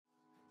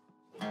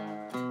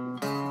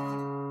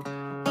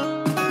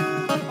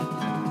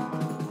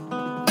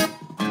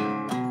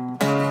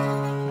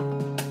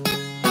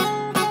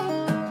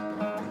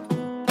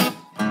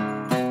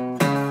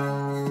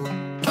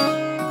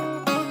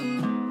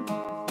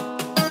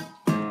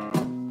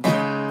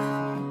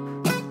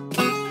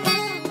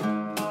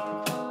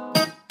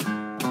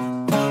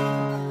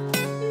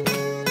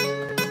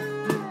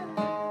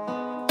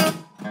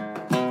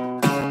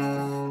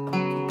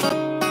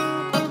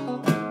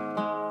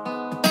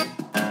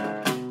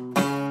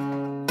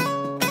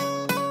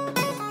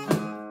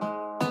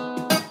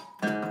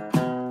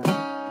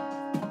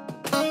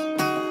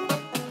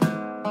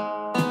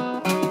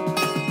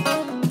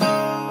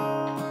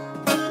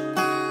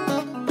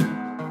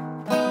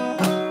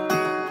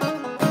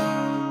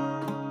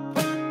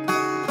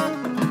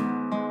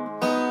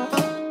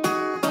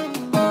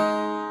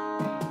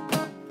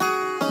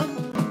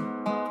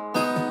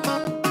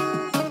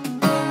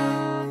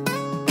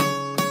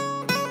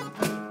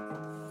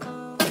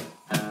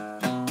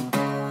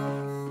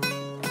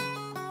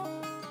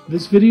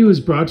This video is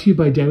brought to you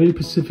by Diamond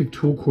Pacific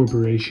Tool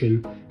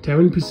Corporation.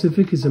 Diamond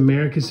Pacific is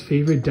America's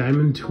favorite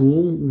diamond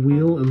tool,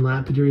 wheel, and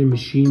lapidary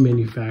machine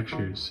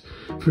manufacturers.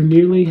 For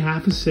nearly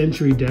half a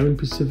century, Diamond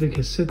Pacific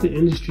has set the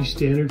industry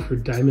standard for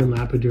diamond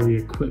lapidary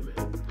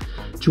equipment.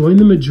 Join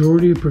the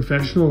majority of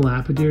professional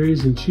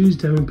lapidaries and choose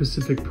Diamond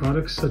Pacific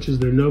products such as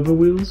their Nova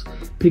wheels,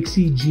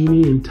 Pixie,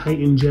 Genie, and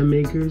Titan gem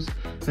makers,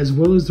 as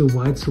well as their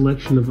wide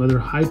selection of other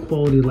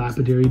high-quality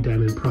lapidary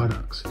diamond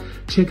products.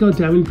 Check out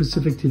Diamond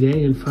Pacific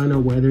today and find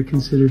out why they're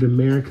considered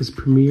America's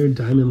premier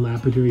diamond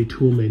lapidary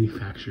tool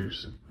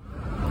manufacturers.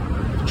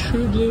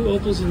 True Blue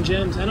Opals and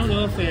Gems. I don't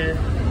know if they're...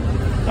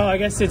 Oh, I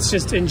guess it's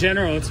just in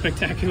general, it's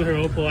Spectacular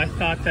Opal. I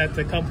thought that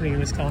the company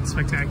was called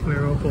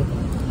Spectacular Opal.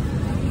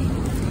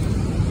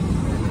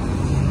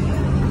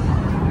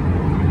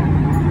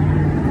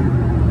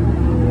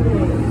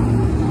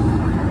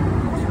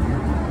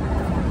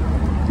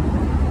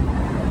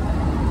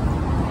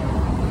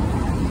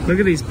 Look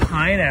at these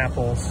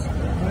pineapples.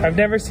 I've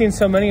never seen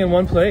so many in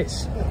one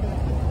place.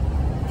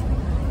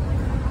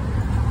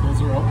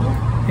 Those are opal?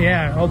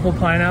 Yeah, opal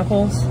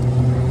pineapples.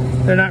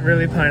 They're not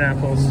really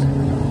pineapples.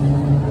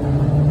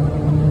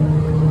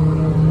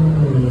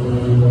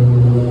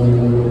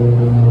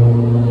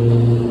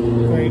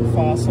 Great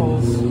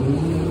fossils.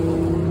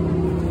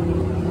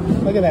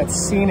 Look at that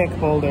scenic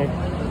boulder.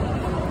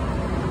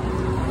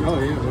 Oh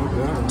yeah, no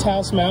doubt.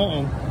 Taos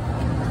Mountain.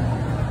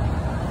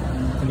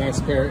 A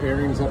nice pair of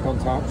earrings up on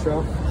top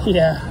shelf.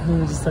 Yeah, we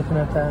were just looking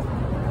at that.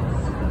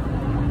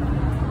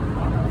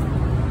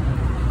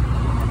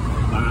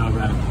 Wow,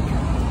 that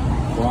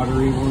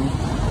watery one.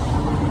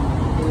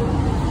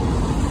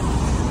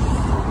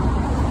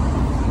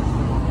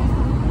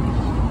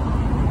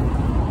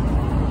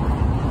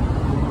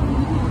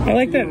 I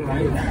like that.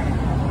 Right.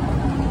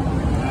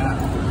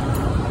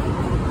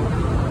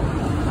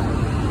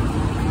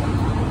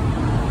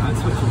 That's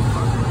what you're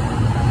talking about.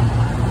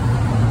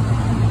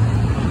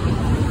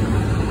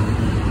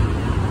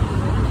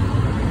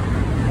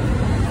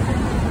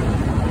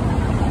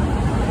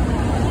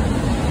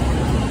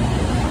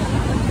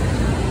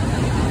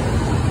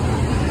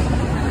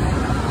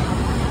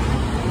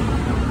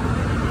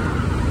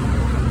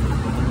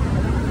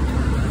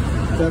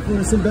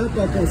 Definitely some belt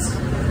buckles.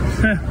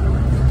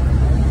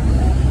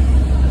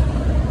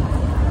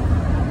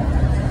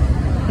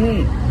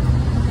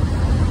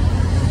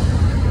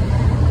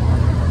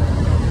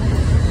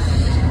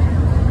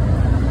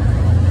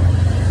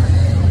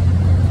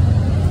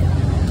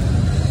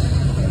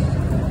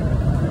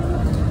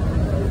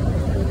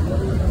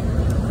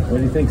 What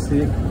do you think,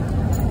 Steve?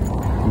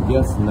 I'm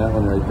guessing that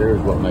one right there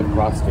is what my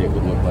prostate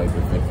would look like if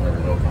I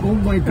turned it over. Oh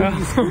my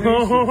goodness gracious.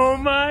 Oh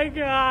my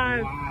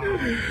God. Wow.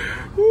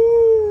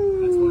 Woo.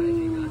 That's why I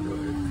hang on to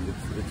it.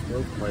 It's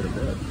worth quite a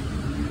bit.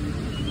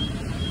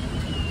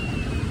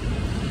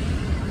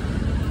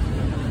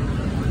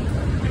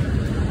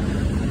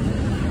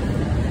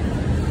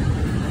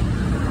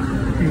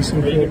 Here's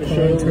some cool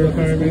contour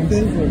carvings.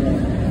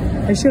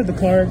 I showed the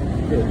card.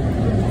 Good.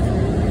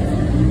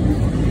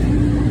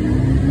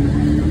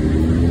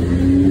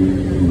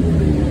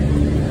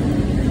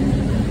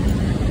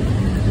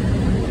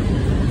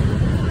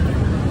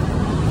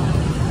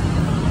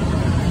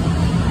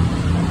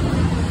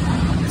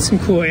 Some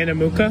cool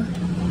Anamuka.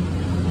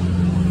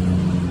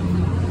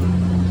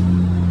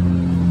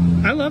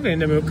 I love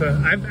Anamuka.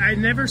 I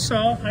never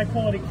saw high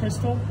quality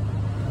crystal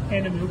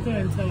Anamuka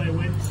until I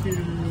went to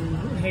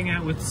hang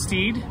out with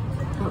Steed.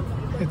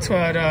 It's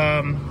what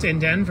in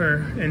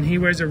Denver, and he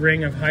wears a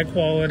ring of high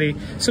quality.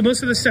 So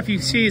most of the stuff you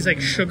see is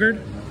like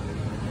sugared.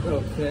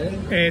 Okay.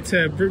 It's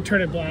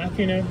turn it black,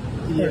 you know,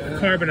 Yeah. or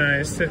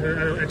carbonized.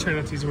 I try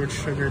not to use the word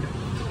sugared.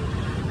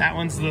 That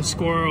one's the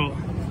squirrel.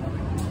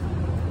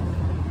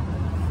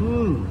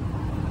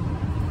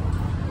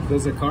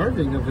 There's a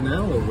carving of an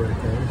aloe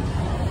right there.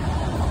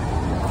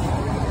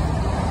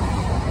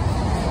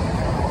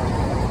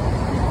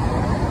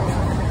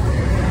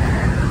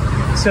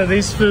 So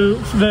these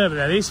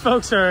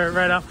folks are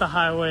right off the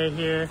highway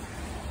here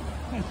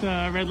at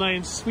the Red Light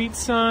and Sweet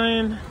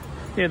sign.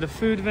 Yeah, the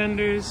food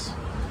vendors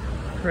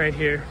right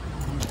here.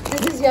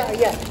 This is,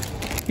 yeah.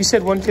 You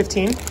said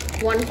 115?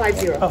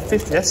 150. Oh,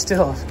 50. That's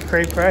still a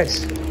great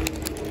price.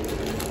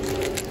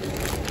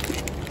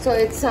 So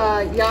it's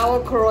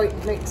Yao Koroit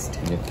mixed.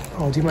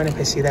 Oh, do you mind if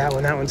I see that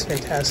one? That one's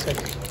fantastic.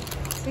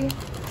 See?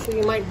 So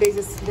there might be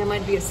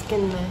a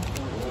skin there.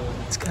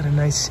 It's got a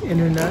nice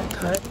inner nut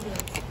cut.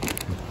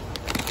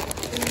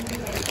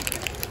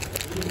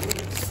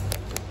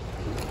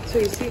 So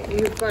you see,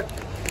 you've got...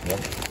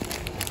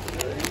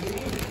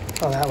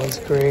 Oh, that one's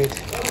great.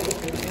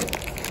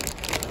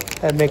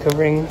 That'd make a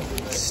ring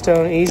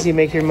stone easy,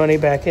 make your money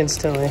back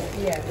instantly.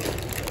 Yeah.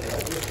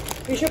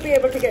 You should be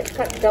able to get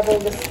cut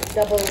double.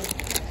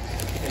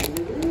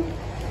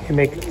 You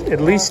make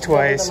at least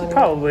twice,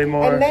 probably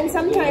more. And then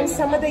sometimes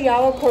some of the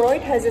Yao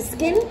Koroit has a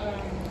skin.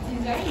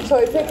 So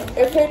if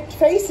it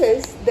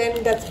faces,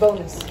 then that's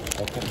bonus.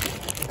 Okay.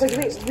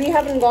 Because we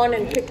haven't gone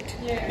and picked.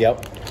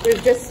 Yep.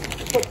 We've just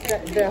put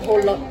the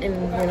whole lot in,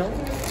 you know.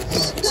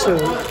 So,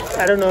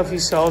 I don't know if you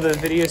saw the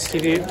video,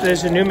 Stevie.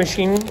 There's a new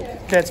machine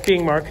that's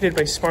being marketed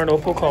by Smart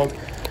Opal called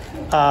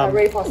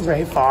Ray Foster.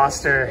 Ray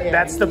Foster. Yeah.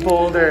 That's the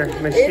boulder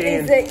machine. It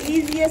is the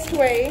easiest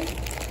way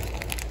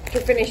to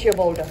finish your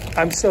boulder.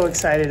 I'm so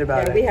excited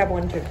about it. We have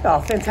one too.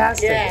 Oh,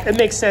 fantastic. Yeah. It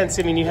makes sense.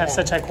 I mean, you have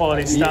such high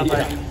quality stuff.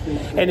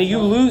 And you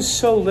lose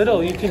so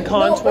little. You can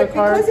contour No, but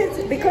cars.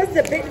 because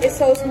the bit is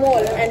so small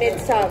and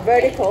it's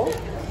vertical,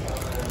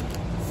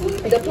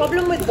 the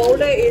problem with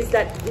boulder is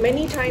that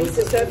many times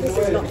the surface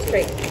is not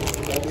straight.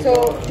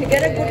 So to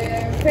get a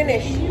good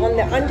finish on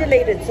the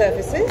undulated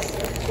surfaces,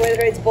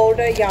 whether it's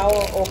boulder,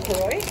 yawa, or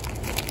Koroy,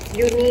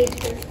 you need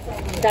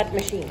that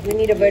machine. You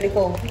need a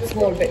vertical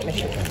small bit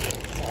machine.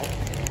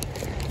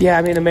 Yeah,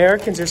 I mean,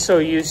 Americans are so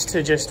used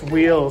to just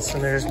wheels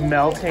and they're just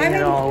melting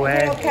it all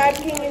away. You know, Cab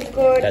King is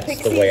good. That's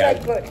Pixies the way are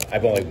good.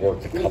 I've only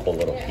worked a couple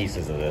little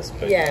pieces of this,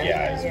 but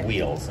it's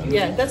wheels. And,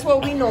 Yeah, that's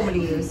what we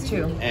normally use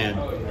too. And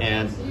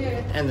then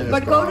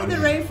But go to the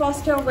Ray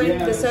Foster when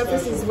the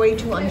surface is way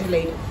too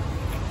undulated.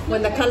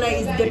 When the color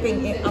is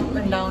dipping in, up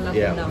and down, up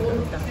and down, up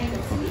and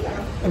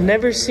down. I've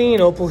never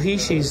seen Opal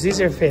Hishis. These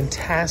are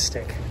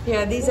fantastic.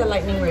 Yeah, these are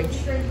Lightning Ridge.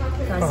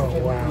 Oh,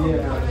 wow.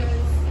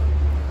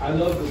 I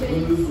love the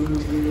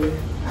blue.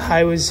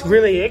 I was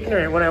really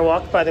ignorant when I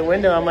walked by the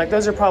window. I'm like,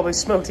 those are probably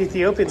smoked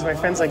Ethiopians. My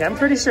friend's like, I'm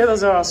pretty sure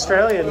those are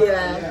Australian.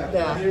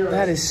 Yeah.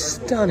 That is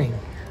stunning.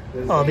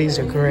 Oh, these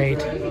are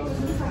great.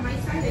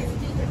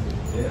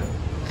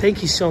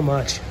 Thank you so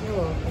much. You're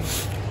welcome.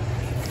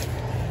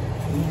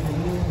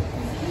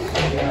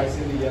 Yeah, I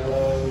see the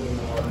yellow and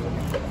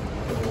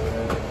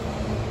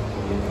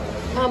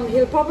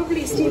the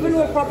red. Stephen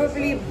will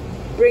probably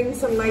bring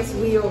some nice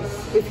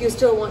wheels if you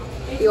still want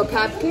your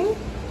Cab King.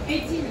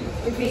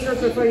 If you still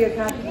prefer your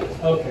Cab King.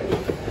 Okay.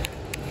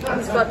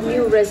 He's got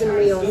new resin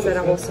wheels that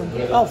are awesome.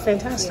 Oh,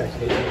 fantastic.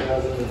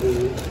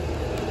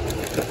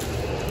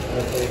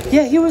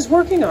 Yeah, he was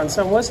working on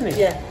some, wasn't he?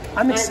 Yeah.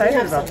 I'm excited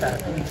have about some.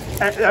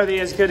 that. Are they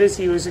as good as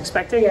he was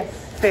expecting? Yes.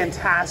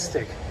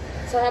 Fantastic.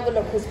 So have a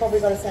look. He's probably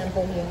got a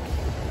sample here.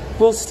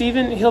 Well,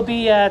 Stephen, he'll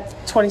be at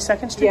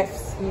 22nd Street?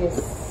 Yes, he is.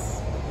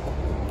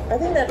 I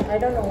don't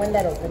know when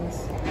that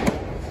opens.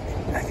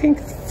 I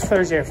think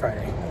Thursday or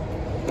Friday.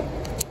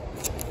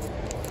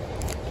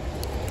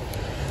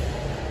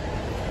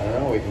 I don't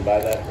know, we can buy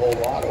that whole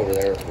lot over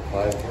there for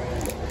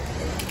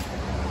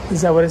 $5,000.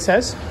 Is that what it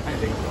says? I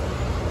think so.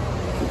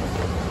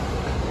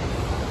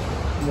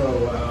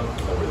 Oh, wow.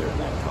 Over there in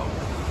that color.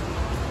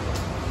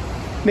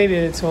 Maybe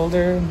it's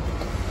older. I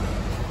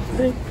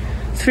think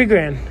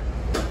 $3,000.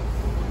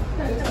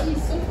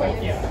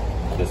 Yeah,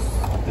 this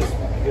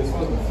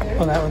one.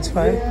 Oh, that one's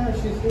fine. Yeah,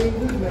 she's doing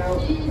good now.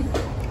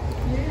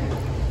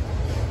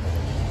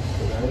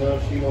 I know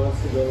she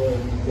wants to go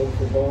and look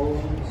for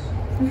bones.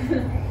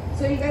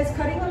 So you guys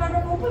cutting a lot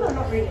of opal or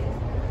not really?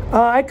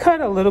 I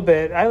cut a little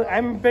bit.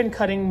 I've been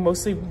cutting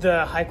mostly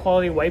the high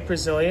quality white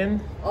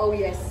Brazilian. Oh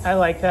yes. I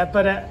like that,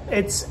 but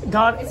it's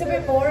got. It's a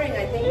bit boring,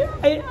 I think.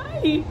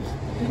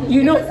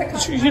 You know, It's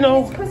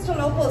crystal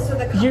opal, so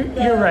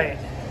you're right.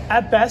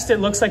 At best, it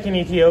looks like an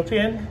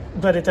Ethiopian,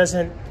 but it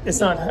doesn't.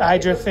 It's not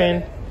hydro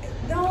thin.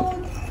 No,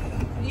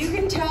 you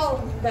can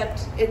tell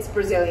that it's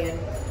Brazilian.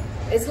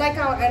 It's like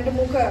our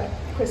Andamuka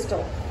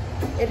crystal.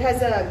 It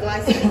has a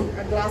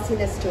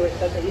glassiness to it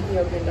that the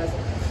Ethiopian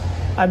doesn't.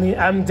 I mean,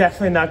 I'm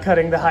definitely not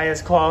cutting the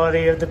highest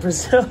quality of the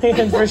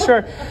Brazilian for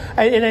sure.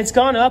 And it's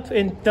gone up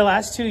in the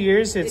last 2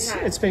 years.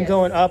 It's been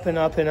going up and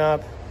up and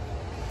up.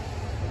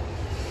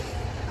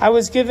 I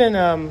was given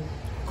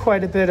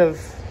quite a bit of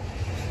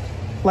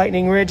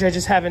Lightning Ridge. I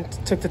just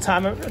haven't took the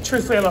time.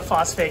 Truthfully, I'm a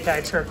phosphate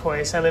guy,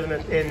 Turquoise. I live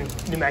in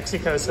New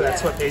Mexico, so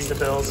that's what pays the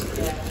bills.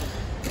 Yeah.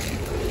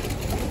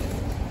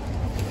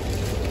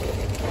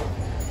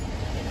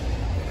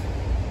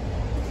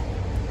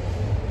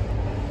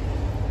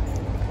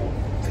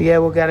 But yeah,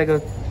 we gotta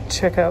go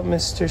check out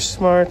Mr.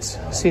 Smart,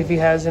 see if he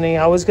has any.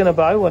 I was gonna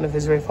buy one of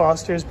his Ray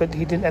Fosters, but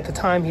he didn't. At the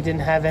time, he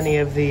didn't have any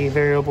of the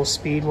variable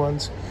speed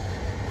ones.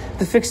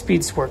 The fixed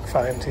speeds work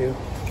fine too.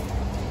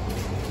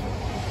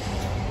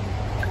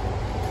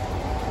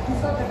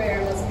 It's not the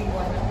variable speed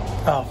one.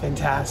 Oh,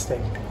 fantastic!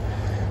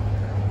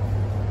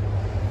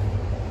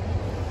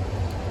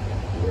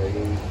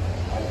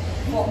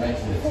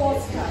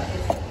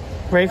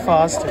 Ray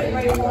Foster.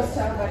 Ray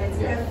Foster, but it's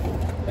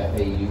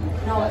F-A-U.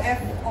 no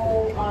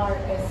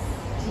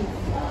F-O-R-S-T.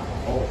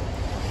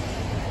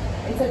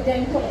 It's a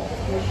dental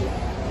machine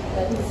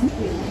that is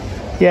clean.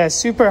 Yeah,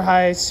 super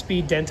high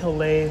speed dental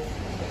lathe.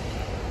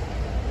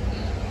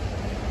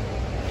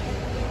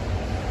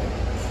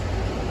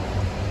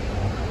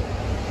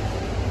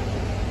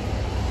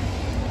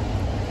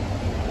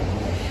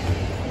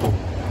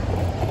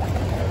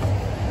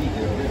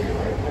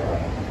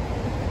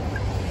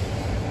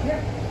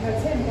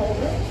 That's him,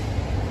 Boulder.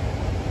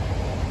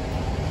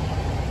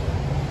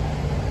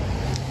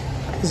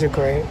 These are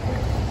great.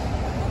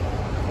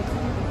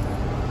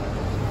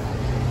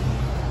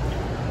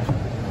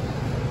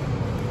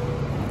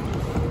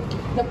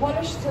 The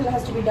polish still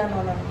has to be done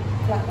on a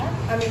flat mat.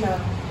 I mean a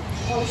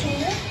polishing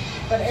mat,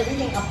 but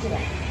everything up to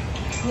that.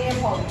 Near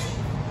polish.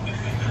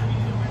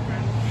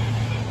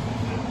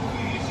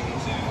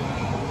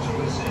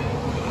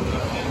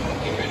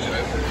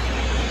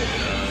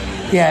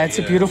 Yeah, it's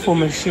a beautiful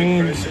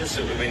machine.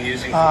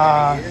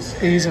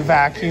 They use a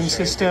vacuum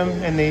system,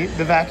 and the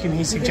vacuum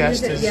he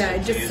suggests is... Yeah,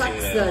 it just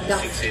sucks the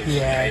dust.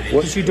 Yeah,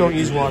 because you don't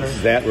use water.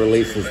 That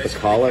releases the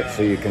collet,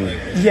 so you can...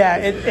 Yeah,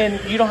 and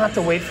you don't have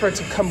to wait for it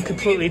to come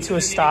completely to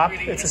a stop.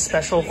 It's a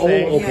special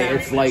thing. Oh, okay. Yeah.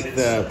 It's like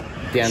the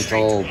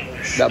dental,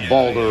 that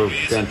Boulder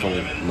dental.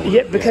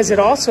 Yeah, because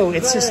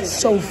it's just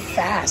so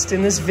fast.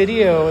 In this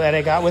video that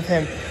I got with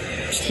him,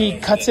 he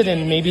cuts it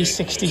in maybe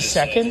 60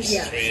 seconds.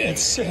 Yeah.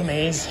 It's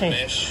amazing.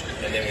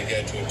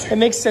 It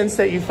makes sense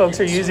that you folks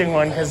are using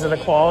one because of the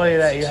quality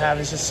that you have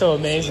is just so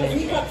amazing.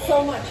 He cuts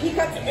so much. He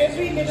cuts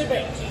every little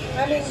bit.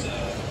 I mean,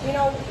 you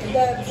know,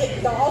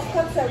 the off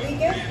cuts that we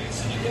get,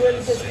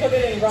 we'll just put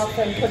it in rough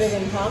and put it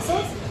in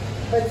parcels.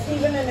 But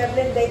Stephen and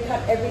Evelyn, they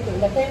cut everything.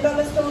 The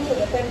 $10 stone to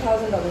the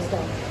 $10,000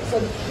 stone. So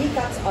he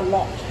cuts a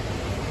lot.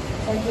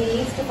 And he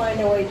needs to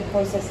find a way to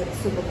process it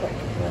super quick.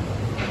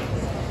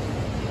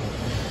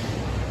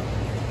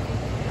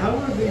 How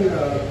are the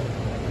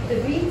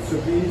beads? The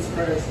beads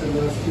priced in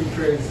those two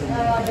trays? The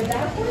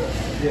dark one?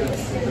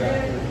 Yes,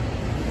 exactly.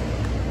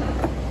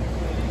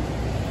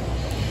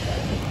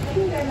 I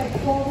think they're like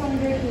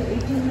 400 to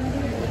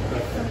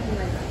 1800, something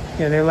like that.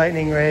 Yeah, they're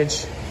Lightning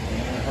Ridge.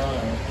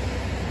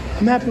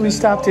 I'm happy we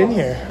stopped in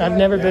here. I've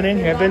never been in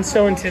here. I've been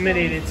so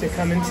intimidated to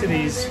come into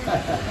these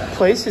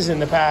places in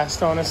the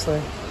past,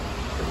 honestly.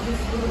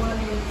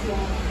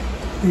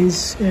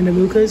 These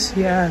Anamukas,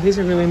 yeah, these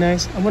are really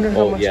nice. I wonder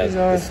how much these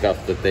are. The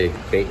stuff that they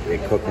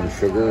cook in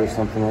sugar or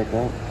something like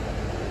that?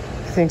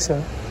 I think so.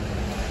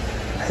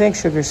 I think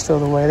sugar's still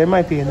the way. There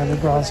might be another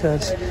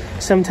process.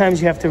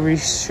 Sometimes you have to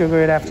re-sugar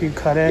it after you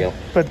cut it, yep.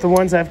 But the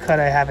ones I've cut,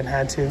 I haven't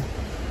had to.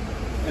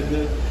 And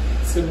the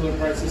similar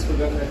prices for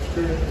that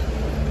extra?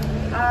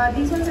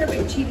 These ones are a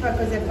bit cheaper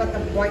because they've got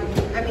the white,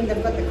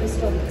 they've got the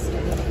crystal mixed in.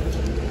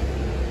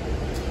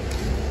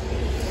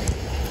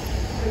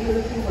 Are you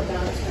looking for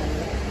downstream?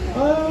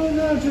 Oh,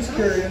 no, just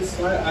curious.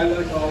 I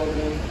like all of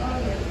them. Oh,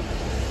 yeah.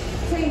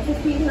 Say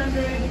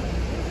 1,500.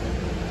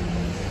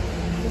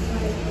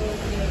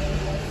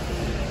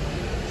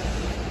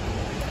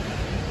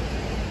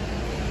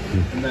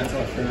 And that's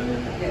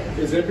Australian. Yeah.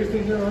 Is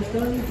everything here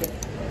Australian?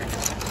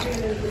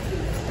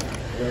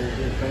 Very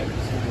good, thanks.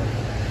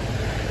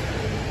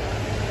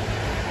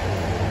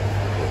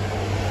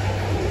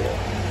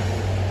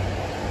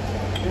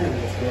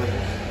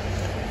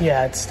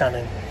 Yeah, it's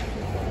stunning.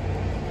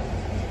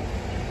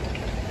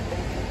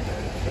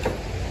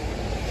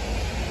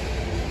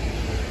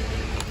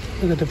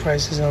 Look at the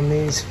prices on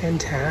these.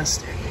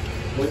 Fantastic.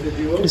 What did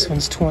you order? This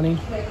one's 20.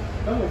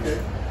 Oh, okay.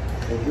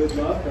 Well, good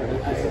luck. I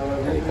hope you sell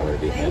I'm going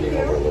to be handing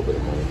over a little bit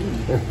of money,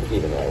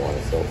 even though I want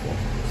to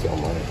sell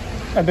money.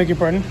 I beg your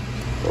pardon?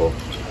 Oh, I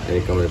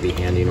think I'm going to be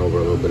handing over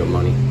a little bit of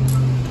money.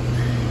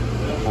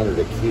 100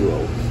 a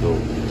kilo, so...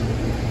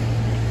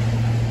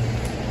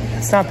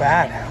 It's not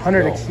bad.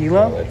 100 a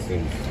kilo? No, that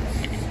seems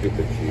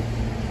stupid cheap.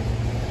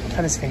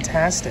 That is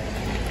fantastic.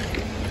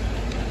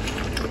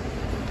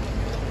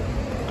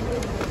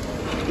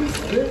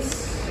 This?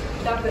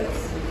 Doubles.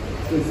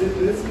 Is it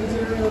this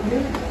material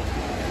here?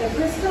 The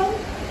crystal?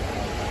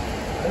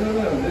 I don't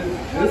know. No,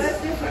 that's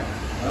different.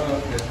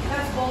 Oh, okay.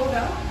 That's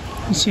Boulder.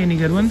 You see any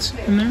good ones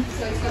in there?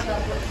 So it's got the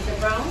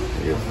brown,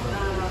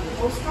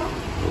 Ostra.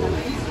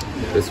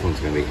 This one's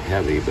going to be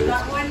heavy, but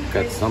it's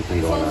got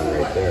something going on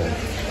right there.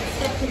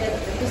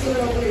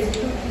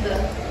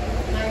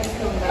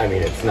 I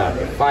mean, it's not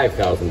a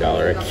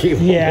 $5,000 a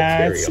kilo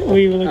Yeah, material.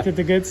 we looked at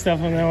the good stuff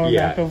and then we're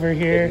back over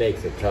here. It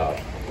makes it tough.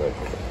 But...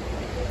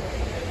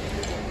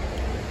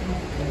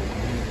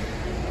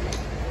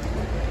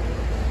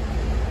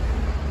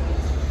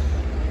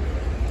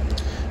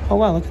 Oh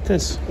wow, look at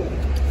this.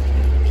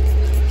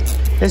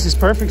 This is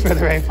perfect for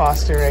the Ray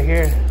Foster right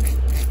here.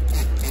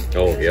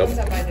 Oh, yep.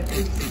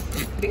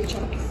 Big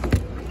chunks.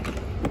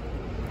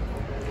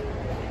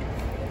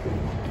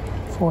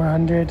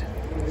 400.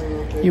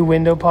 You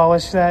window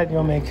polish that,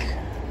 you'll make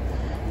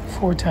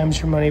 4 times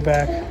your money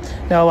back.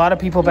 Now, a lot of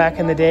people back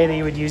in the day,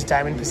 they would use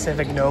Diamond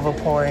Pacific Nova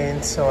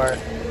points, or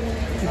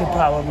you could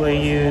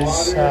probably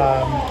use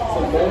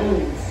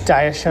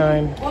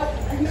Diashine.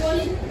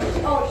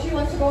 Oh, she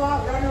wants to go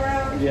out, run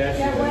around. Yeah,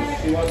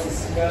 she wants to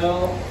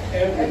smell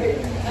everything.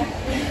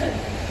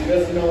 She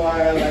doesn't know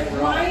why I like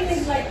rocks. Mine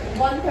is like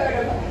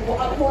 1/3 of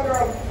a quarter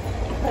of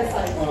her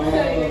size.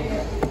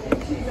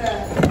 She's a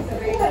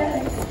baby.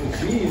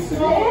 She used to be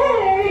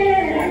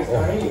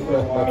tiny for a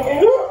while.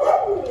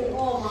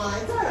 Oh my,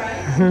 it's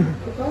alright.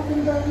 We're talking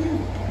about you.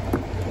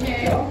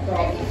 Yeah.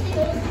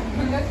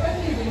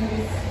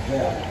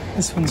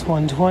 This one's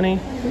 120.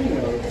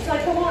 It's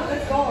like, come on,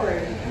 let's go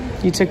already.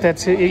 You took that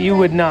to, you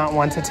would not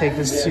want to take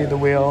this to the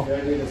wheel.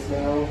 Ready to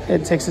smell.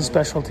 It takes a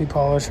specialty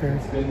polisher.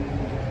 It's been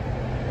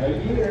a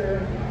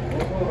year.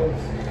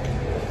 Almost.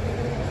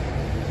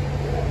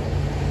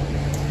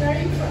 Where are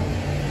you from?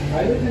 I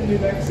live in New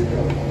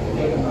Mexico,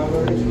 but I'm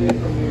originally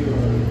from New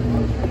York.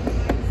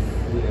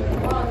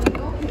 Oh,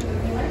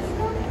 New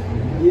Mexico?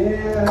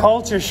 Yeah.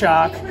 Culture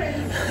shock. Very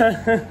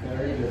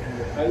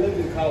different. I lived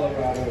in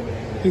Colorado.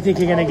 You think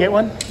you're gonna get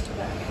one?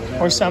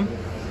 Or some?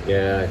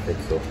 Yeah, I think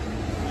so.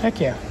 Heck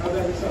yeah.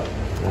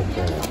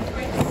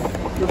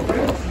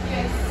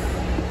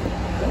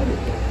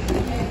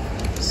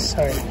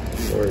 Sorry.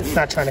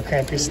 Not trying to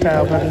cramp your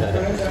style, but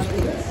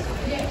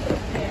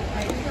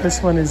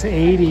this one is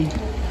 80.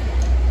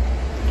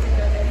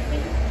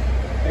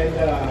 And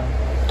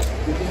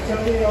did you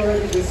tell me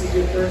already this is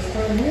your first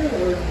time here?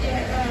 Or?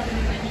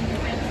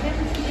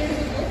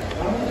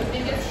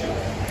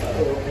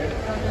 Oh, okay.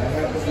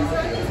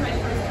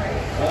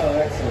 Oh,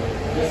 excellent.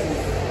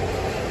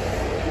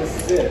 This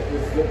is it.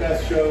 This is the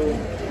best show.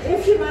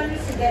 If she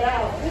manages to get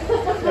out.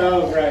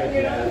 Oh, right.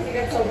 You know, because you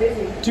get so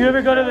busy. Do you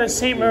ever go to the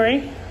Saint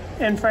Marie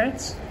in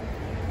France?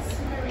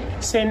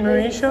 Saint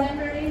Marie show? Saint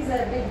Marie is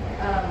a big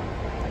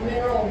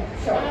mineral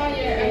show. Oh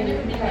yeah, I've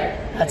never been there.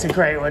 That's a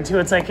great one too.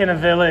 It's like in a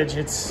village.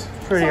 It's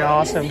pretty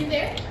awesome. Is it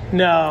there?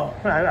 No,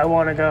 I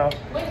want to go.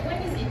 When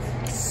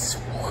is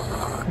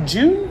it?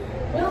 June?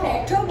 No,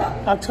 October.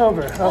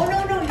 October. Oh,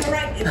 no, you're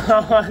right. I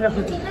don't.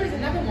 October is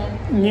another one.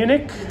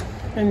 Munich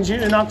in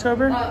June, in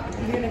October?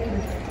 Munich.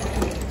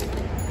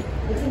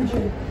 It's in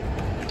June.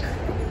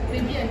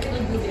 Maybe I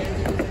cannot go there.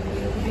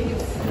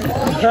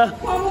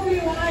 Probably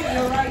right,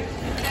 you're right.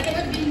 I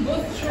cannot be in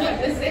both shows at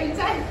the same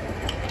time.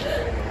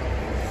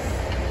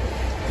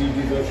 Do you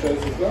do those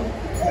shows as well?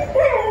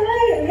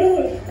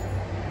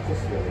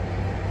 Just really.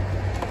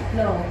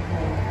 No.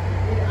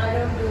 I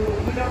don't do,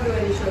 we don't do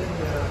any shows in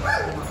Europe.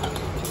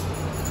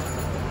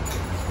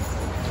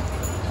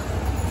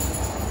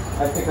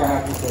 I think I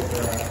have to take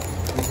her out.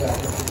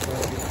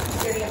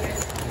 Getting a bit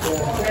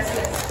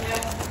restless.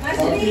 Nice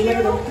to Oh, meet you.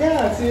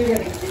 yeah, see you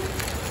again.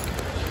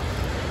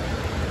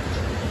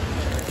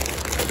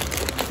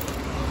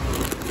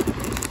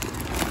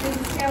 There's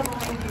a scale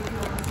behind you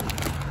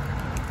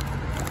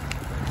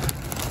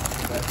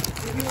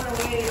if you want to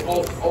wait.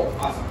 Oh,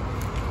 awesome.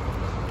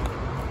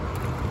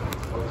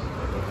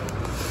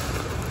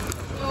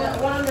 The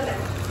one on the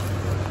left.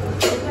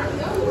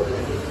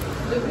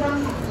 The brown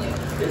one, yeah.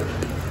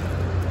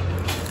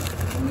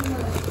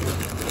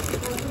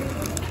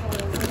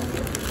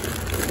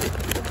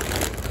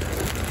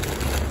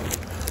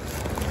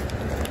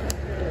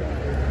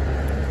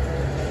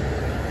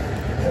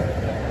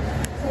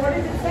 So what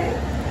does it say?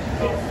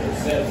 It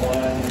said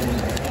one.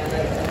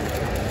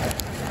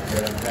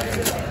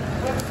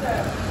 What's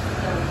that?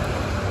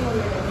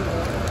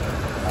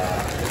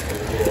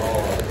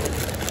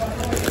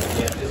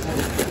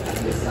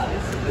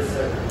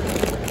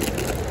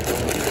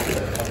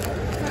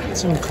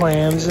 Some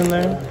clams in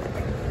there.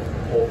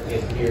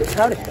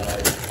 Howdy.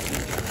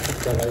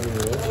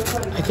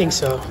 I think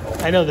so.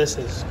 I know this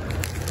is.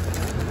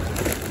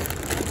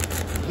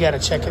 You gotta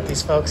check it,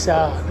 these folks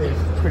out. They're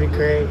pretty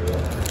great.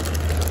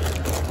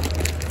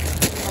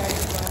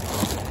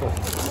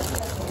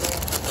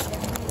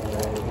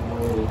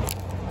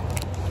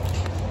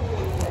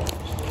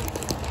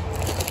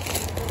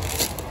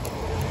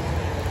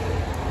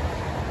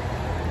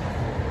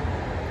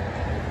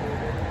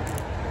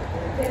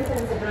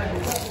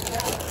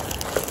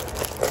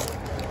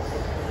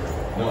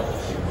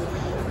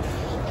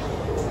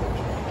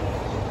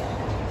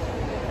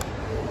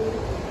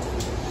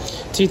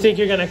 Do you think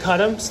you're gonna cut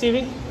them,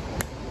 Stevie?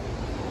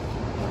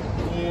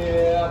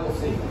 Yeah, we'll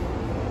see.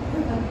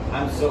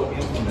 I'm so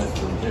infamous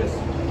for just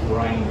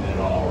grinding it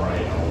all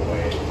right all the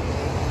way.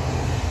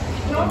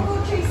 Don't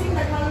go chasing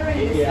the color in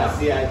this Yeah, stuff.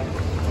 see, I'm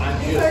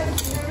just.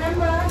 Because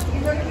remember,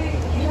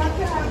 you have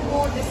to have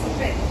more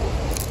discipline.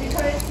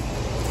 Because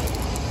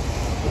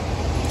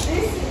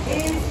this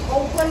is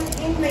open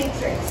in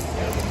matrix.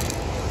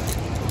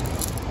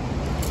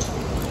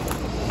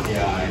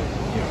 Yeah,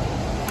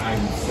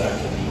 I'm such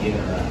a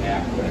beginner and a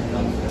half when it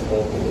comes to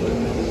focal wood.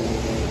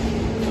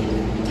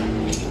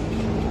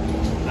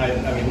 I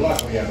mean,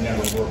 luckily I've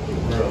never worked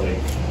with really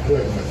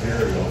good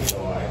material, so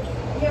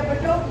Yeah,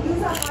 but don't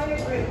use a higher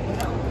grade, you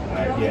know?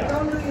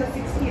 Don't do your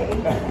 68.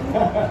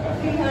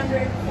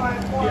 300,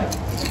 500,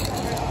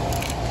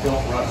 600.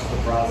 don't rush the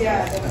process.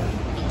 Yeah.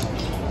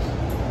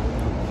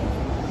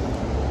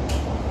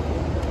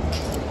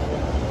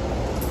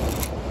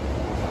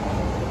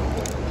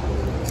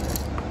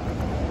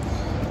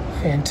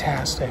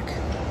 Fantastic.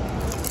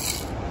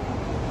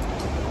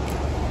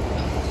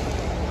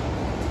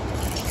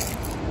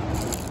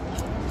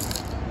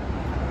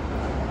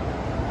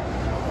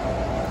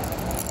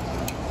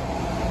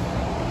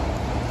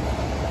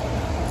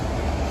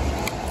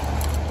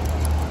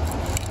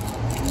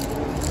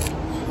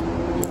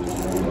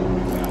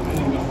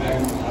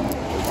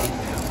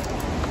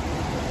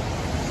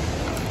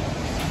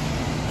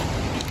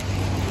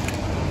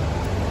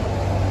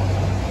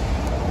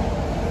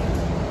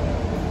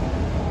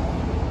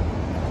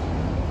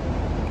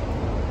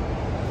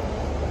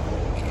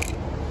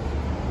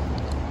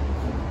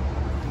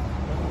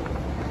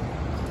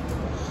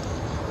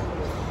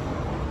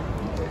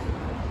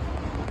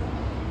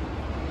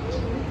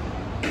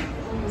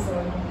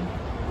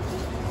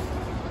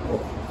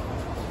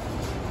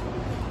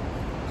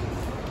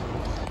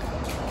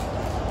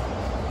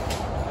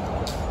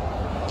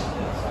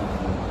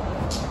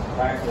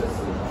 Practice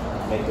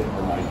and make it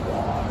for my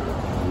job.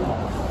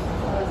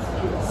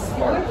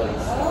 Smart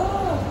place.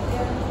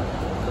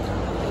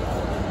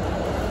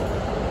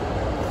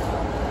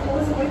 What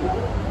was the weight on?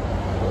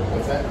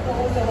 What's that? What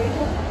was the weight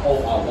on? Oh,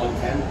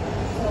 110.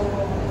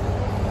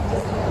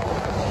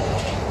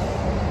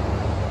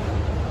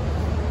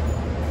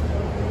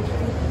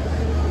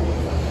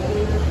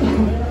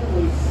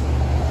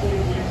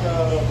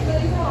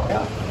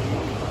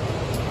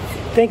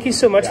 Thank you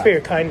so much for your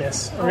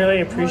kindness. I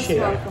really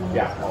appreciate it.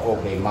 Yeah,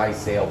 okay, my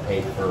sale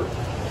paid for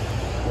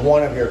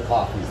one of your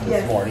coffees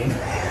this morning. You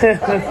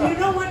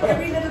know what?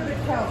 Every little bit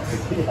counts.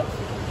 People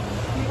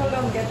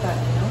don't get that,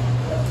 you know?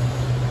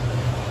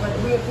 But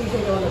we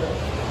appreciate all of it.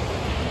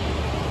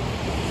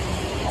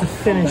 The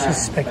finish is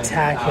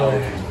spectacular.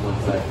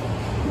 Looks like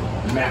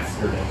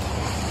mastered it.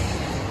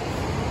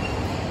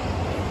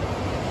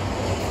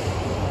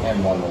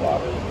 And won the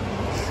lottery.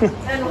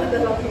 And won the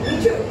lottery, me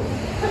too.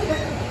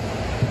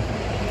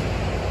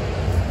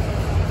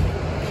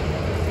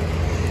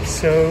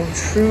 So,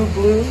 True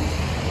Blue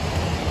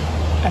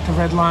at the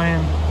Red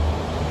Lion.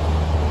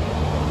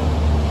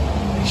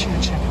 Make sure to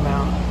check them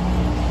out.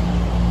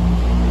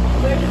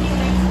 Where did you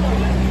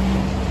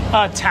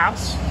make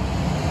Taos.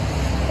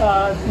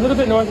 A little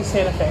bit north of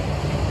Santa Fe.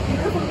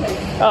 Beautiful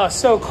place. Oh,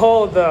 so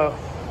cold though.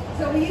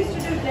 So we used to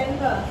do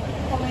Denver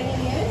for many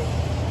years.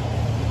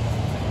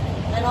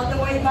 And on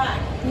the way back,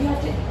 we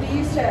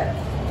used to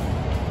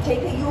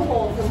take a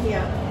U-Haul from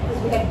here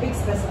because we had big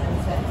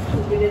specimens then.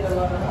 Because we did a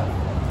lot of them.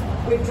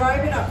 We'd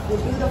drive it up, we'd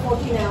do the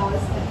 14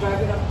 hours and drive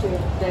it up to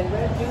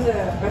Denver, do the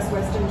Best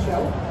Western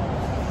show.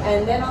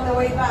 And then on the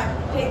way back,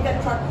 take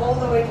that truck all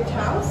the way to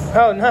Taos,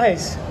 Oh,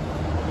 nice.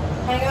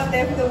 hang out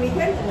there for the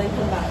weekend, and then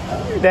come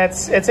back.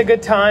 It's a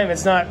good time.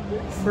 It's not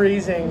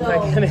freezing No.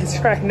 like it is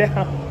right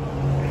now.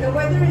 The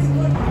weather is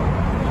good.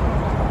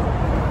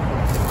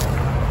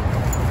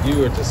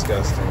 You are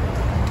disgusting.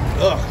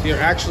 Ugh,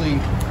 you're actually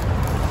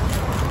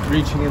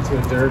reaching into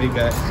a dirty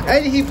bag.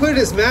 Hey, he put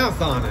his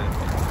mouth on it.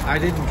 I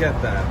didn't get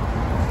that.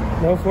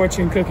 No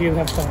fortune cookie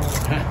left on.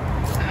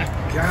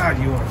 God,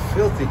 you are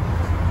filthy.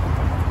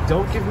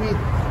 Don't give me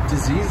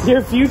disease.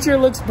 Your future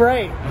looks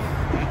bright.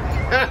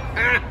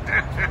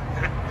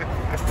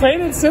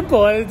 Plain and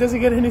simple. It doesn't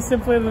get any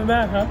simpler than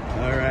that, huh?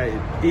 All right,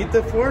 eat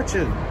the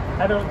fortune.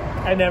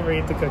 I never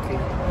eat the cookie.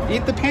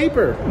 Eat the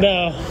paper.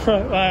 No,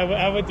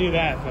 I would do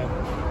that, but.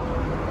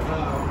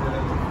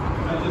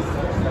 I just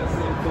touched that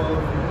same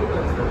phone.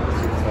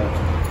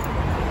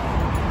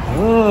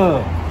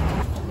 Oh.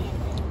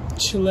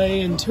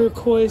 Chilean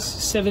turquoise,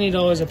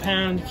 $70 a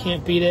pound.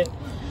 Can't beat it.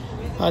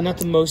 Not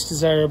the most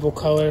desirable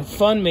color.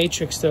 Fun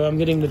matrix though. I'm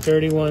getting the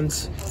dirty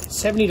ones.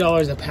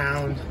 $70 a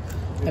pound.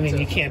 I mean,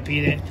 you can't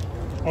beat it.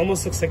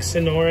 Almost looks like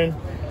Sonoran.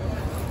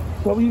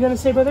 What were you gonna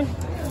say, brother?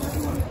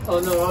 Oh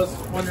no, I was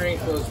wondering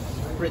if it was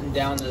written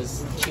down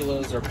as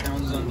kilos or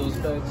pounds on those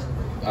bags.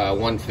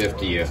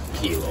 150 a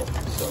kilo,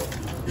 so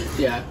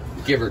Yeah.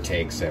 give or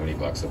take 70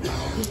 bucks a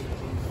pound.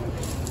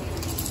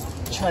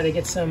 Try to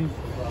get some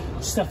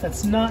stuff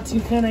that's not too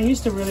thin. I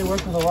used to really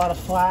work with a lot of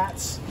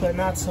flats, but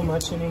not so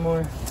much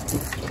anymore.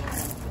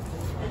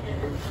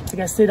 I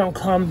guess they don't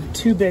come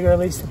too big, or at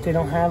least if they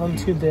don't have them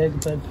too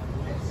big, but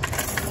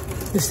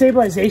the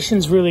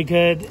stabilization's really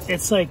good.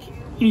 It's like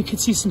you could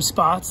see some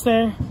spots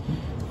there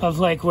of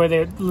like where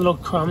the little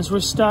crumbs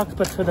were stuck,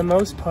 but for the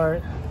most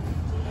part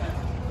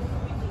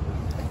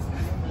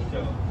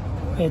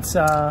it's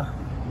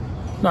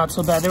not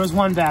so bad. There was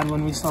one bad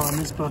one we saw in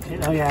this book.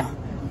 Oh yeah,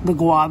 the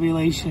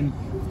guabulation.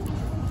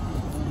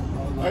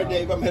 All right,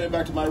 Dave, I'm headed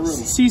back to my room.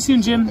 See you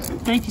soon, Jim.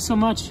 Thank you so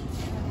much.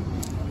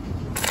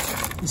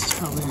 This is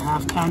probably a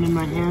half pound in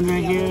my hand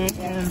right here,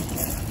 and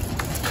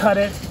cut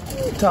it,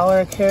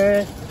 $1 a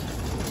carat.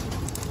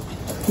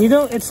 You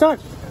know, it's not,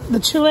 the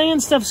Chilean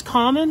stuff's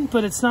common,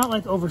 but it's not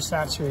like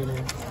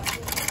oversaturated.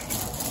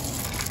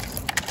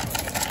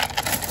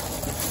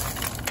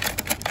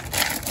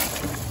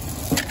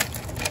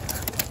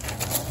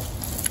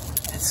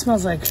 It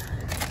smells like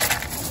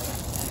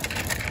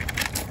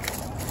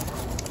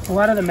a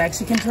lot of the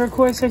Mexican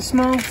turquoise I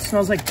smell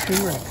smells like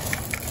turmeric.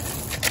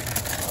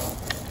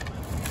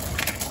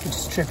 Which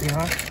is trippy,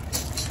 huh?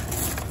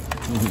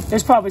 Mm-hmm.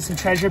 There's probably some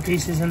treasure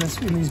pieces in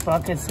these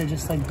buckets. They're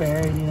just like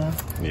buried, you know?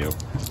 Yep.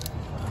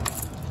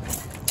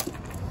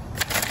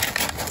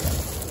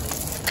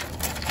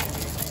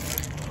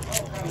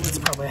 It's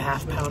probably a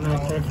half pound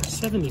right there.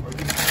 70 bucks.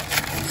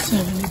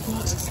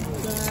 It's not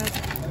bad.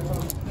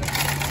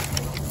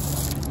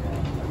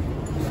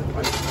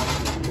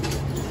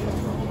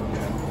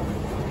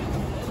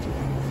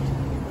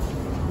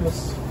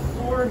 Almost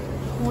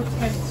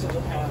 4/10 of a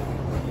pound.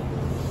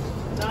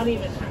 Not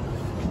even half.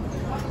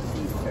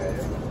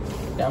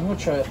 Yeah, I'm gonna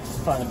try to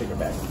find a bigger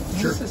bag.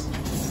 Sure.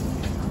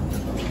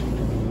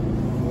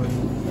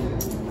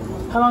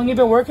 How long you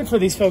been working for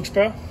these folks,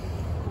 bro?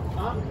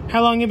 Huh?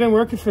 How long you been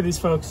working for these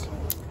folks?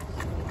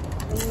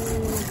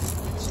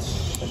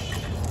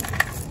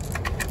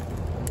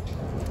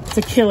 It's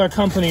a killer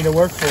company to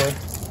work for.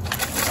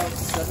 About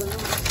 7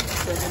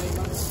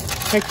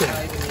 months. Heck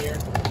yeah.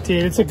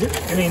 Dude, it's a good,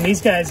 I mean,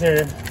 these guys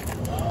are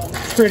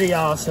pretty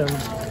awesome.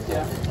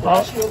 Yeah. We're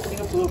actually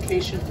opening up a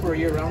location for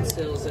year-round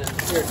sales here in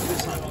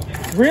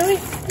Tucson. Really?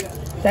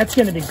 That's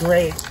going to be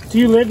great. Do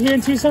you live here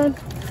in Tucson?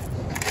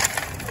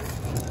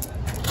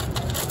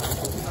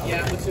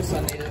 Yeah, I'm a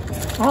Tucson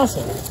native.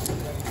 Awesome.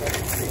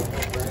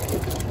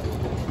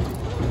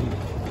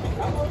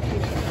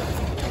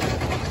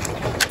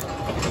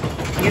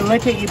 You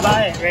lick it, you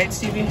buy it, right,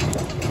 Stevie?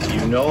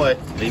 You know it.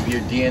 Leave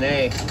your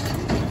DNA.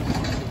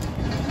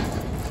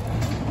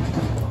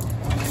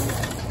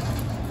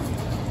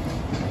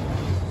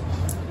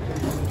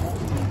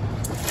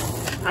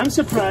 I'm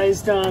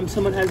surprised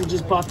someone hasn't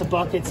just bought the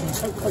buckets and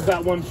took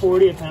about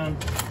 $140 a pound.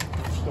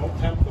 Don't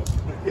tempt them.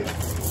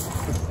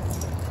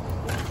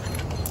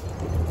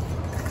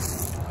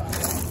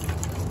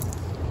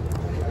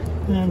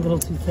 A little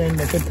too thin,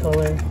 but good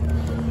color.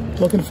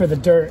 Looking for the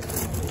dirt.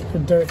 The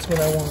dirt's what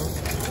I want.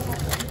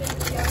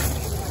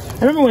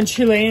 I remember when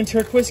Chilean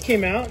turquoise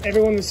came out,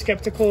 everyone was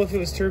skeptical if it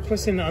was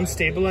turquoise in the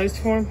unstabilized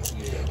form.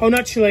 Oh,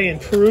 not Chilean,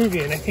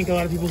 Peruvian. I think a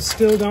lot of people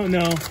still don't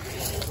know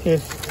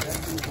if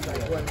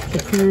the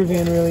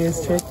Peruvian really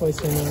is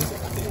turquoise or not.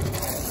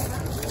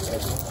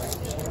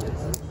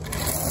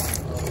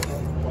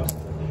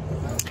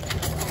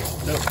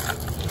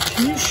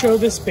 Can you show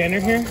this banner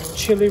here?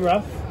 Chili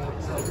Rough?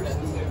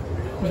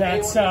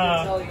 That's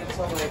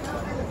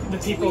the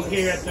people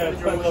here at the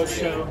Pueblo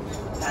show.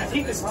 I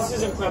think this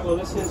isn't Pueblo,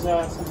 this is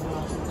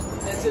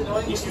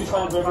used to be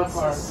called River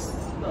Park.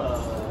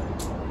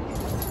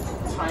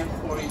 Time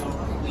for, you know,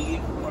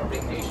 leave or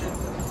vacation.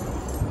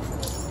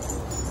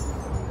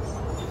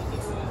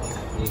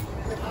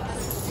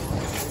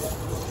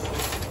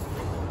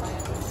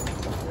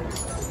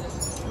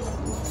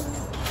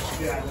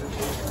 Yeah,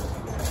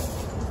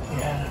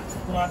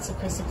 lots of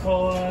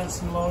Chrysocolla,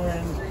 some lower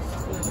end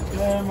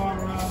Lamar.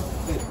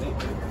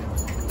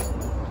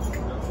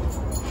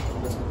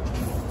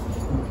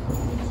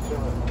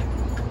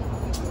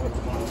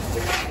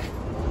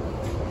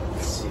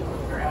 Let's see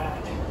where we're at.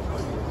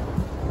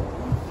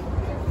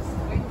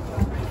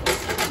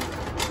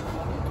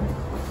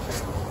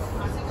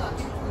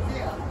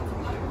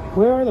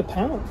 Where are the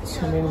pounds?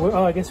 I mean,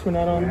 oh, I guess we're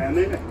not on.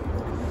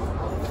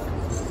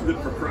 The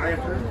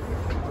proprietor.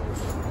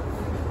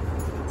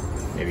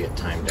 Maybe it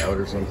timed out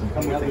or something.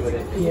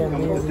 Yeah,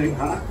 maybe.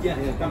 Yeah,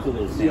 it comes with a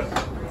little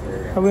sample.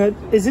 Are we,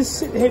 is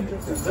this, hey,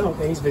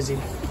 okay, he's busy.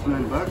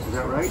 $9, is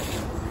that right?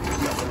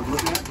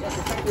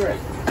 You're right.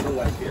 A little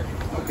less here.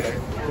 Okay.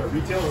 So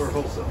retail or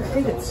wholesale? I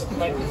think it's,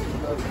 like,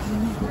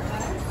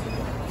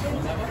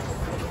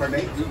 Pardon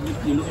me?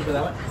 You looking for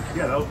that one?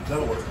 Yeah,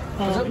 that'll work.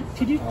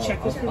 could you check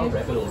this for I'll me?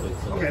 wrap it a little bit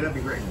so Okay, that'd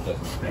be great. it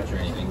doesn't scratch or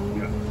anything.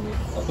 Yeah.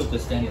 I'll put the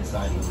stand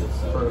inside with this.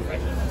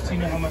 Perfect. Do you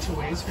know how much it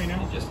weighs right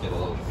now? Just get a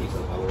little piece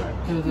of bubble wrap.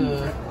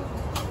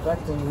 The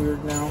acting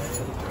weird now.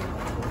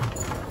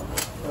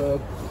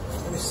 Let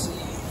me see.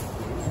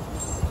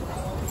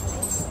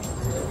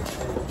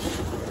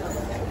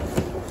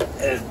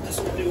 And this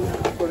will do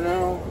for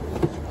now.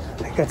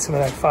 I got some of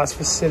that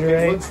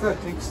phosphosiderate. What's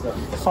that pink stuff?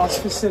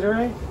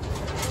 Phosphosiderate?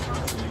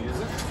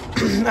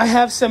 I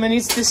have some, and I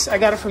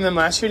got it from them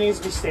last year. It needs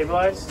to be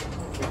stabilized.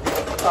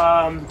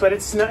 But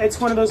it's not.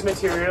 It's one of those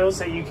materials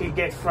that you could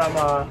get from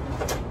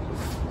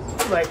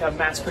like a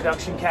mass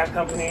production cap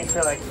company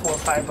for like $4 or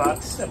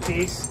 $5 a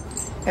piece.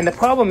 And the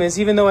problem is,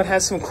 even though it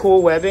has some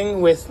cool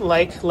webbing with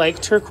like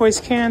turquoise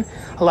can,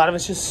 a lot of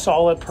it's just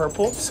solid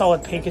purple,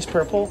 solid pinkish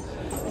purple,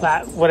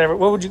 whatever.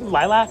 What would you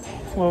lilac?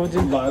 What would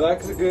you?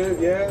 Lilac's a good,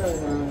 yeah.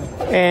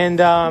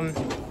 And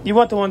you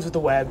want the ones with the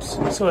webs,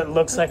 so it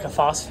looks like a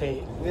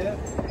phosphate. Yeah.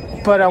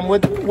 But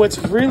what's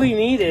really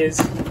neat is,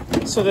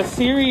 so the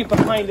theory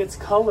behind its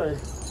color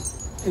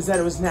is that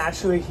it was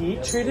naturally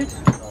heat treated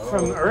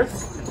from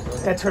Earth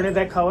that turned it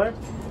that color.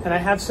 And I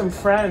have some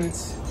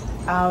friends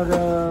out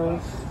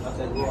of,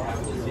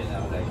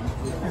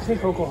 I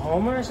think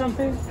Oklahoma or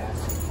something,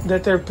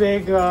 that they're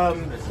big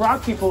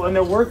rock people, and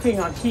they're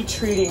working on heat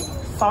treating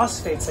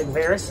phosphates like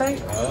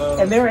Veracite,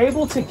 and they're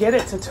able to get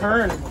it to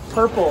turn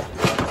purple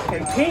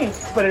and pink,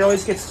 but it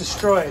always gets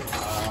destroyed.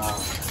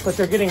 But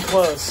they're getting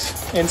close,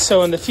 and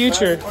so in the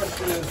future. My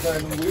question is,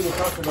 we were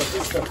talking about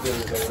this stuff the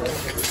other day,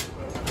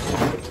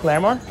 right?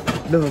 Lamar?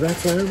 No,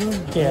 that's Lamar?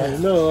 Yeah.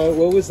 No,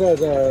 what was that,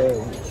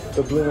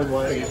 the blue and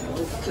white?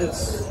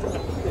 It's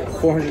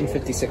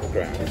 456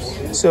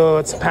 grams. So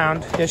it's a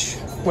pound-ish.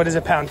 What is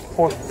a pound?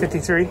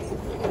 453? I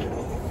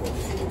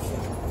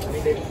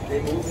mean, they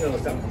move, you know,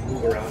 some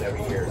move around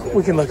every year. So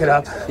We can look it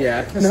up.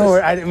 Yeah. No,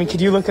 I mean,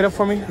 could you look it up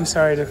for me? I'm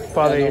sorry to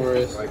bother No you.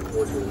 worries.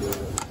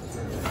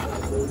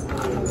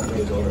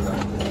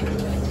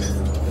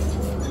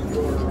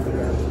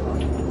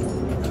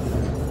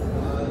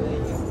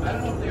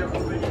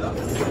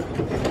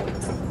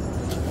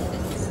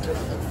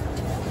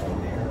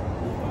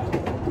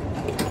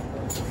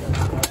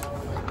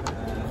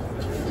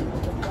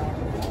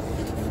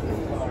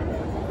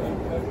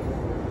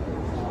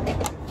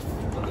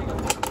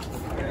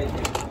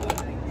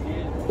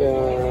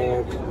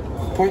 The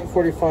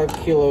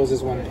 0.45 kilos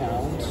is 1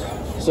 pound.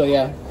 So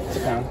yeah, it's a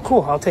pound.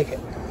 Cool, I'll take it.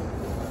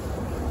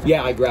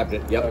 Yeah, I grabbed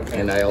it. Yep. Okay.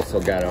 And I also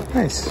got a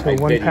Nice. So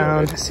 1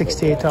 pound,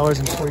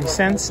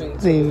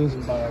 $68.40. The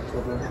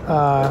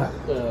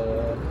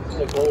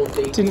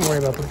didn't worry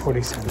about the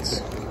 40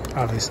 cents,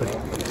 obviously.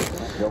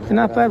 But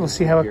not bad. We'll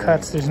see how it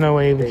cuts. There's no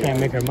way we can't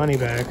make our money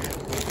back.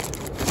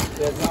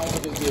 Yeah, it's not only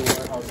going to be a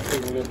warehouse too.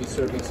 We're going to be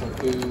serving some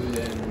food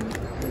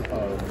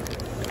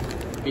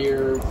and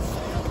beer.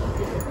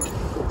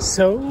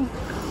 So,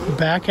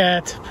 back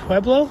at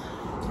Pueblo?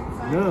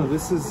 No,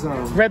 this is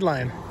Red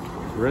Line.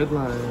 Red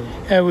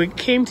Line. We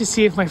came to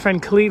see if my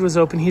friend Khalid was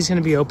open. He's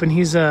going to be open.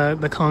 He's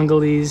the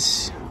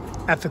Congolese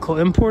ethical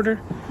importer.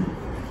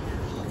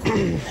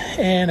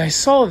 And I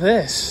saw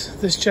this.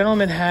 This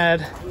gentleman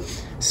had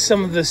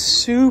some of the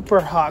super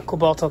hot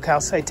cobalto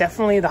calcite,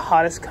 definitely the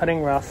hottest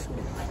cutting rough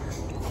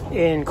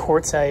in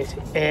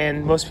quartzite,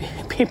 and most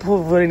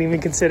people wouldn't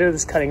even consider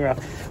this cutting rough.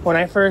 When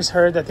I first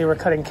heard that they were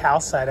cutting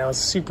calcite, I was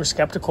super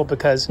skeptical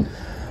because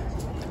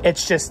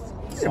it's just,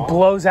 it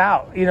blows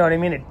out, you know what I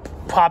mean? It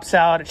pops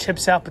out, it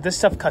chips out, but this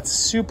stuff cuts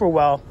super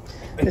well.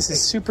 This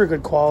is super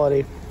good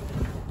quality.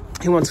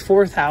 He wants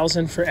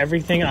 $4,000 for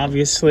everything.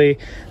 Obviously,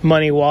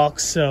 money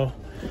walks, so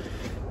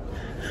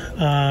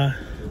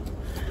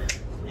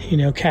you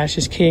know, cash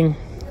is king.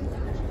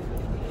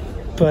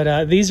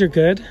 But these are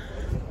good.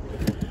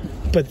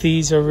 But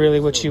these are really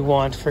what you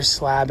want for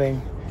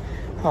slabbing.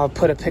 I'll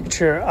put a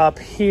picture up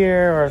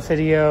here or a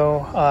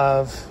video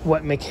of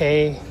what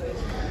McKay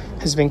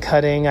has been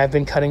cutting. I've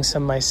been cutting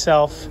some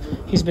myself.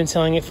 He's been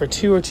selling it for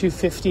 $2 or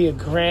 $2.50 a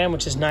gram,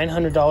 which is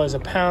 $900 a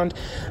pound.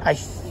 I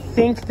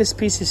think this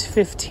piece is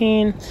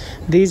 15.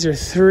 These are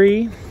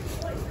 3.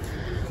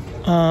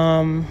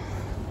 Well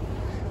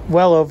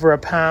over a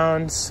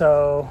pound,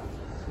 so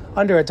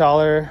under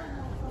 $1,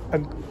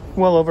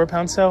 well over a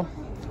pound, so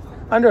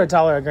under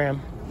 $1 a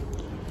gram.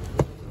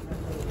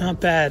 Not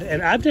bad.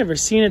 And I've never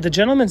seen it. The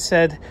gentleman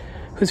said,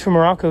 who's from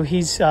Morocco,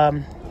 he's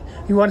can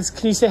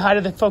you say hi to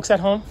the folks at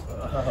home?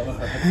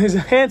 He's a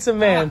handsome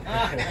man.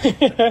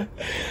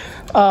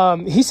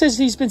 He says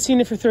he's been seeing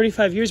it for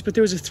 35 years, but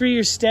there was a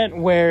 3-year stint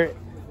where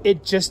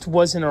it just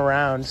wasn't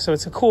around. So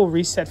it's a cool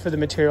reset for the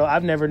material.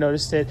 I've never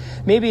noticed it.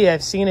 Maybe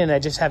I've seen it and I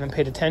just haven't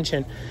paid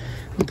attention.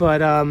 But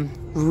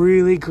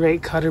really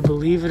great cutter,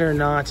 believe it or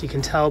not. You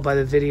can tell by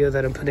the video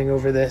that I'm putting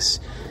over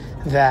this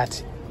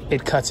that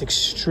it cuts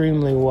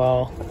extremely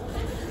well.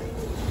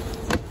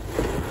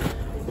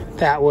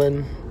 That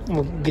one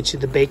will get you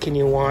the bacon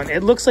you want.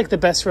 It looks like the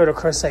best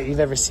rhodochrosite you've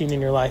ever seen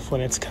in your life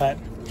when it's cut.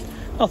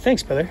 Oh,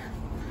 thanks, brother.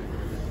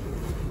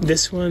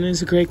 This one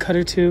is a great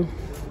cutter too.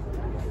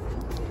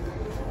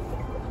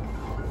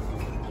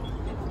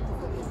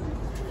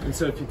 And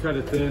so if you cut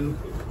it thin,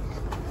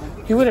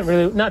 you wouldn't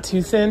really, not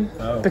too thin,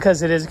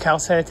 because it is a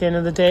calcite at the end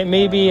of the day.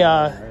 Maybe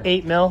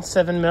 8 mil,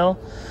 7 mil.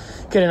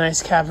 Get a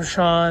nice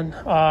cabochon.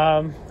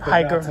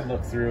 High to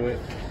look through it.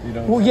 You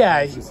don't. Well, yeah,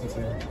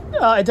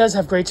 it does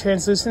have great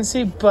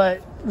translucency,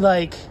 but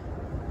like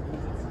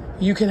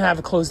you can have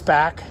a closed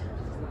back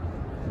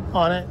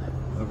on it.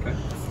 Okay.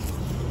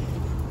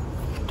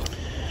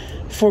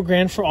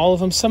 $4,000 for all of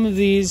them. Some of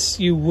these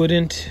you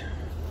wouldn't.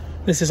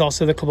 This is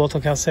also the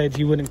cobalto calcite.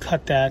 You wouldn't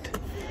cut that,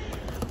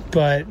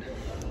 but.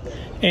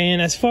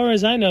 And as far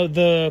as I know,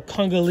 the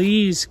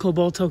Congolese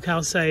cobalto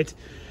calcite,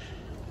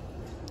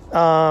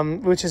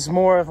 which is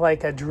more of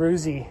like a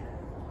druzy,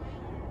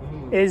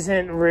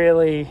 isn't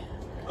really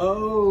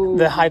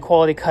the high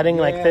quality cutting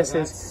like this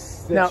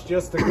is. Now,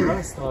 just the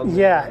crust on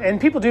yeah, and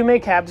people do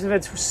make cabs of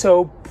it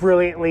so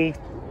brilliantly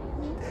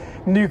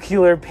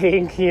nuclear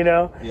pink, you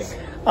know. Yeah.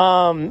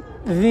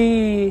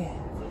 The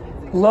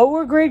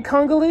lower grade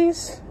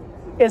Congolese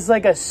is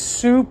like a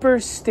super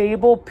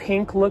stable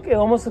pink look. It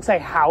almost looks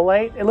like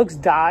howlite. It looks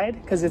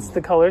dyed because it's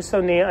the color so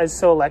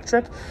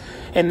electric,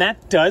 and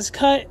that does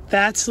cut.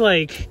 That's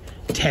like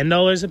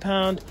 $10 a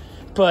pound,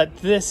 but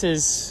this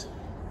is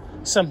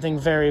something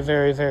very,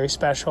 very, very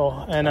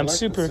special, and I'm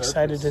super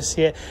excited to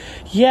see it.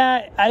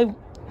 Yeah,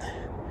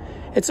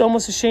 it's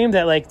almost a shame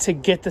that like to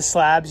get the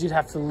slabs you'd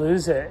have to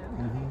lose it,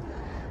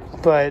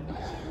 but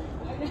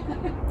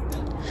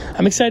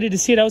I'm excited to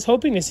see it. I was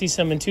hoping to see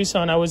some in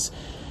Tucson. I was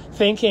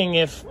thinking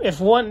if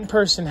one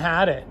person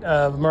had it,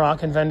 a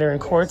Moroccan vendor in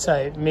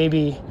quartzite,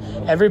 maybe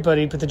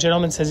everybody, but the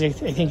gentleman says, I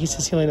think he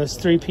says he only knows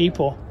 3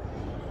 people.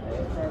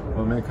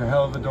 We'll make a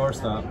hell of a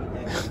doorstop.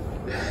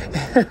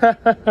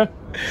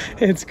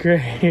 It's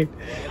great.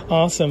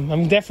 Awesome.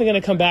 I'm definitely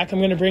going to come back. I'm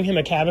going to bring him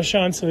a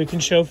cabochon so we can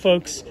show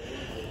folks,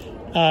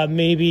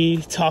 maybe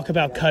talk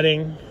about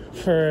cutting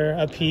for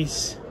a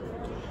piece.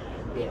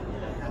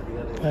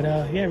 But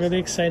yeah, really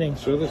exciting.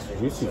 Show this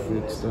juicy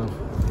fruit stuff.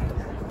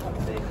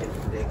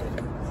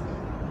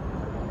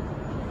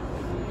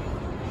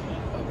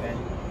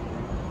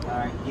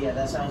 Yeah,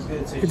 that sounds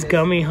good. So It's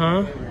gummy,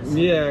 huh?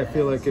 Yeah, I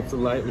feel like if the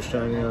light was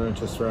shining on it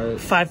just right.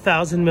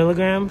 5,000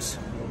 milligrams.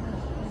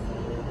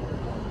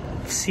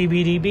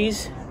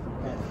 CBDBs.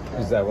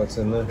 Is that what's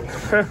in there?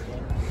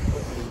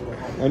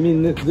 I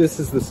mean, this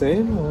is the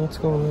same? Well, what's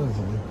going on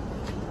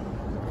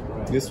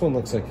here? This one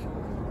looks like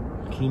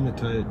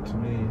hematite to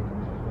me.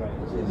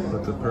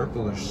 But the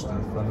purplish stuff,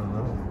 I don't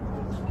know.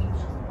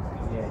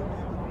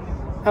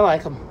 I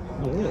like them.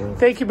 Yeah.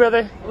 Thank you,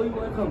 brother. Oh, you're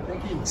welcome.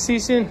 Thank you. See you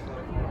soon.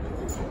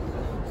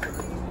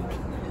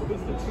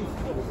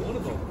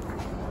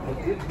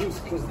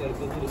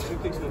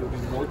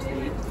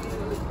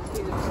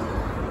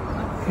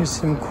 Here's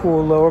some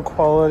cool lower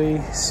quality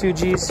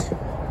Sugis.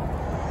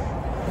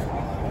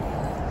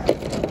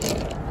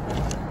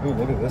 Ooh,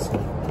 look at this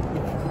one.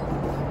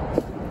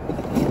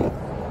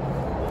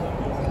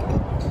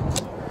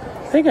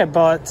 I think I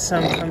bought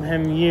some from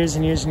him years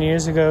and years and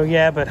years ago.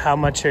 Yeah, but how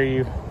much are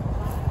you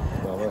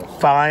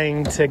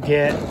buying to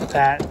get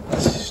that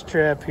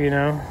strip, you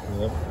know?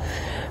 Yep.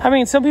 I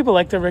mean, some people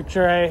like the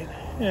Richterite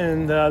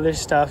and the other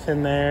stuff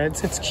in there.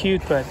 It's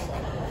cute, but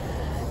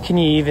can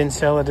you even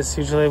sell it as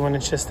Sugilite when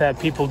it's just that?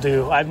 People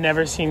do. I've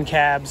never seen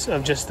cabs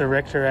of just the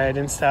Richterite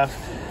and stuff,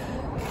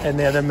 and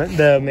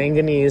the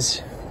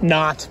manganese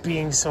not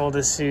being sold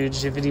as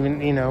Suge, if it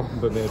even, you know.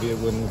 But maybe it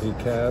wouldn't be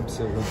cabs,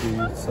 it would be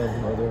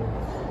some other.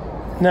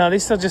 No, they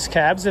sell just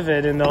cabs of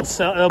it, and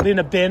they'll be in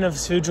a bin of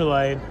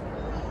Sugilite.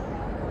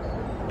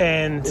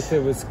 And if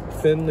it was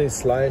thinly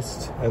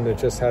sliced and it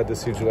just had the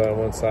Sugilite on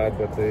one side,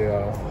 but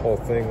the whole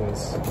thing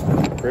was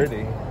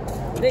pretty.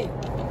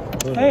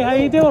 Hey, how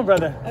you doing,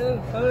 brother? Hello,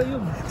 how are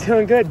you?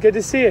 Doing good. Good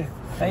to see you.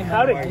 Hey,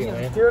 Howdy.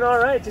 Doing all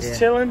right. Just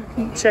chilling,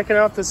 checking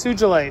out the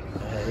Sugilite.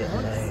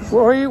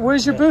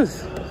 Where's your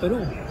booth?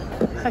 Peru.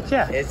 Heck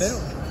yeah.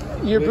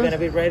 We're going to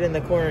be right in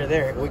the corner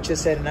there. We're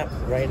just setting up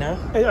right now.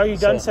 Are you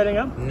done setting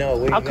up?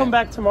 No. I'll come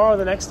back tomorrow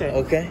the next day.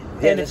 Okay.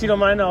 And if you don't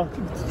mind, I'll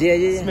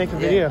just make a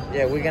video.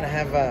 Yeah, we're going to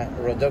have a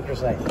Rodoker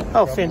site.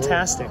 Oh,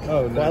 fantastic.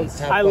 Oh, nice.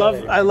 I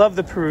love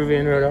the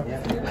Peruvian Rodo.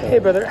 Yeah. Hey,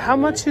 brother, how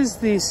much is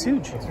the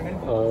Suge?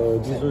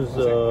 This was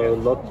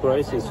lot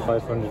price is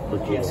 500 per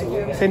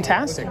kilo.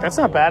 Fantastic. That's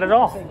not bad at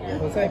all.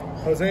 Jose.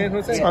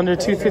 It's under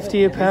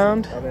 $2.50 a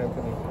pound.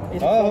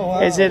 Oh,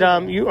 wow. Is it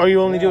are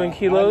you only doing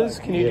kilos?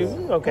 Can you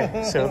do?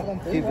 Okay, so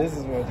this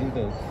is what he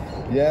does.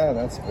 Yeah,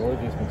 that's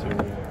gorgeous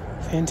material.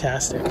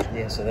 Fantastic.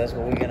 Yeah, so that's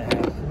what we're gonna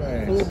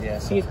have. Nice. Yeah.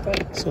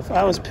 So if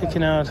I was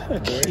picking out a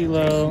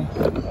kilo.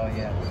 Oh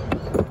yeah.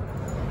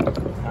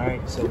 All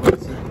right, so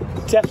let's see.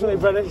 Definitely,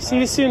 brother. See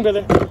you soon,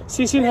 brother.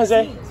 See you soon,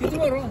 Jose. See you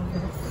tomorrow.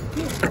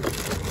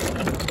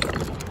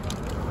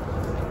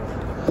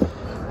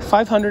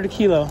 500 a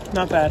kilo.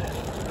 Not bad.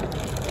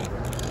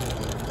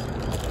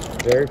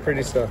 Very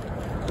pretty stuff.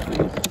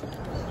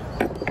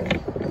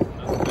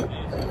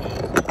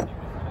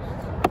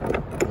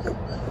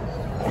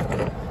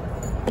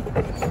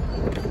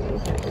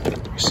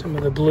 Here's some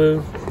of the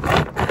blue.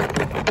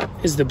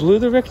 Is the blue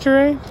the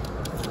Richterite?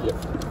 Yep.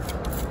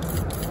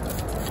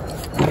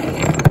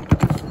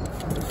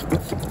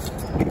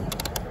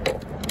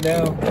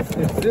 Now,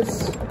 if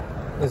this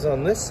is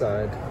on this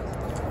side,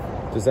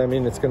 does that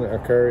mean it's going to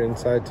occur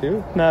inside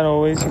too? Not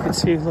always. You can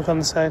see, look on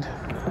the side.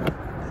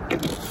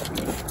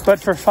 But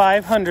for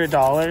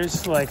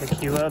 $500, like a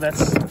kilo,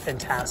 that's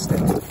fantastic.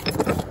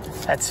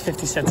 That's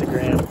 50 cents a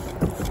gram.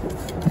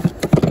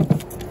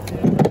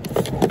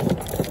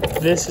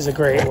 This is a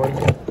great one.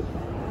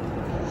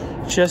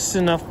 Just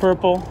enough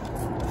purple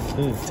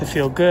to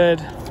feel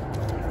good.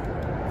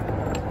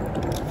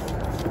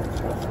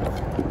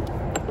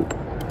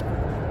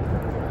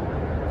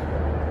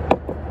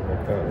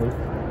 Like that one.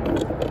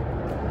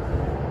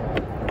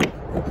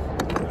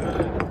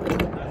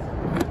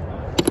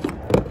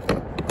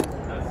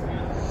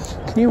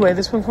 Can you weigh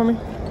this one for me?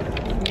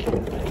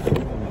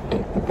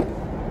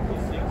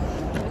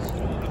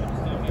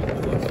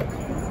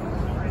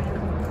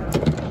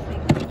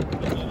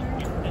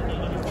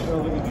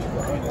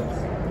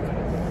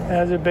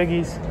 Those are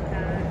biggies.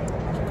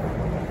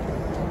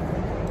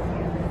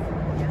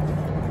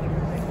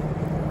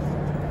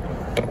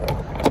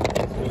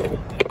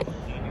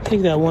 I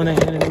think that one I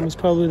handed him was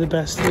probably the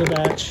best of the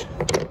batch.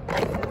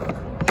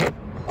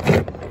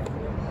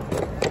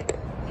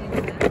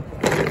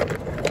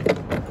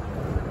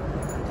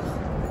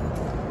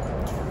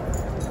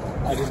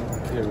 I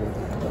didn't hear it.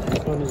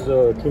 This one is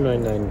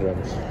 299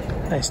 grams.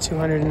 Nice,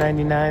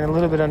 299, a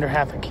little bit under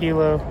half a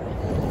kilo.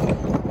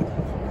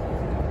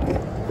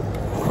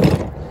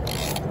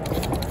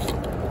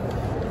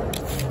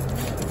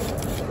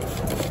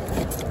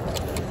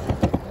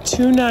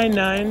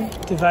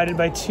 $299 divided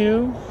by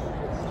 2.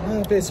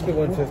 Basically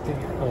 150.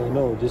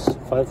 No, this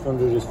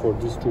 500 is for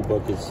these two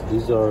buckets.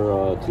 These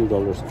are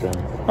 $3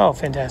 gram. Oh,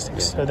 fantastic.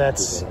 Yeah, So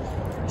that's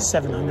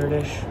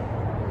 700-ish.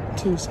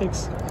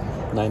 2.6.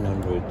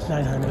 900.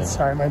 900. Yeah.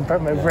 Sorry, my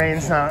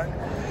brain's not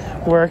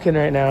working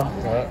right now.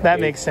 That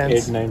makes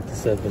sense.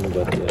 897,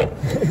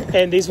 but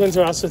And these ones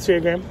are also 3 a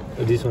gram?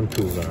 this one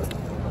 2 gram.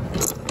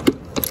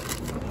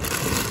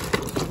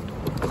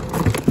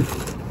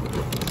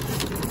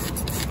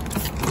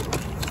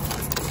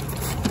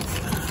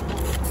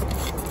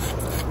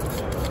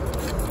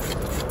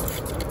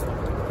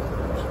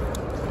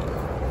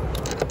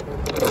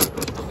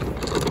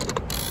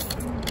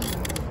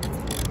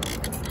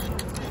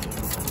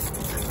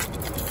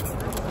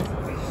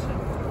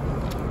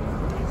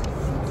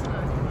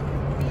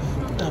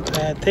 Not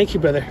bad. Thank you,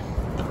 brother.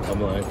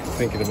 I'm like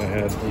thinking in my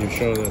head, you're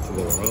showing that to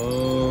the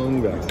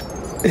wrong guy.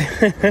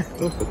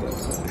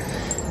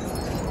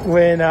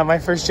 When my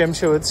first gem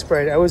show with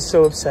Sprite, I was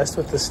so obsessed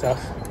with this stuff.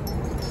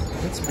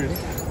 That's pretty.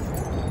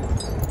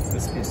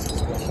 This piece is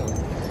special.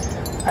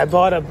 I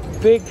bought a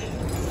big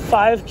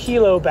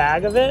 5-kilo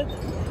bag of it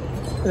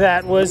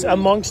that was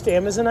amongst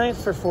Amazonite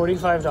for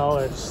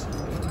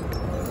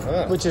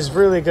 $45, which is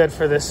really good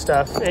for this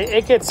stuff.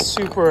 It gets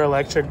super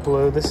electric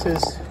blue. This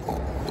is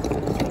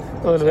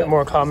a little bit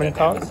more common.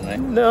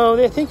 No,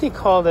 I think they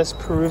call this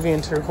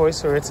Peruvian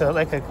turquoise, or it's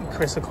like a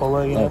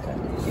chrysocolla, you know. Okay.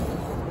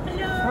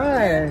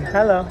 Hi,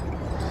 hello.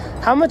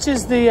 How much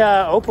is the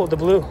opal, the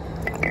blue?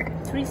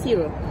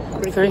 30.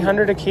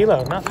 300 a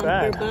kilo, not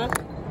bad. Per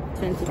bag,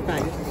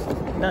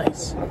 25.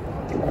 Nice.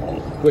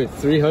 Wait,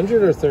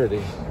 300 or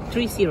 30?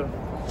 30.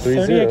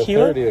 30 a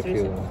kilo? 30 a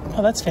kilo.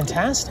 Oh, that's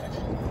fantastic.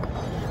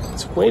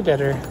 It's way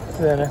better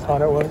than I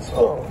thought it was.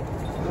 Oh.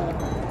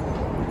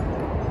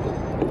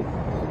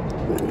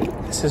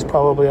 This is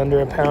probably under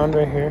a pound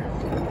right here.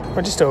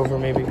 Or just over,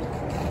 maybe.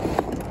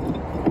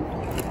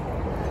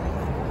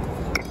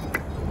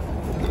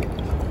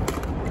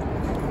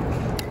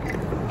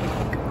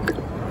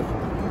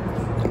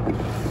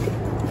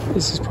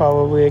 This is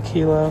probably a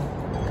kilo.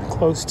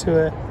 Close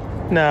to it.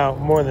 No,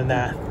 more than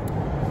that.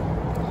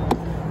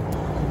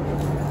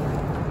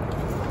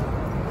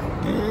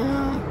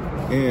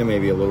 Yeah,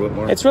 maybe a little bit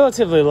more. It's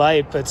relatively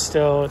light, but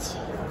still, it's.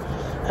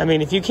 I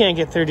mean, if you can't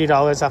get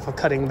 $30 off of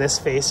cutting this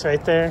face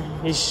right there,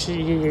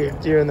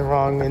 you're in the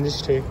wrong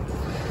industry.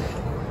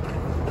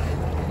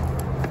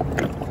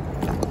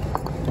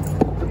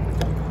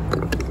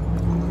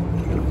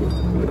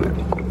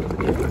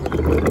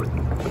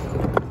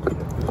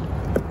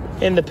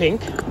 In the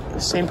pink,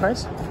 same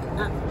price? 20.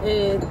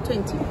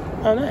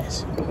 Oh,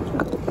 nice.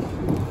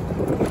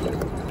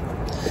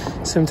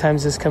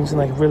 Sometimes this comes in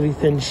like really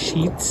thin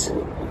sheets.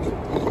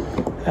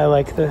 I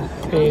like the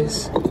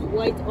face.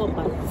 White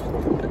opal.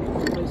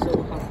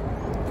 Also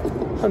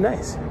have. Oh,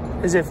 nice.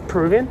 Is it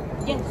Peruvian?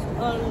 Yes.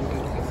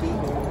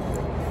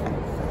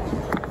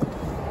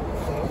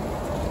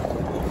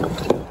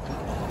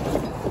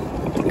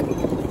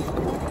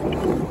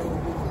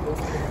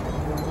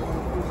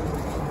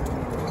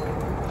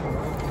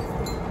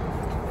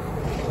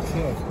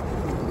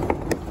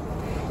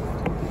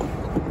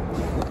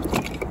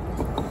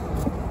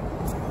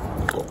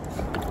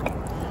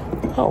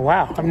 Oh,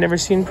 wow. I've never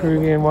seen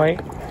Peruvian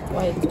white.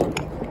 White.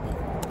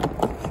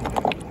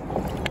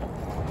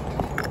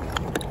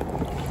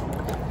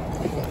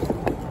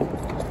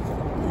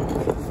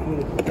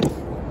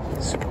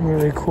 Some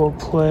really cool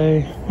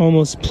play.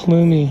 Almost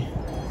plumy.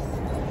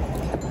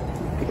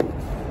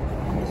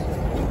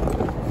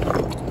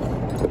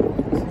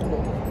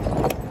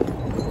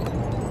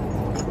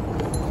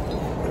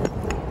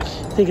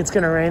 Think it's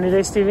gonna rain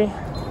today, Stevie?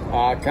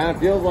 Kind of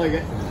feels like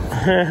it.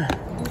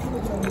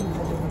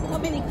 How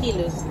many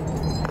kilos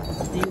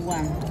do you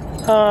want?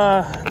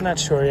 Not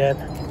sure yet.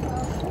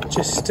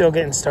 Just still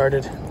getting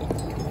started.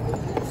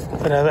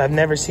 But I've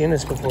never seen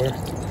this before.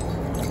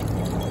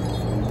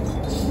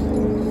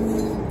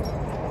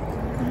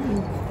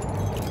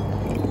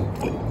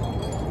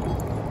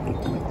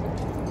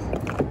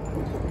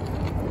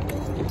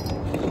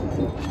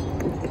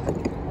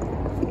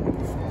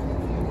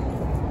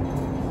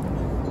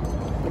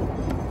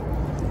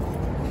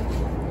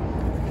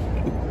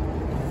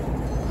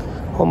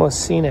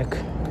 Almost scenic.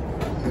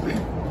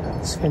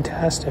 It's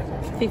fantastic.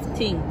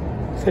 15.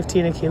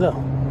 15 a kilo.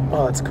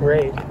 Oh, it's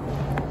great.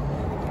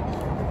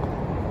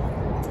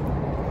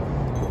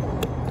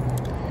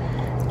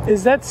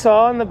 Is that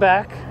saw in the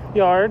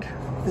backyard?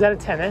 Is that a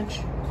 10-inch?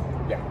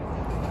 Yeah.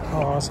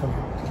 Oh, awesome.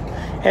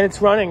 And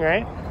it's running,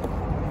 right?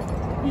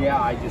 Yeah,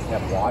 I just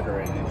have water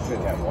and it should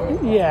have oil.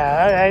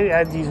 Yeah,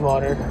 I'd use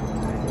water.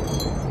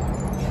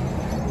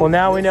 Well,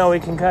 now we know we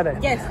can cut it.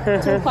 Yes,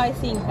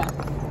 Turquoise Inca.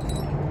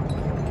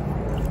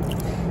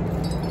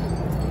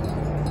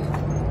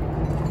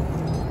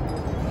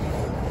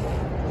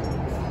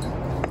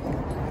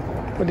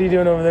 What are you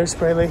doing over there,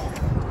 Sprayley?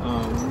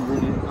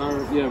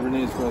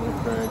 Renee's brother,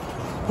 Craig.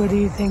 What do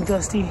you think,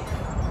 Dusty?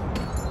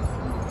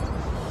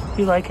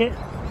 You like it?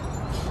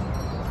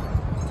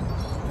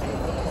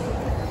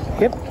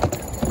 Yep.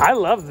 I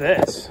love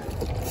this.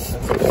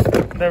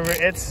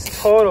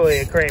 It's totally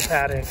a great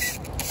pattern.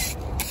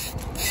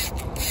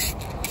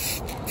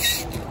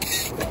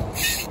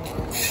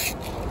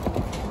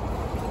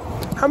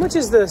 How much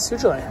is the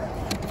Sugilite?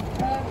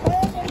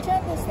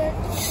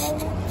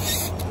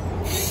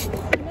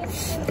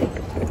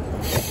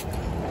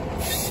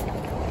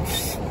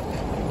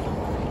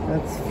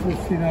 That's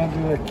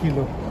 1,500 a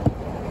kilo.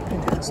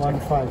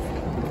 1.5.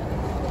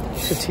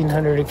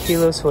 1,500 a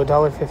kilo, so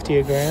 $1.50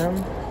 a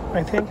gram,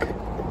 I think.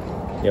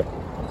 Yep.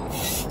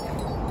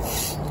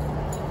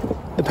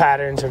 The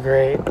patterns are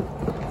great.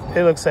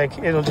 It looks like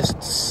it'll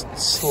just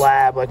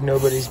slab like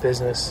nobody's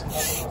business.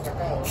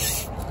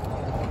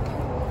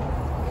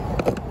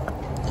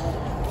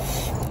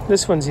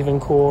 This one's even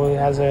cool. It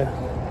has a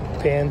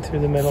band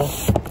through the middle.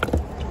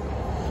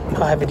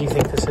 How heavy do you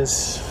think this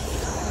is?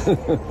 It's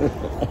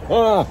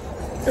 1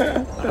 1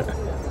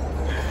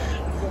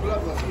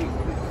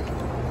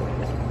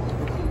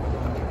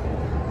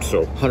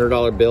 So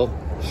 $100 bill?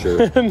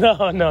 Sure.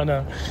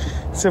 No.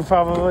 So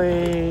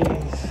probably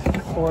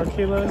 4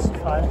 kilos,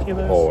 5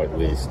 kilos? Oh, at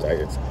least.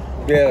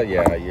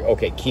 Yeah.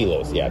 Okay,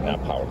 kilos. Yeah,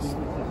 not pounds.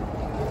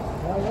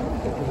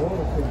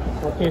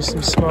 Here's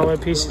some smaller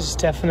pieces,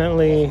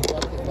 definitely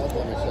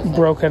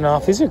broken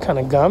off. These are kind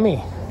of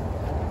gummy.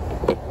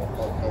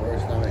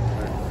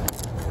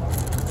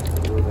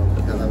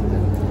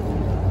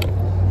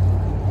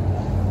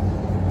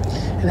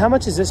 And how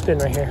much has this been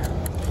right here?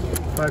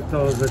 $5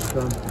 a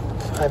gram.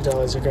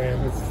 $5 a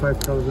gram. It's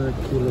 5,000 a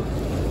kilo.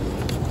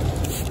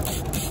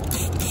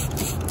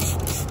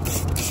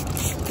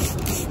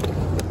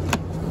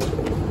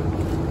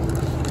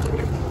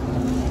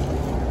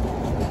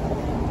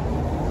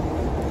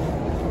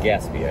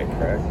 Gaspiite,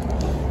 correct?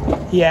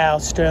 Yeah,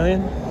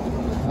 Australian.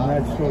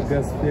 Natural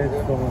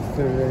gaspiite from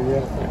Australia,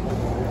 yeah.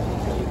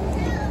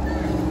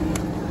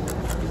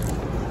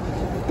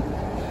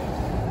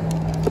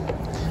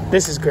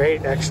 This is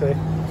great, actually.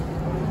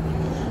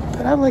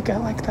 But I like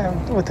that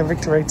with the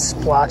Victorite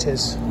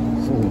splotches.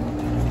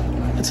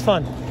 It's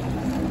fun.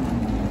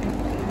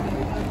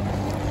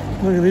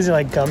 Look, these are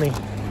like gummy.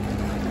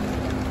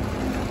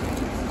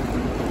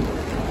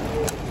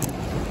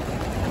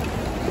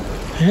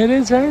 It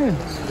is red.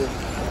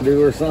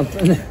 Do or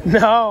something?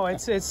 No,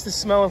 it's the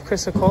smell of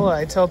chrysocolla.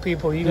 I tell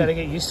people you got to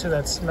get used to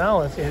that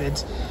smell. If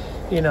it's,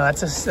 you know,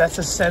 that's a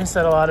sense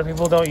that a lot of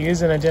people don't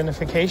use in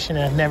identification.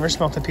 I've never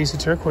smelled a piece of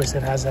turquoise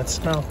that has that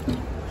smell.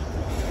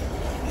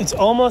 It's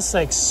almost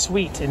like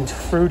sweet and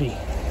fruity,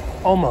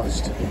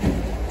 almost.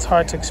 It's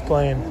hard to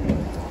explain,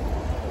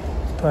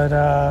 but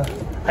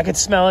I could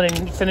smell it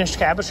in finished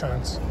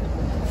cabochons.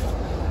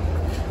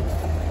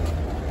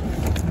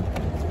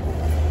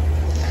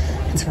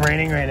 It's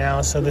raining right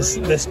now, so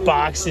this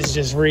box is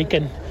just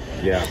reeking.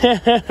 Yeah.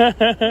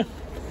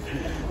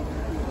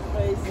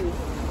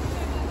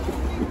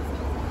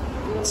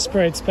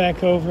 Sprite's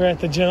back over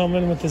at the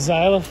gentleman with the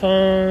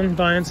xylophone,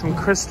 buying some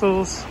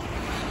crystals.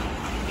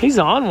 He's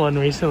on one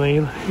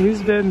recently.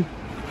 He's been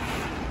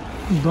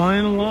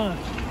buying a lot.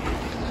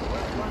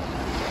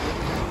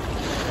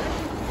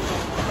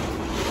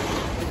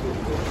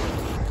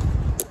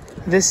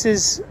 This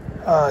is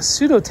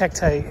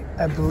pseudo-tektite,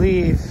 I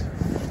believe.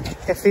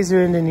 If these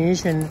are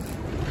Indonesian,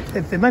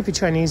 it might be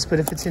Chinese, but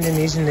if it's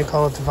Indonesian, they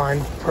call it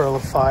Divine Pearl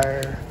of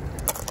Fire.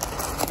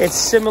 It's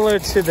similar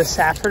to the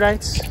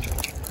sapphirites.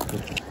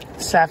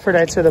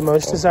 Sapphirites are the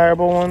most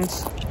desirable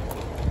ones.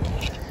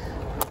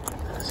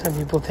 Some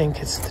people think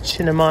it's the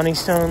Chinnamani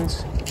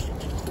stones.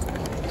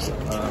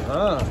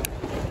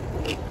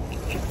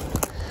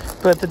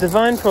 But the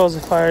Divine Pearls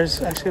of Fires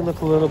actually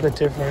look a little bit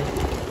different.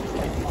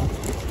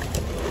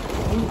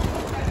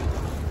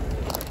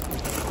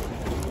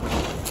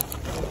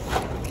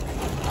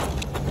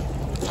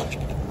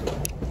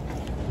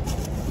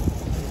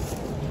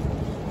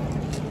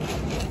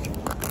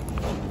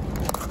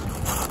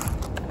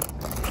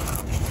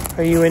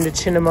 Are you into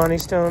Chinnamani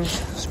stones,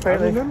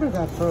 Sprightly? I remember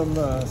that from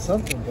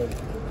something, but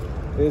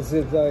is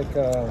it like,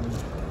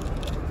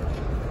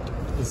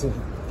 is it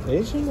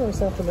Asian or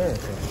South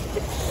American?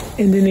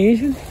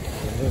 Indonesian? Wow,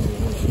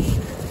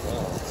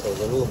 so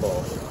the little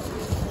ball.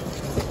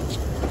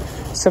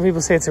 Some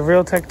people say it's a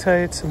real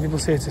tektite, some people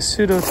say it's a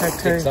pseudo-tektite.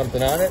 Stick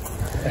something on it?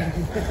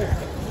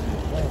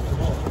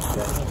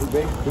 Too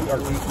big or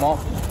too small?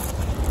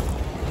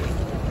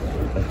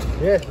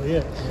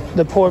 Yeah.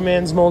 The poor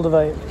man's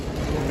moldavite.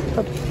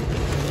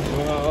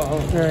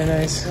 Very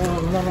nice.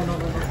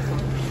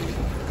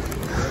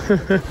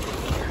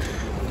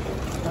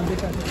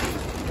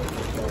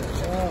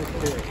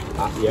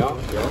 Yeah.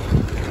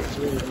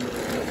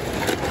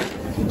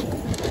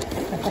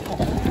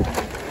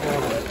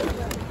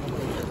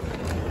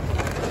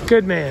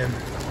 Good man.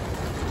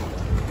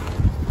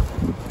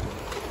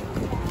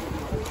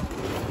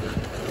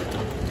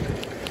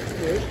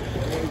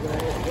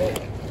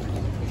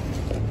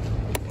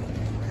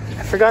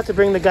 I forgot to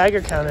bring the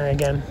Geiger counter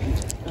again.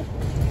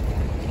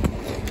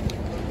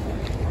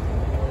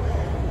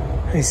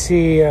 I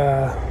see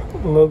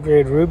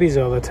low-grade rubies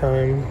all the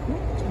time,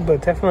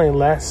 but definitely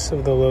less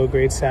of the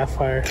low-grade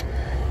sapphire.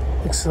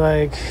 Looks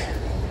like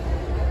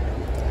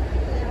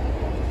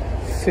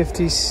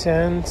 50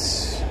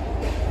 cents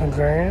a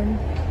gram.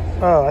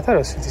 Oh, I thought it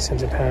was 50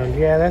 cents a pound.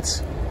 Yeah,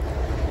 that's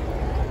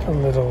a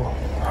little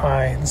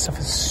high. This stuff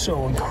is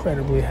so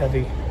incredibly heavy.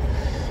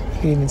 You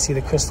can even see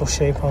the crystal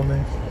shape on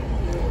there.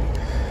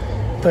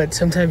 But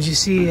sometimes you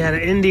see out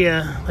of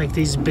India, like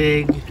these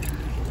big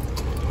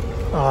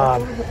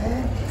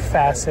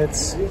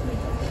facets.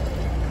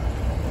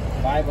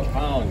 $5 a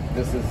pound.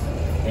 This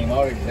came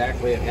out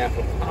exactly at half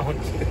a pound.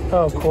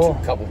 Oh, cool.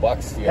 A couple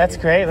bucks. Yeah. That's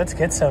great. Let's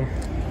get some.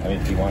 I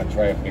mean, do you want to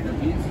try a bigger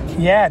piece?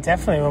 Yeah,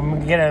 definitely.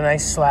 We'll get a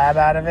nice slab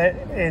out of it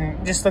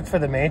and just look for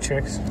the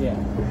matrix. Yeah.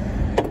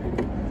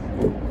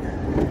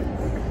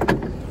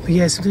 But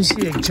yeah, sometimes you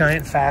see like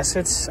giant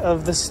facets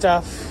of the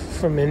stuff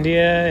from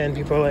India and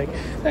people are like,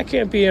 that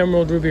can't be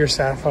emerald, ruby, or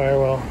sapphire.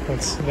 Well,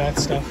 that's that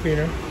stuff, you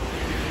know.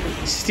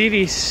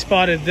 Stevie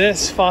spotted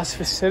this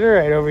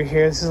phosphosiderite over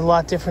here. This is a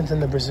lot different than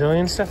the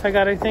Brazilian stuff I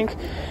got, I think.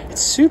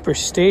 It's super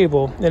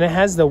stable, and it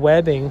has the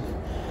webbing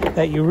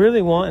that you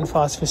really want in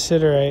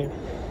phosphosiderite.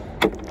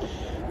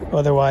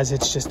 Otherwise,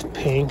 it's just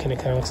pink, and it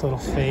kind of looks a little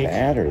fake.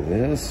 That or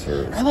this,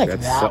 or I like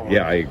that one.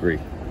 Yeah, I agree.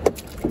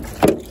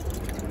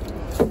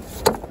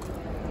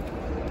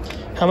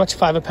 How much?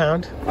 $5 a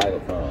pound? $5 a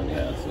pound,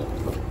 yeah. So.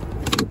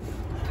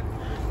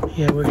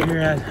 Yeah, we're here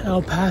at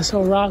El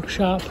Paso Rock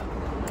Shop.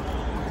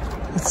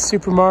 It's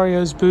Super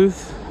Mario's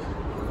booth.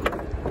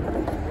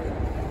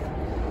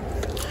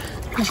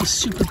 There's a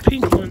super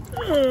pink one.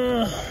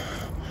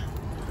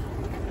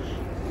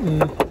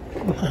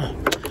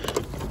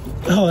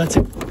 Oh, that's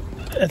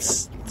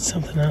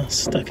something else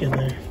stuck in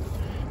there.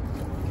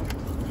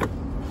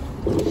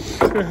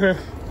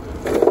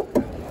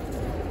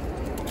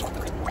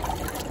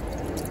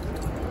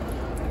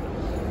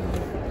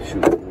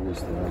 Shoot, what was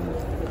the one that...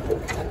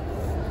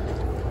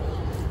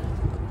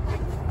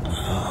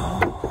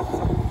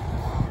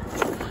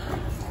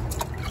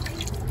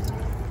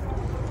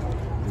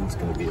 It's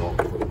gonna be all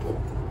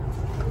purple.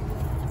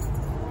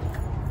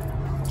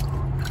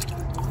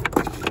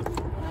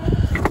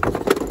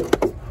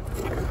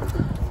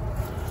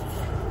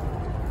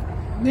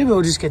 Maybe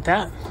we'll just get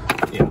that.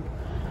 Yeah.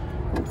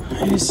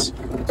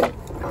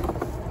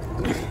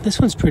 This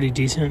one's pretty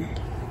decent.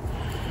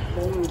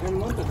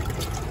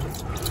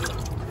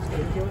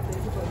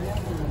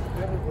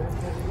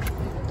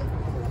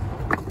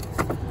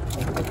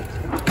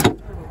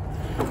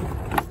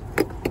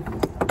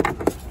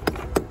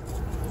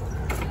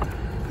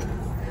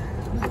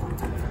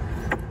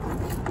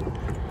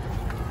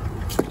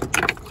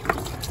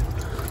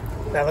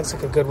 That looks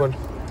like a good one.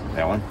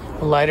 That one?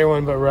 A lighter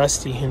one, but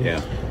rusty. And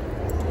yeah.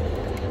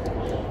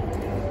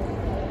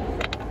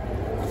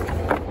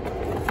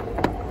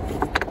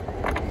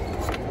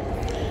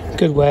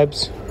 Good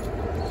webs.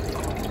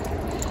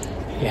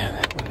 Yeah,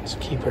 that one's a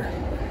keeper.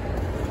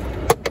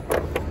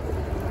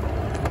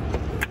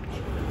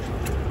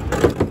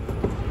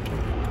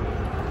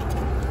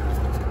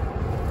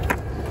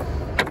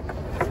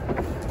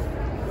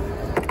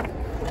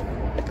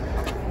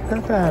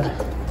 Not bad.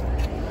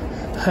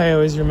 I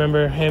always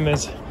remember him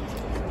as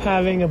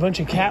having a bunch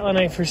of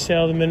catlinite for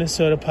sale, the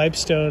Minnesota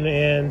pipestone,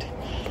 and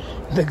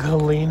the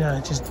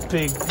galena, just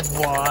big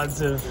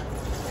wads of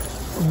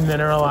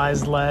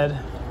mineralized lead.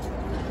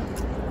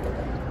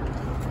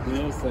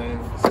 No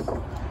thanks.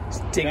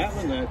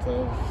 Catlinite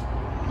though.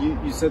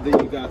 You said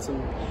that you got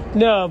some?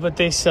 No, but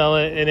they sell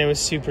it and it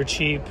was super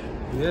cheap.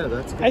 Yeah,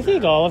 that's good. I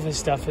think all of his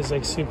stuff is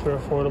like super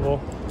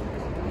affordable.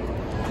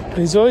 But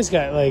he's always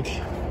got like,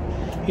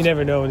 you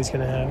never know what he's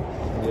gonna have.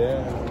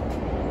 Yeah.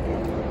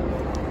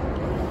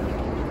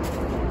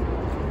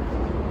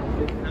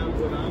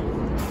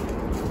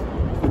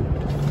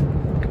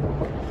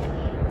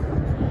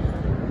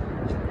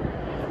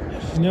 I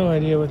have no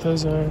idea what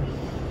those are.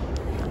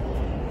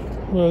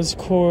 Rose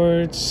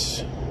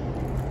quartz,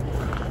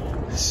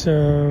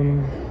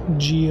 some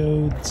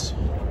geodes,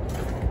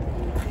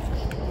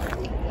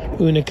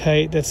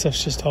 unakite. That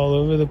stuff's just all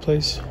over the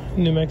place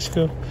in New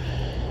Mexico.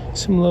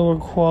 Some lower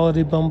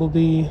quality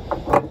bumblebee,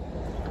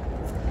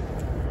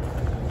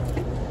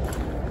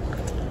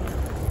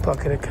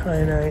 bucket of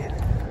kyanite,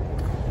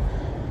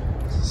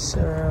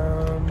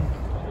 some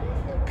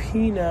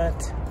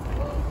peanut,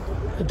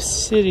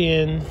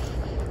 obsidian,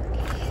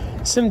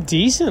 some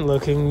decent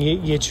looking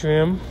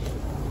yttrium.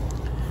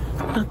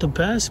 Not the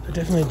best, but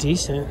definitely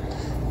decent.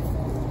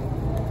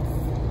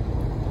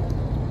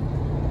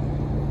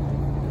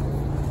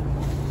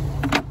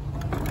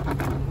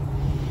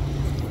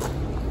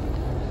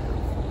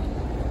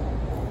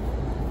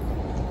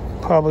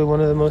 Probably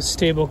one of the most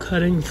stable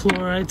cutting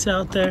fluorites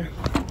out there.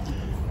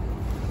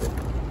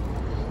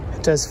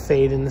 It does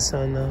fade in the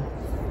sun though.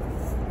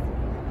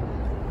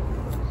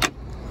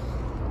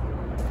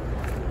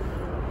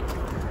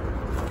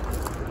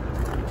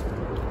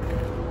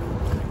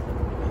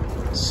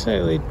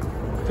 Slightly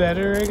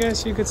better, I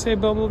guess you could say,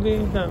 bumblebee.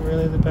 Not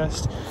really the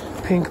best.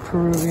 Pink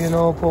Peruvian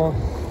opal.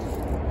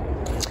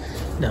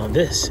 Now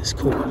this is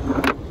cool.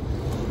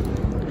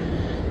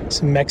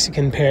 Some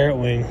Mexican parrot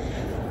wing.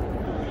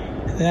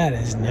 That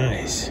is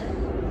nice.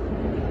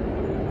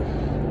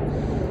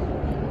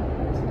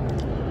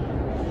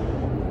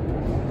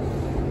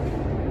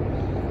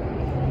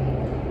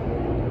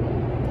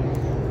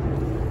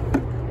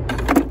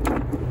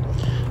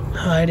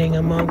 Hiding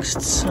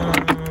amongst some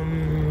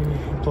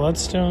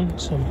bloodstone,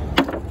 some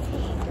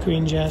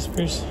green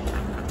jaspers.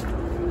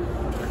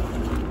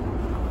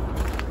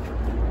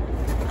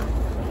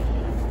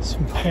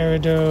 Some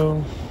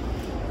peridot.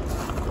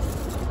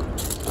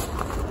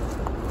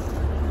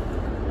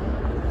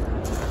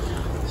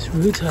 It's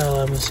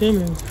rutile, I'm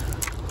assuming.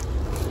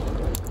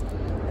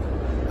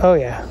 Oh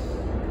yeah.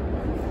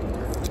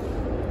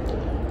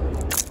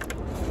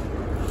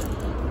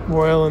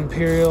 Royal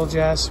Imperial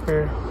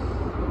jasper.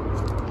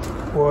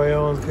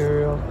 Royal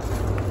Imperial.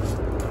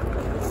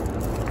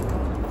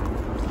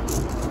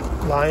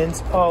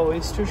 Lion's Paw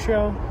oyster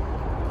shell.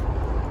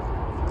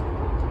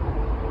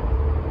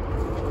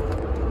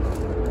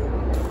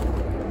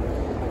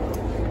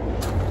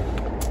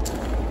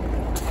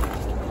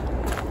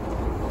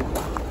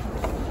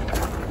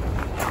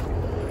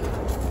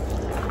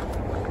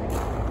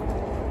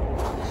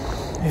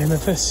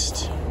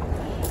 amethyst,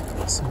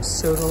 some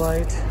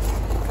sodalite,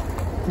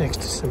 next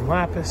to some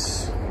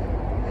lapis.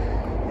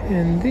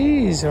 And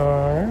these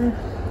are,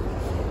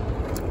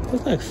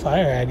 look like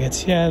fire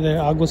agates. Yeah, they're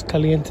aguas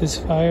calientes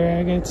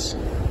fire agates.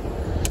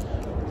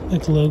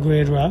 Like low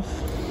grade rough.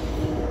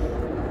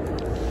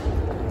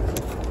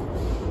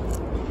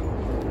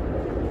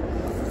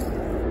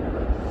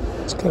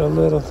 It's got a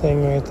little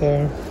thing right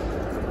there.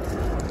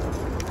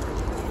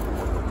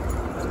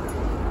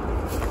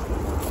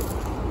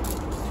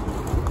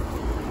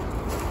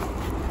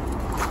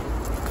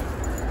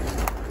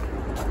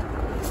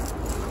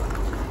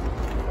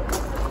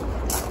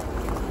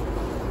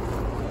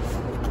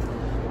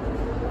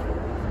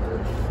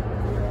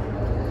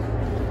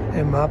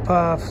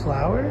 Mapa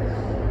flower?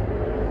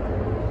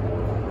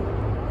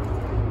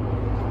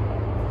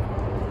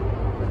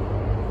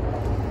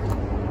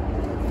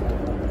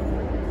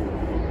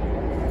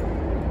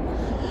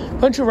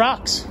 Bunch of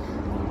rocks.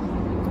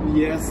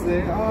 Yes,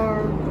 they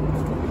are.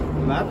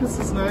 Lapis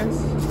is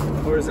nice.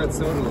 Or is that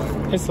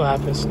sodalite? It's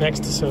lapis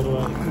next to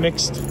sodalite.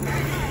 Mixed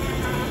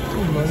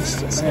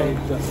amongst itself.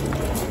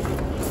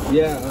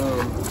 Yeah,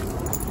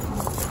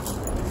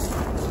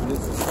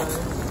 this is nice.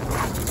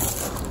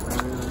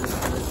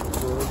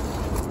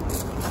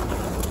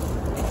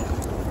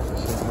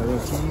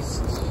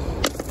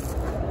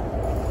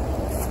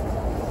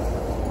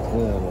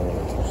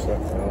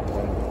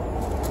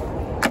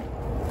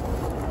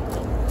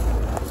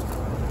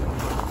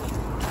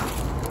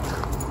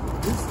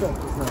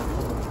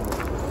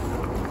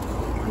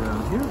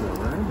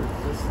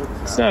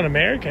 It's not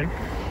American.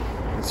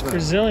 It's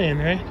Brazilian,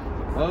 right?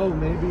 Oh,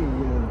 maybe,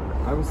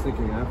 yeah. I was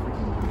thinking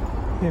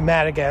African. Maybe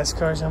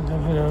Madagascar or something,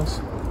 who knows?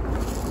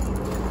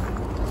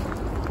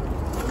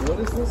 What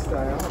is this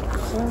style?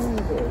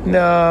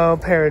 No,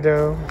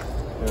 peridot.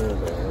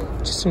 Peridot.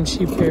 Just some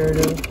cheap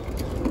peridot.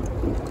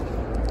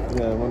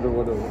 Yeah, I wonder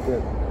what it will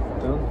get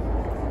done.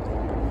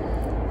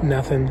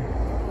 Nothing.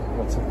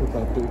 What's up with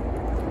that big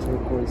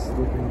turquoise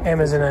looking?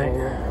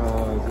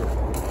 Amazonite.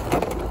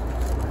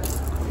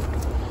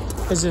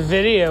 There's a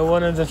video,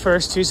 one of the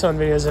first Tucson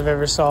videos I've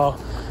ever saw.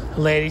 A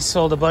lady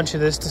sold a bunch of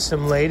this to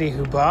some lady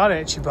who bought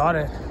it. She bought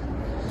it,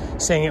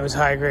 saying it was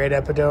high-grade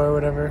Epido or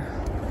whatever.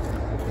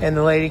 And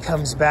the lady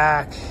comes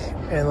back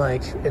and,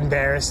 like,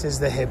 embarrasses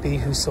the hippie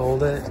who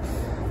sold it,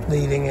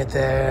 leaving it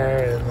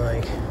there. And,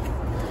 like,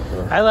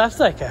 I left,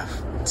 like, a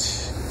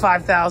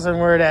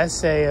 5,000-word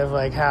essay of,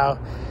 like, how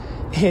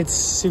it's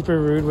super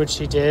rude what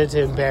she did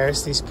to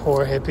embarrass these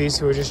poor hippies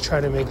who were just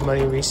trying to make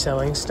money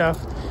reselling stuff.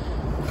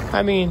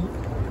 I mean,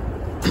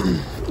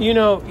 you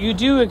know, you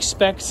do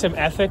expect some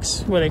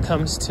ethics when it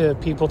comes to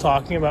people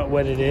talking about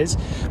what it is,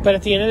 but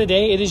at the end of the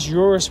day, it is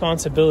your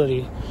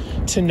responsibility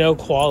to know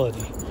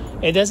quality.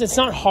 It's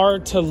not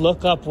hard to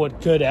look up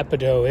what good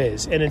Epido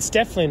is, and it's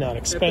definitely not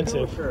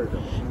expensive.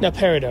 No,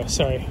 peridot,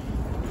 sorry.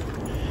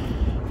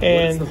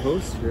 And what is the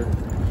host here?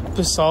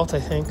 Basalt, I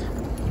think.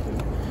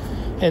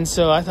 And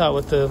so I thought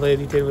what the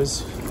lady did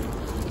was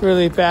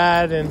really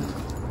bad and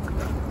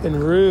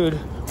rude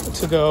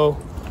to go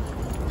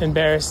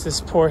embarrass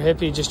this poor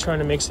hippie just trying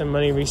to make some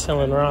money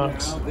reselling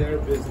rocks. Now they're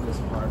business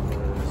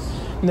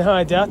partners. No,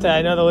 I doubt that.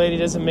 I know the lady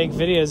doesn't make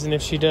videos, and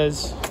if she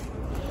does,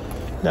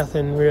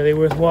 nothing really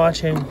worth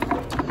watching.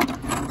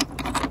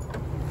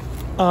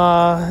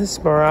 This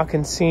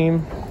Moroccan seam.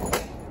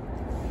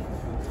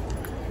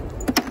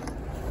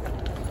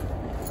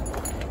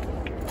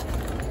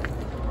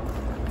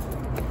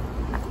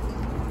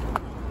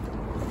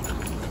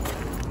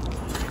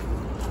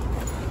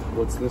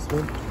 What's this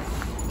one?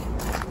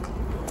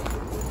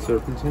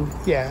 Serpentine?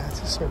 Yeah,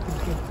 it's a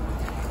serpentine.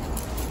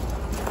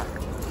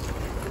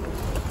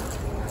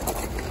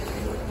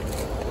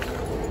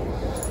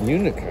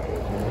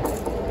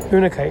 Unicite.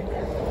 Unicite.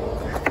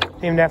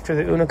 Named after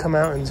the Unica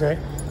Mountains, right?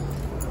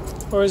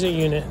 Or is it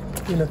Unit?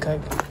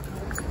 Unicite.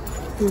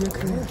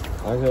 Unicite.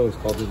 I've always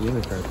called it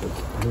Unicite, but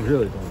I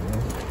really don't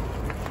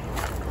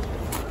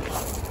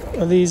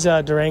know. Are these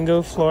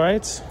Durango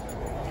fluorites?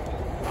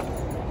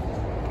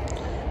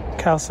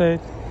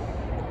 Calcite?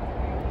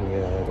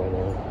 Yeah, I don't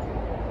know.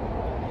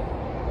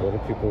 What do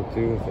people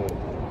do with it?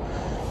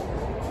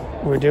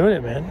 We're doing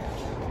it, man.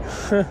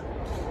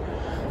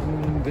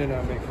 They're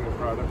not making a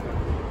product.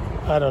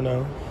 I don't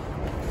know.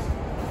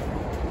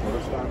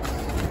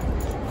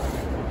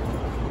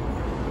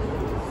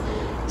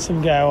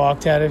 Some guy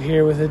walked out of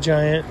here with a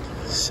giant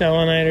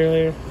selenite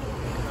earlier.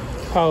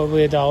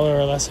 Probably $1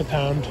 or less a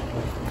pound.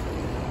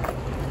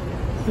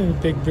 A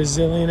big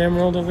Brazilian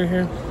emerald over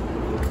here.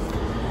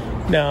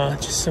 No,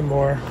 just some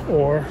more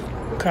ore,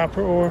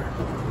 copper ore.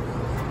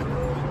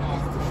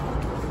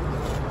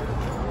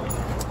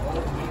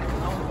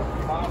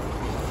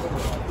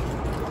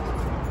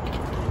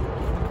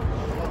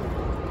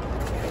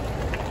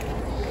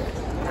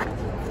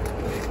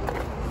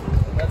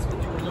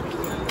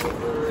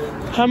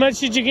 How much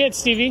did you get,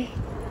 Stevie?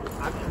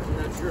 I'm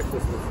not sure if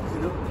this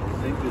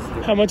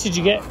was. How much did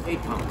you get? 8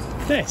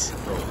 pounds. Nice.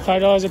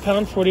 $5 a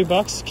pound,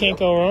 $40. Can't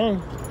go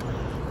wrong.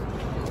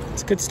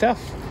 It's good stuff.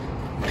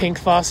 Pink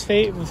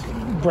phosphate with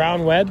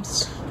brown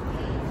webs.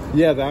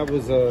 Yeah, that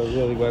was a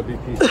really webby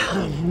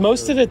piece.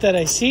 Most of it that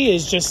I see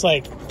is just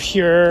like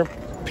pure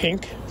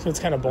pink, so it's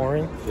kind of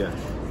boring. Yeah.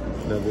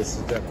 No, this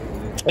is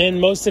definitely.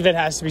 And most of it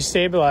has to be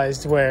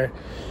stabilized, where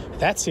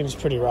that seems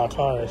pretty rock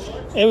hard.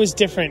 It was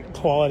different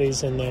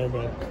qualities in there,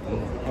 but...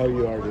 Oh,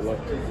 you already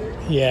looked.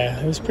 Yeah,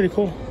 it was pretty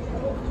cool.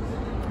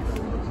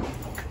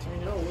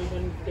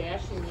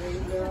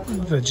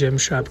 The Gem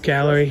Shop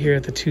Gallery here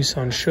at the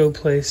Tucson Show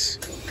Place.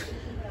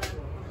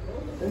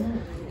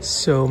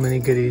 So many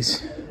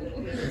goodies.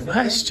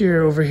 Last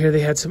year over here they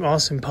had some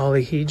awesome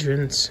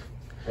polyhedrons.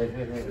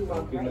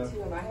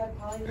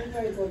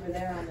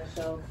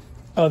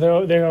 Oh,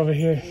 they're over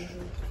here.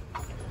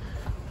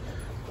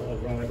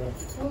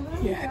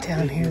 Yeah,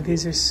 down here,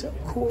 these are so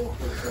cool.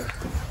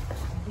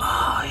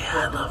 Oh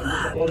yeah, I love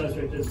that.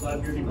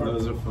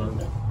 Those are fun.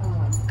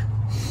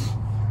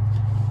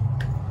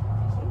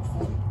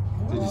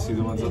 Did you see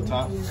the ones up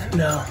top?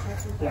 No.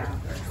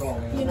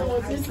 You know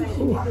what's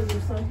interesting because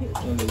there's some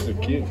people. Oh, those are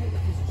cute.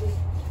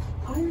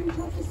 I already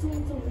talked to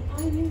so-and-so, I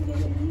didn't get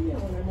an email,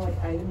 and I'm like,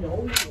 I know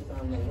he was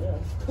on the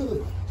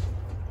list.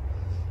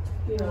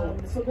 You know,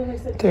 so then I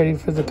said, 30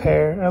 for the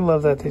pair. I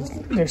love that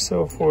they're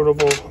so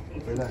affordable.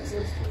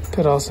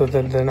 But also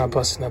that they're not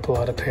busting up a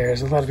lot of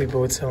pairs. A lot of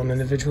people would sell them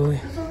individually.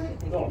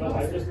 No,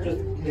 I just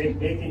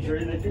making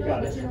sure that you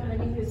got it. I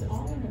mean, it's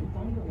all in a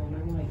bundle, and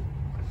I'm like,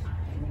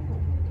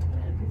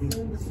 it's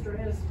in the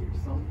stratosphere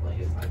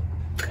someplace.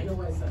 I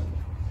know I said.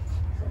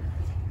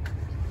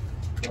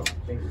 Well,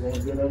 things are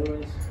going good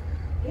otherwise?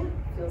 Yeah,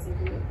 feels like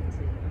we will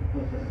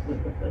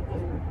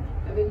continue.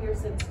 I've been here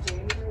since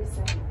January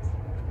 2nd.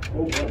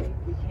 Oh, boy.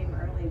 We came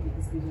early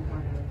because we didn't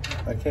want to.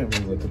 I can't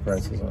remember what the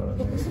prices are on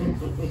this.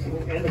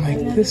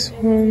 Like this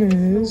one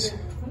is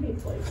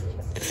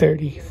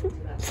 30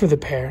 for the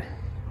pair.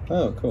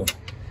 Oh, cool.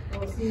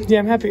 Yeah,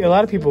 I'm happy. A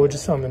lot of people would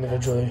just sell them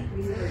individually.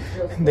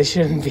 And they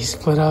shouldn't be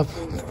split up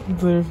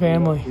with their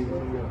family.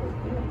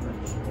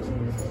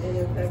 and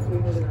in fact, we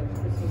were on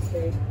Christmas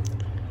Day.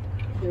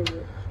 They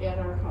were at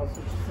our house,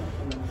 which is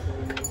something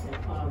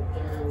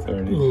else.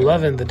 30.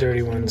 Loving the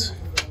dirty ones.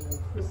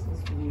 Christmas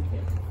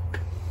weekend.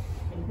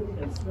 And who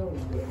had snow?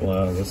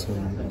 Wow, this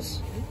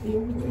one's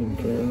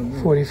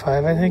incredible.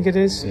 45, I think it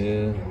is.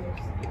 Yeah.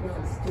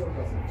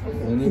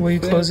 Will you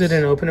close it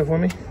and open it for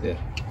me? Yeah.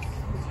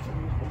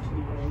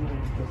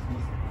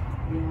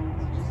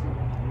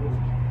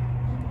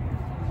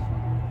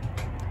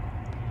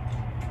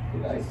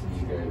 Did I see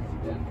you guys in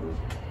Denver?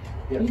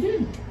 You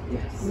did?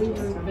 Yes. We were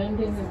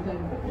vending and then,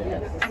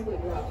 yes.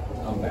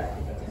 I'm back.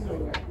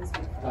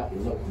 Thought you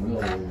looked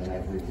familiar when I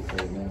heard you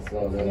say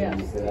Minnesota. Yeah.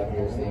 You sit up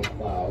here seeing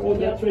clouds. Oh,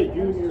 that's right.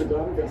 You and your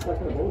daughter got stuck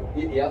in a boat?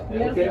 Yep.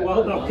 Okay,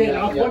 well, okay,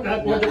 now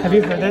what? Have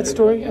you heard that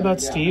story about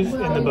Steve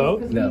in the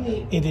boat? No.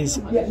 It is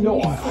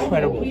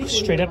incredible.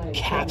 Straight up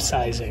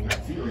capsizing.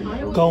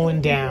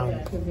 Going down.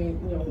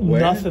 Where?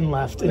 Nothing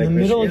left. In Like the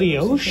middle of the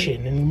Michigan?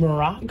 ocean in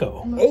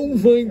Morocco. Oh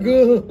my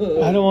god!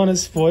 I don't want to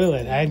spoil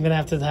it. I'm going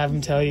to have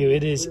him tell you.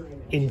 It is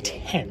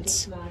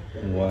intense.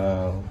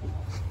 Wow.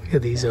 Look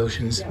at these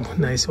oceans.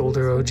 Nice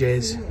older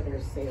OJs.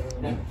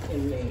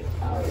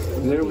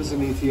 There was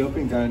an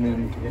Ethiopian guy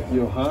named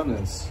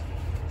Johannes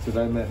that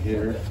I met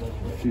here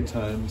a few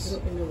times.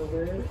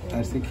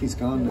 I think he's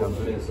gone now,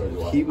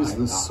 but he was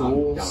the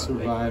sole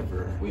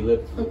survivor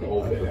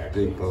of a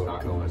big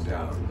boat going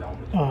down.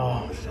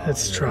 Oh,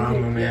 that's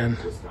trauma, man.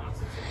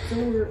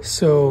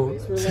 So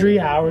 3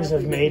 hours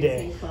of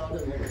Mayday.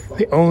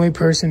 The only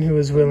person who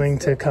was willing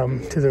to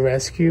come to the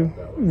rescue,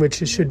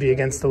 which should be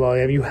against the law,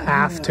 you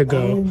have to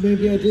go,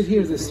 Maybe I did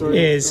hear this story.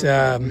 is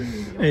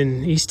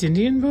an East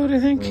Indian boat,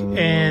 I think.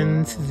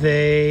 And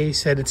they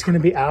said it's going to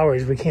be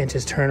hours. We can't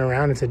just turn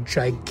around. It's a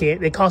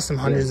gigantic. It cost them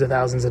hundreds of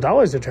thousands of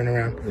dollars to turn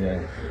around.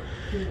 Yeah.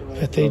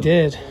 But they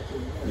did.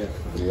 Yeah.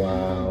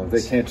 Wow.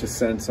 They can't just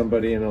send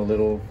somebody in a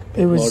little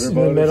It was in the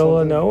motorboat or middle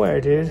of something?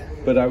 nowhere, dude.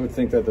 But I would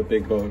think that the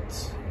big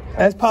boats...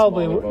 That's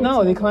probably,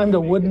 no, they climbed a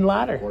wooden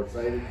ladder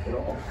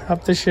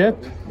up the ship.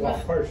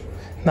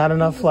 Not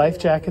enough life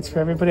jackets for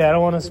everybody. I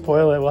don't want to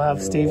spoil it. We'll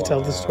have Steve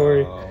tell the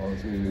story.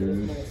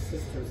 Dude.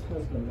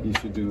 You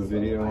should do a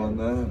video on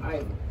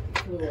that.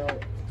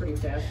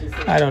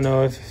 I don't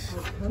know if,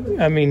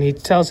 I mean, he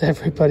tells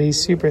everybody he's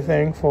super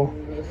thankful.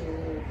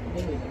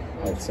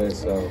 I'd say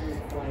so.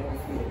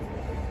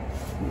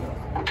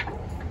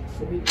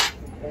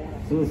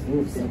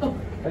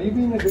 Are you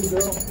being a good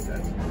girl?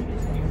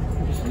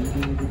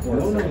 No,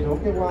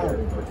 don't get wild.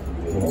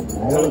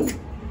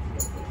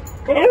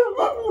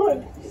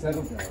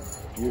 Settle down.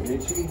 You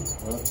itchy?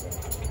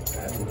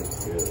 That looks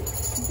good.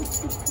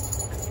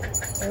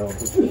 I don't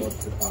think she wants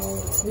to follow.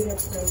 We have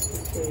smoked the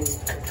tree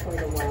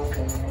quite a while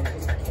now.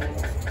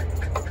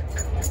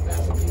 That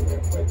would be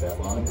there quite that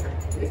long?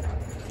 Yeah.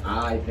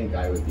 I think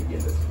I would begin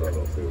to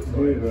struggle too. So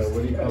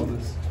What do you call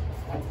this?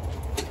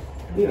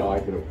 You know, I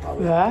could have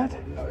probably That?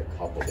 another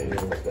couple days,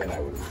 but then I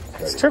would.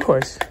 It's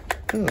turquoise.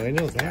 Oh, I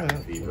know that. I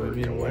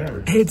mean,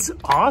 where? It's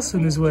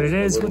awesome is what it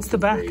is. What's the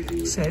back?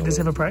 Say, does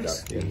it have a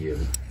price?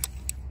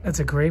 That's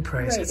a great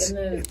price. Right, and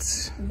then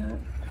It's not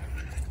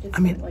It's I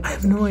mean, not like I a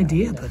have no shop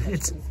idea, in but that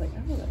it's... It's like, I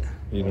don't know.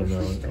 You don't know.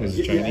 Is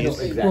it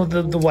Chinese? Well,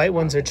 the white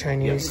ones are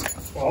Chinese.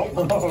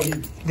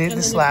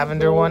 This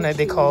lavender one,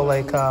 they call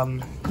like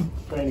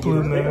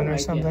Blue Moon or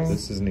something.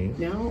 This is neat.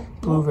 Now,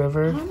 Blue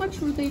River. how much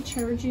were they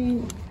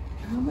charging?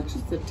 How much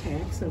is the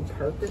tax in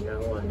Parker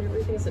now on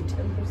everything? Is it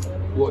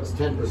 10%? Well, it's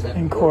 10%.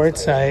 In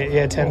quartzite,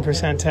 yeah,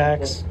 10%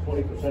 tax.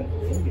 20%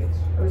 for Indians.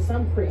 Or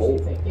some crazy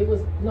thing. It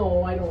was,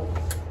 no, I don't.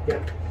 Yeah.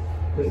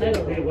 Because I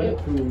don't they know. went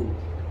to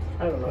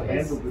I don't know. a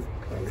It's- hamburger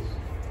place.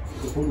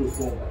 The food was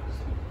 $12.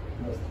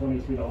 And that's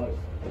 $23.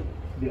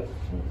 Yeah.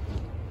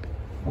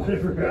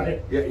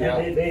 Whatever. Yeah.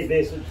 And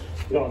they said,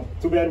 you know,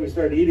 too bad we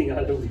started eating on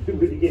it. We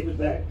really gave it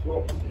back.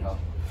 Well,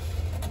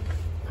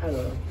 I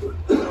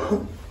don't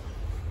know.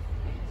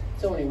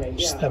 So anyway,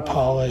 Just yeah. that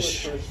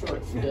polish. For a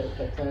short bit,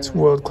 but then- It's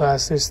world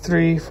class. There's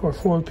 3 or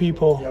 4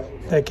 people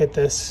that get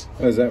this.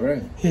 Oh, is that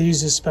right? He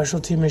uses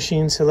specialty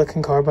machine,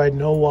 silicon carbide,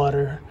 no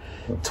water,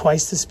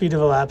 twice the speed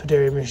of a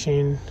lapidary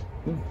machine.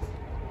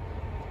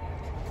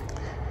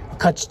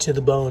 Cut you to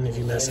the bone if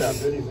you mess up.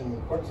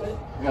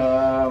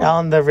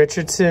 On the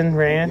Richardson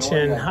Ranch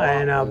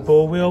and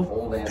Bull Wheel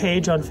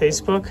page on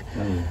Facebook,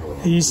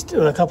 he used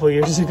to, a couple of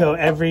years ago,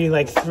 every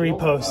like 3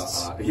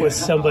 posts was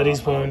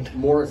somebody's wound.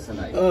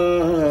 Morrisonite.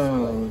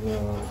 Oh,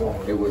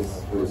 It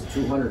was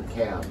 200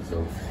 cabs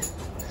of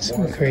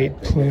Some great It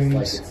looks like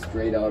plumes. it's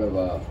straight out of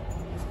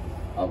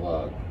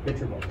a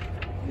picture book.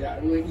 Yeah.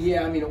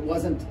 I mean, it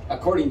wasn't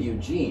according to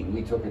Eugene.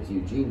 We took it to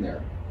Eugene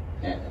there,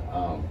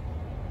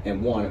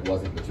 and one, it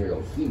wasn't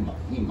material he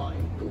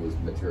mined. It was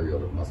material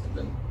that must have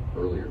been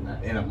earlier than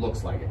that. And it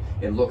looks like it.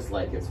 It looks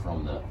like it's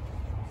from the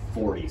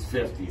 40s,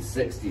 50s,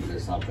 60s or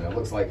something. It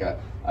looks like a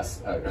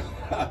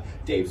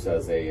Dave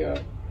says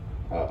a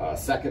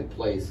second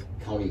place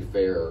county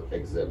fair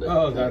exhibit.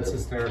 Oh, that's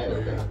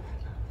hysterical.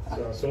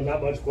 So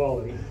not much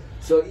quality.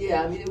 So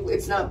yeah, I mean,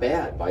 it's not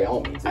bad by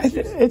all means. I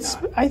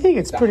think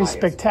it's pretty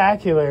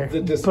spectacular,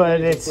 The display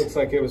but just it's looks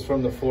like it was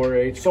from the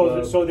 4-H So,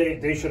 club. so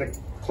they should have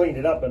cleaned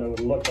it up and it would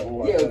look a whole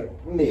lot better.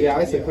 Yeah,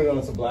 I say put it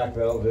on some black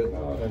velvet,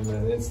 and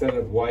then instead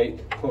of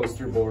white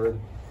poster board.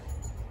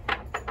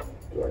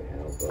 Do I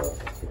have a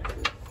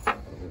picture?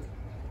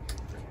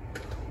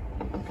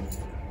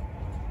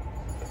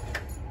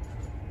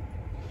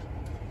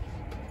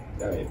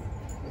 I mean,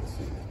 let's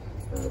see.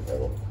 I don't know if I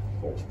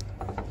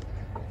will.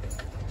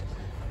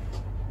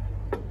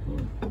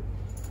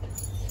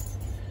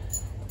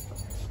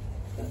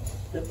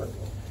 Different.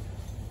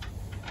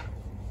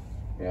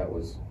 Yeah, it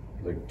was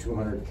like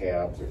 200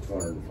 cabs or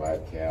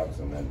 205 cabs,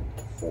 and then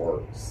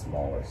 4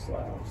 smaller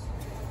slabs.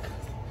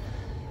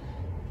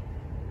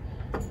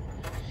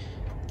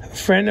 a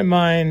friend of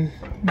mine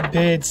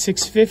bid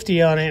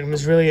 $650 on it and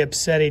was really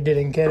upset he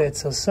didn't get it.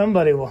 So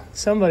somebody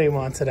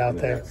wants it out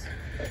there.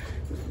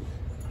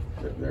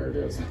 There it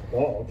is.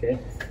 Oh, okay.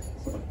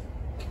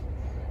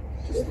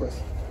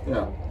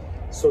 Yeah.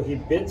 So he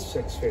bid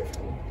 $650.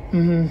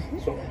 Mm-hmm.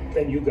 So,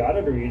 and you got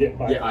it, or you didn't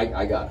buy it? Yeah,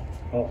 I got it.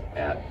 Oh.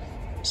 At,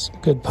 Some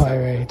good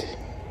pyrite.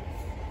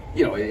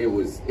 you know, it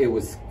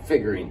was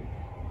figuring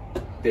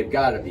they've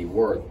got to be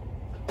worth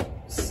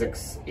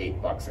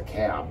 $6-8 a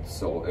cab.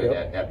 So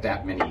at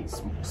that many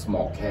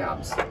small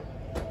cabs,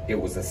 it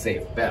was a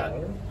safe bet.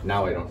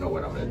 Now I don't know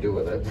what I'm going to do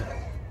with it.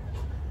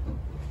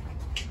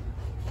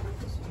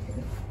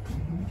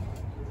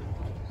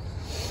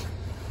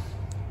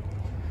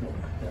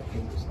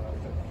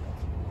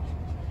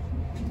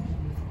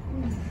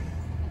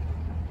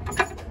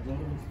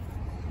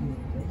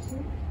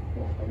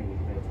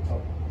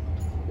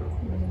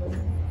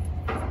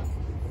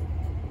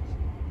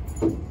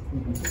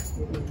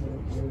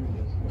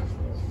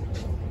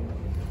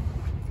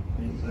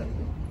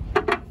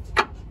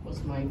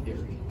 Was my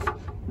theory.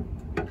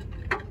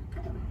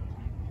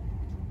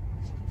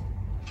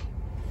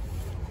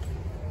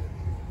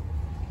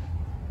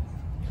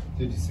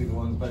 Did you see the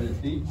ones by your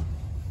feet?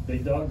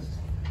 Big dogs?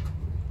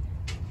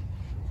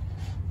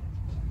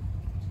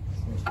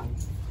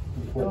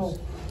 Oh.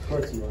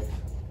 Quartzy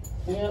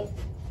one. Yep.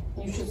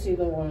 You should see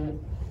the one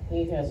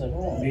he has at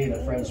home. Me and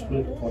a friend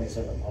split a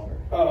 27 pounder.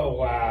 Oh,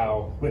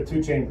 wow. With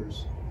 2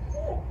 chambers.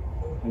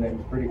 And it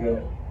was pretty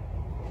good.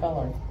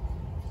 Color.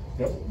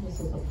 Yep. This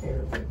is a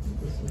pair.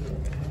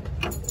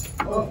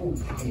 Oh,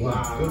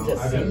 wow. Good to I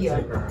gotta see ya.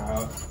 take her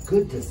out.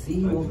 Good to see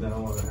I you. do not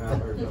want to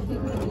have her jumping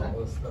around all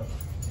this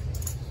stuff.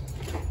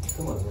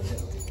 Come on,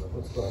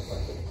 let's go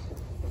outside.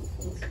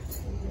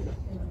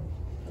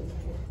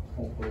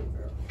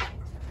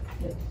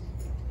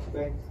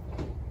 Thanks.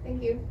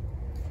 Thank you.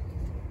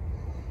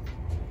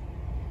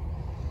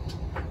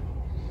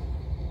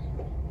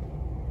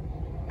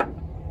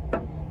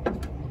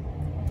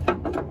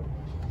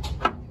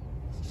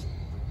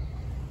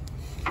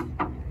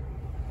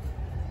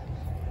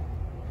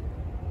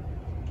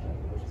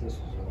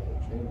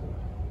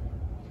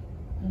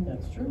 And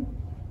that's true.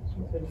 So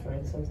we could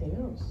find something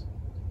else.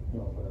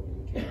 No, but it was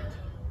a chamber.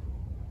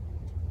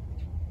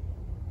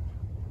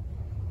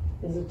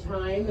 Is it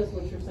time, is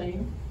what you're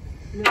saying?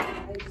 No,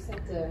 I just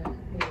have to,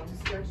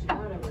 stretch it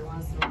out every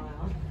once in a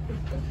while.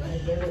 I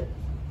get it.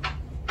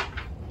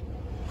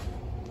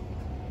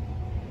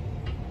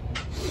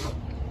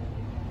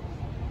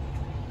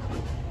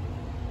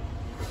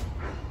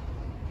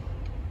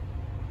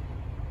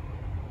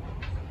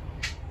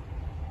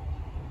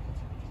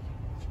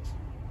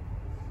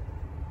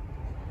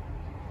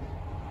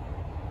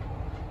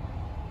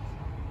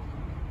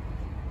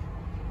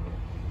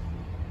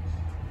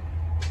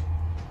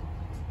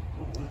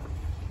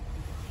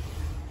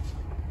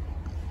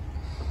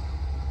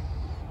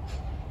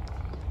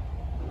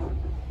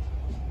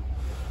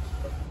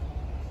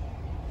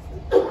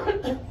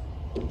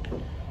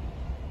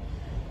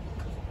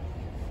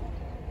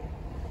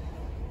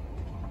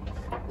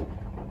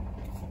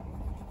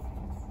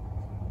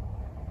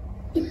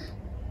 You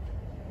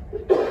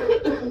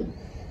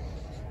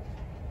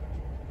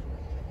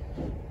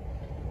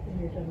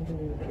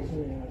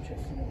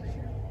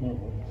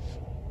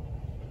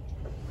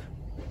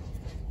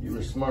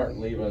were smart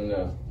leaving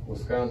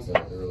Wisconsin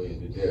as early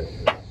as you did.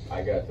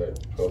 I got to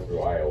go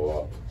through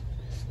Iowa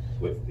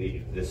with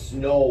the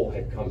snow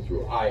had come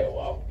through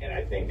Iowa, and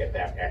I think at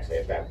that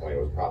point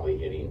it was probably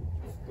hitting.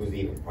 It was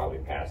even probably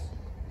past,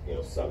 you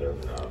know, southern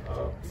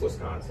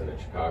Wisconsin and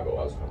Chicago.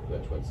 I was coming from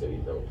the Twin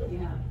Cities,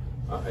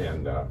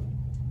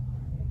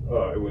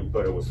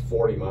 but it was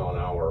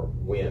 40-mile-an-hour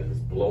winds,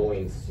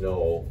 blowing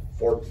snow,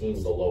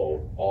 14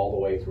 below, all the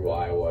way through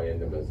Iowa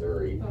into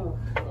Missouri.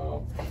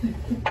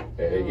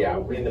 Yeah,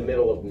 in the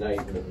middle of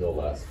night, no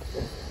less.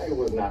 It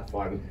was not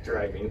fun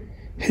driving.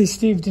 Hey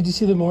Steve, did you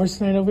see the Morse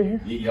night over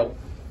here? Yep.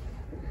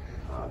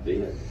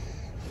 Did.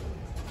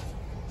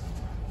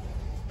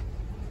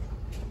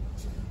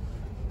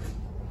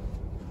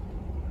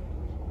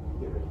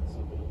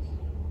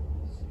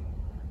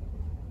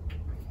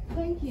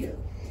 Thank you.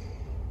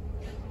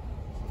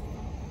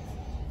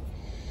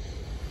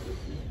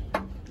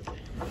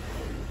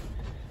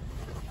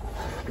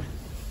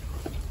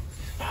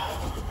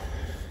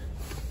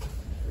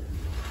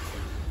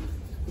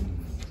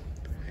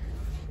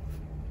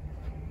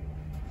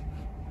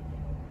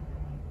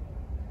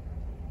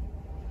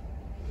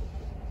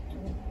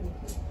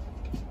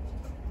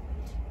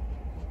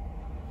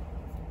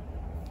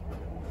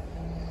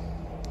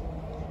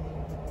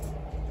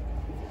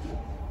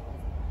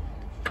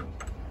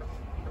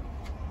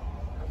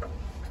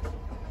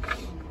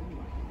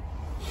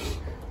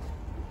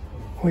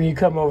 When you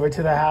come over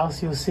to the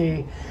house, you'll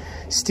see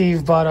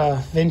Steve bought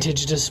a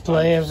vintage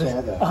display of it.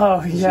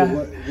 Oh, yeah.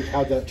 So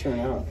how'd that turn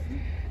out?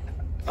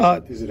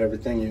 Is it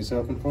everything you was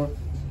hoping for?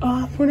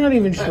 We're not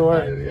even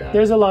sure. Yeah.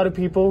 There's a lot of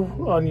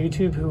people on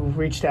YouTube who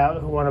reached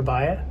out who want to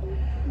buy it.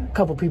 A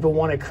couple people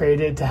want it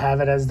crated to have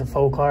it as the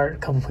folk art. A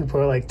couple people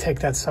are like, take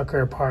that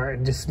sucker apart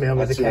and just mail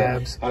me the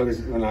cabs. I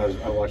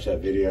watched that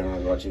video and I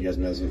was watching you guys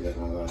mess with it,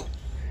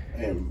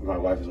 and my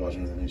wife was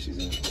watching it and she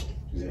said,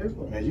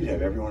 man, you'd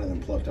have every one of them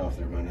plucked off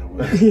there by now.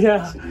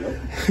 Yeah.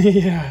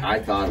 Yeah. I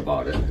thought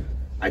about it.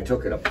 I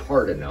took it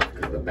apart enough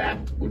because the back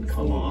would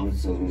come off,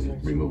 so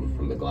remove it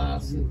from the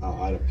glass.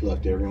 I'd have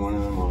plucked every one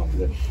of them off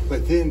there.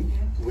 But then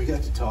we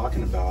got to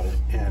talking about it,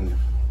 and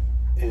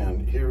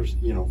here's,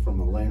 you know, from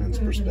a layman's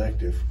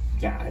perspective.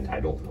 Yeah, I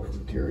don't know the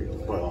material.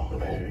 Well,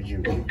 you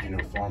know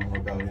far more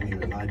about any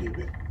of it than I do.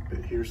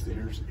 But here's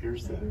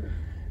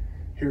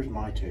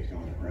my take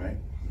on it, right?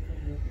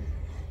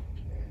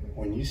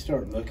 When you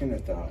start looking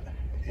at that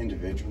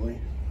individually,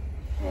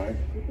 right,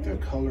 the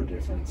color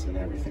difference and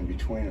everything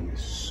between them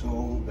is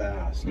so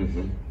vast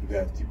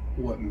that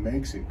what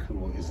makes it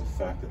cool is the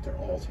fact that they're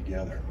all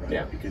together, right?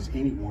 Yeah. Because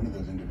any one of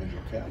those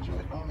individual cabs, you're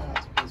like, oh no,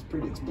 it's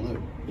pretty, it's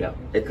blue. Yeah.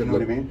 It could you know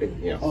what I mean?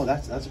 Yeah. Oh,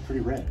 that's a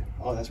pretty red.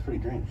 Oh, that's pretty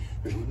green.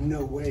 There's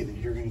no way that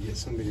you're going to get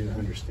somebody to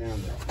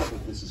understand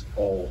that this is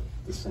all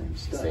the same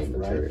stuff, Same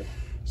right? material.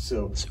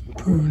 So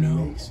what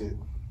makes it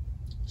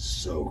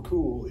so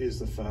cool is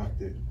the fact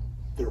that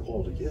they're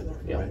all together,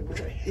 right?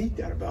 Which I hate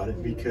that about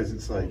it because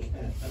it's like,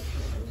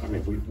 I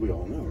mean, we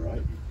all know,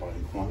 right?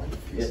 Body quantity.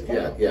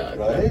 Yeah,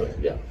 right?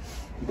 Exactly. Yeah.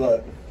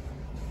 But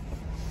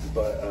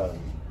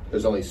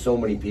there's only so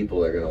many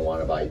people that are going to want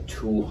to buy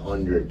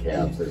 200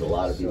 cabs. There's a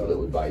lot of people that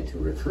would buy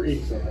 2 or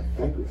 3. So I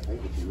think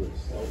if you would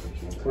salvage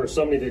them. Or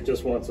somebody that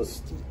just wants a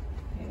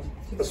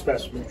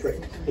specimen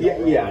trait.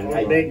 Yeah,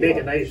 and make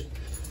a nice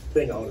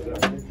thing out of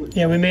it.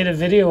 Yeah, we made a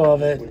video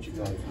of it,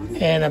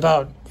 and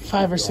about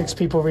 5 or 6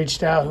 people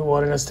reached out who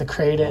wanted us to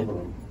crate it.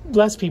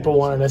 Less people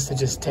wanted us to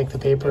just take the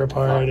paper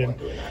apart, and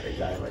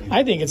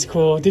I think it's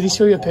cool. Did he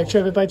show you a picture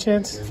of it by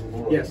chance?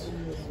 Yes.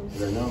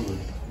 Their numbers,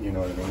 you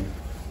know what I mean?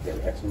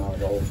 Get X amount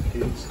of dollars a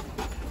piece.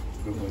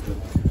 I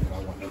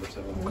want number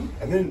 7.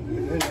 And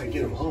then I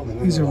get them home. And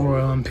then These are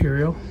Royal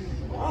Imperial.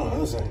 I don't know,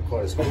 this ain't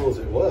quite as cool as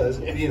it was.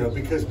 And, you know,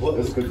 because what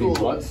this was could cool, be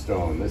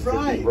bloodstone. This could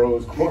right, be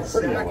rose quartz.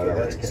 exactly.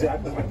 That's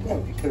exactly my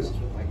point. Because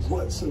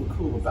what's so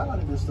cool about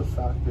it is the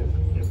fact that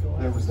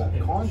there was that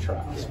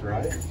contrast,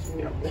 right?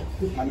 Yeah.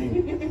 I mean,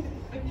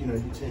 you know,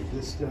 you take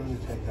this stone, you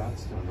take that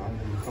stone, right?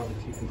 And you probably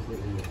 2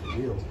 completely different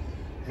deals.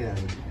 And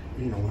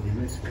you know, when you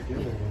mix it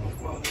together, you're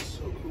like, wow, that's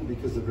so cool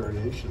because the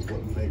variation is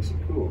what makes it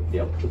cool.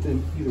 Yep. But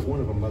then either one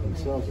of them by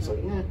themselves, it's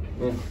like, Yep.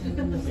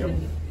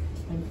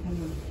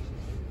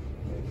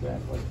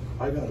 Exactly.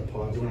 I got a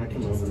pile, when I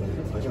come over there,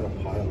 I got a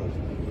pile of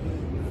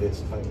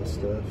this type of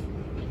stuff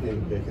in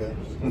Bicca,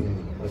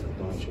 like a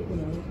bunch of them.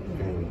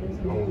 And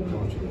I won't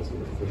count you guys in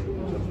the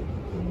refrigerator.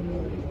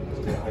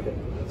 Yeah, I got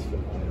that's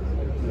good.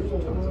 There's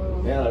tons of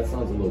them. Yeah, that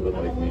sounds a little bit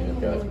like me. I've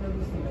got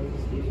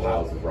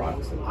piles of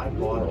rocks and I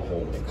bought a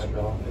whole mixture.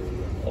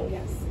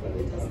 Yes.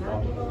 It does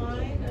not have a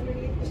line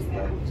underneath the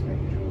tab.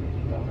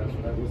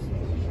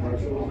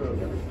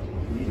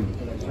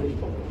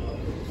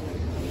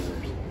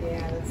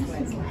 Yeah, that's why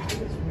it's not. You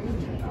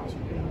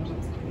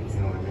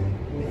know what I mean?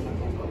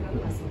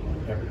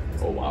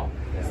 Oh, wow.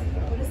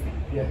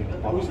 Yeah.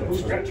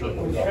 Who's trying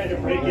to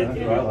break it?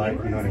 I like,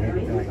 you know what I mean?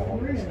 Everything like all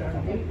this stuff.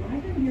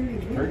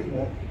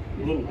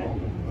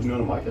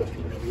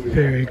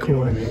 Very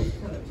cool.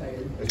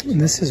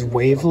 And this is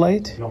Wave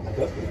Light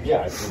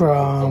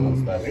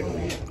from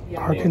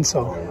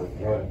Arkansas.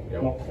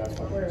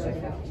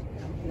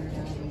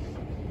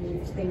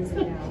 Things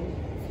down.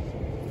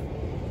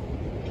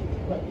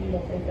 But you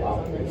don't think that's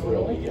on the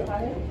normal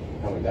tire?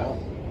 Coming down.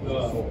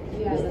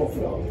 Yeah, that's,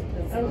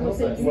 I was gonna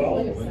say, do you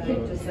look at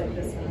something just like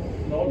this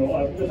one? No,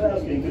 I'm just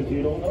asking because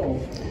you don't know.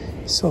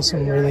 Saw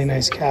some really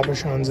nice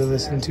cabochons of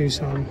this in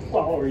Tucson.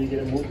 Well, or you get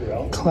it moved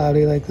around.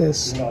 Cloudy like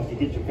this. You know, if you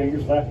get your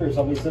fingers left or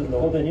somebody says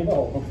no, then you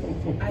know.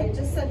 I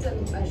just sent a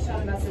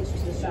shot message to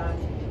the shop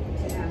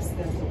to ask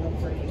them to look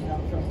for email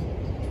from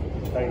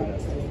to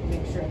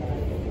make sure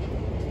that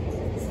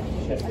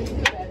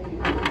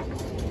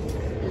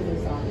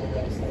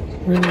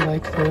Really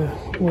like the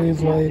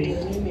Wave Light.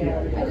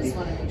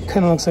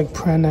 Kind of looks like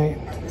Prenite.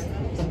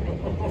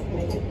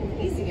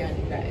 easy on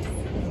you guys.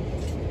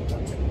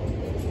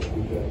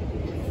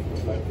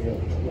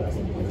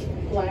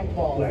 Black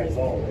ball. Black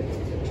ball, right?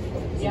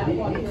 Yeah,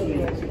 well, he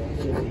was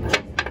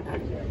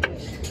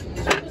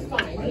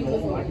fine. He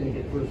was I can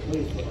get first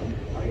place, but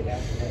I have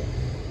to have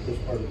this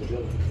part of the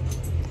building.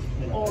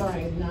 or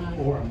I'm not.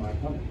 Or I'm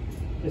not coming.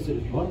 I said,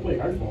 if you want to play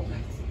hardball,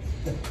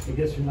 I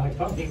guess you're not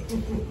coming.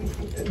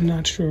 I'm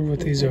not sure what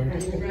these are.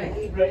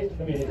 Right?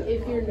 I mean,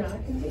 If you're not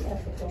going to be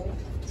ethical,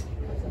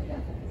 that's what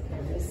happens.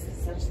 There is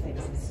such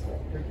things as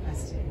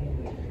requesting.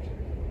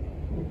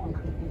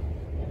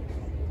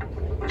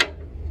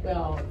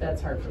 Well,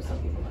 that's hard for some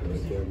people to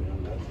understand.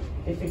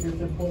 They figure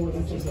the bullet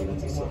is just what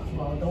they want.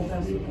 Well, don't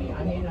mess with me.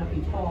 I may not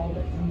be tall,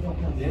 but you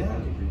don't mess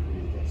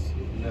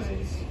with me.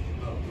 Nice.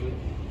 Oh, good.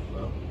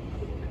 Well,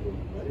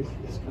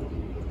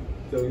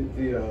 so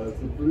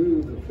the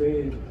blue, the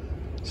fade.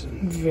 It's a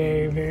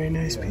very, very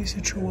nice piece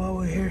of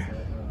Chihuahua here.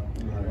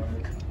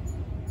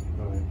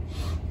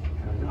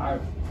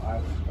 I've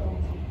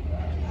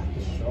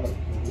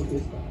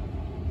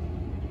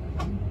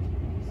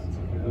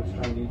it looks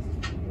Chinese.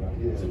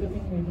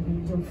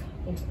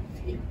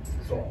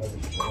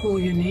 Cool,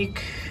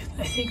 unique.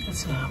 I think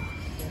that's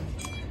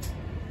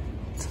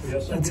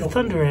it's a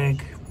thunder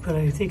egg, but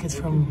I think it's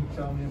from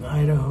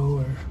Idaho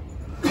or.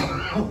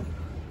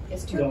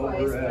 It's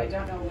turquoise, but I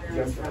don't know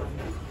where it's from.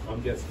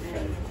 I'm guessing.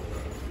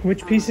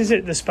 Which piece is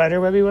it? The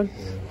spiderwebby one?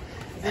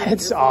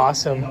 It's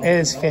awesome. It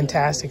is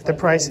fantastic. The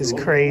price is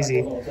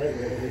crazy.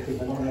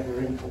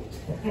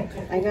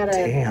 I got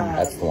a.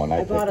 That's the one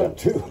I bought picked up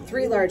too.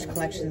 3 large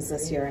collections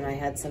this year, and I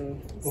had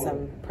some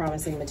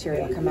promising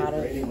material come out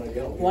of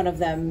one of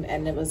them,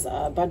 and it was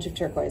a bunch of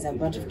turquoise, and a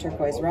bunch of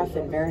turquoise rough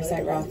and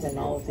varicite rough, and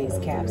all of these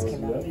cabs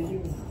came out.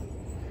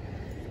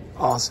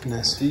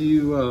 Awesomeness. Do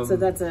you? So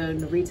that's a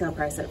retail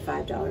price at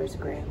 $5 a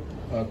gram.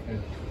 Okay.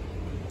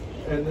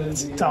 And then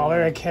It's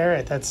 $1 a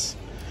carat. That's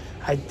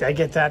I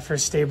get that for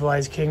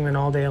stabilized Kingman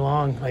all day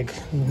long. Like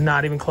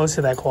not even close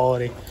to that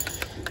quality.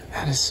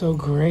 That is so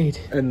great.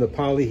 And the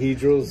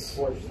polyhedrals,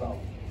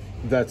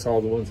 that's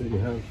all the ones that you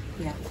have?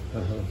 Yeah.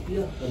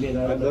 Yeah, I mean,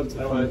 I'd love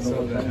to find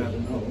some that have.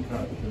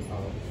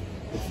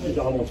 It's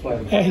almost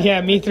fine.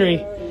 Yeah, me 3.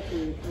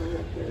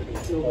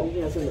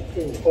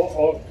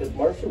 Because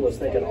Marcia was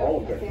thinking all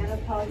of it. And I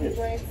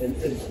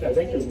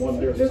think there's one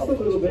there. Just a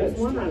little bit. There's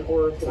one on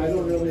Oregon. I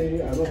don't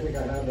think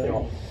I have that. You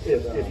know,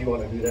 if you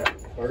want to do that.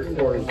 Or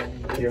is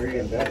Gary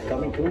and Beth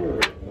coming to or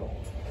no?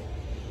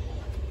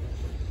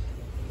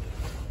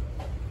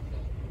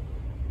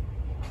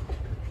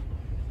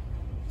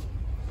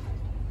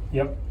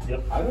 Yep.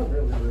 I don't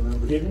really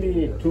remember. Give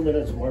me 2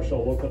 minutes, Marcia.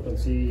 I'll look up and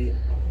see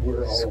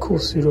where all. It's a cool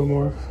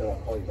pseudomorph. I'll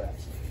call you back.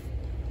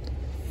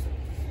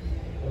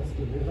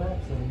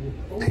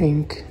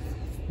 Pink.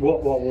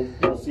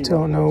 We'll see.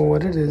 Don't know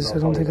what it is. I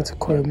don't think it's a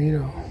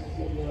Coyomito.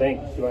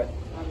 Thanks. Goodbye.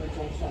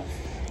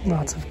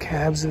 Lots of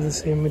cabs of the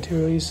same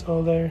material you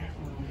saw there.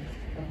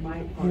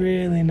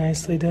 Really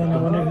nicely done. I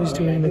wonder who's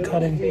doing the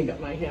cutting.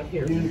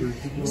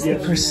 Is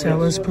it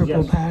Priscilla's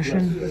Purple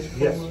Passion?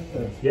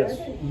 Yes.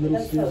 Little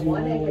Susie.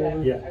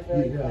 Yeah.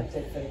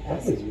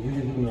 That was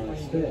really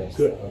nice.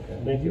 Good.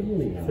 Thank you.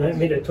 I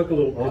mean, it took a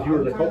little because you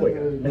were the cowboy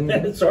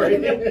guy. Sorry.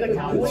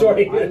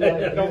 Sorry. I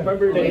don't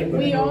remember your name.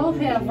 We all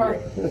have our.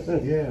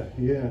 Yeah.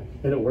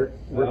 And it worked.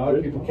 A lot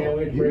of people can't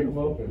wait to break them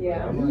open.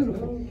 Yeah.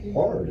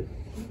 Hard.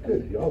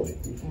 Good golly.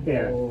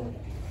 Yeah.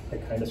 I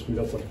kind of screwed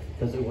up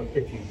because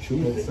if you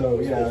choose it, So,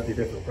 yeah. it's a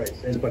different price.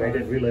 But I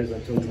didn't realize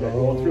until we were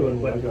going through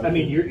it. But I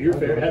mean, you're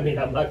fair. I mean,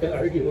 I'm not going to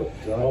argue.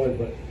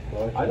 But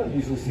I don't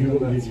usually see them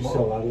that small.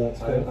 sell a lot of that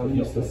stuff? I'm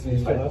used to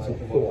seeing I that.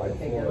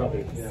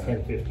 probably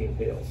 10, 15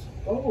 pails.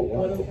 Oh,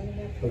 wow.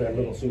 For that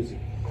little Susie.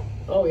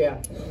 Oh,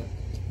 yeah.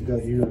 You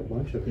got you a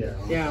bunch of Yeah.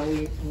 Yeah,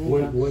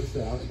 What's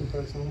the asking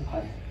price on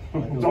it? I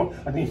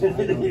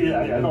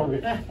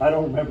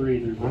don't remember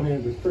either. I mean,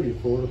 it was pretty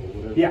affordable,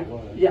 whatever Yeah, it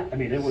was. yeah. I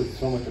mean, it was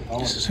so much a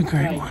pound. This is a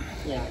great one.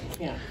 Yeah.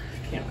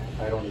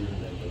 I don't even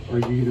remember. Are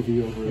you going to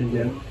be over And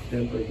at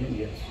then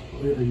yes.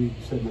 Are you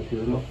setting up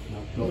here? No.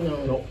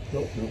 No.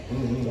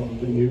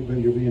 Then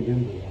you'll be in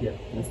Denver. Yeah.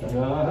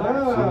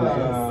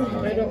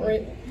 I don't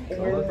rate.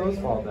 Don't let those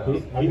fall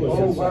down. He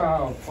was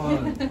wow,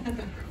 fun.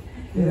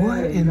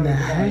 What in the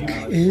heck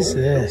is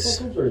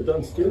this?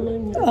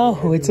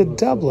 Oh, it's a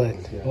doublet.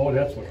 Oh,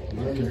 that's what.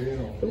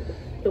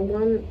 The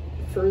one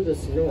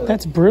furthest north.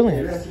 That's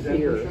brilliant.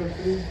 Here.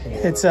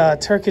 It's a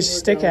Turkish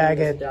stick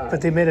agate, but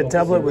they made a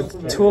doublet with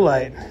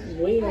Tucsolite.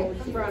 Way over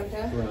here.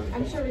 Veronica,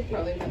 I'm sure we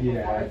probably have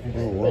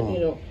Oh, wow. But you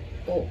know,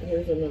 oh,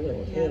 here's another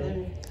one.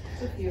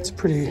 Yeah. It's a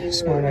pretty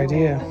smart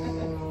idea.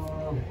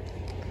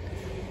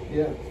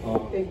 Yeah.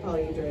 Big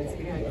polyhedrides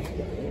behind you.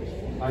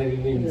 I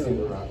didn't even see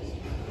the rocks.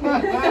 I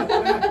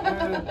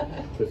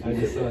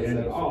just saw it.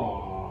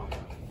 Oh.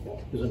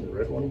 Isn't the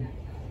red one?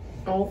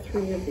 All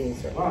three of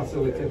these are. Oh,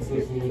 so it's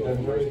those little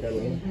dendrites.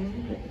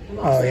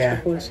 Oh, yeah.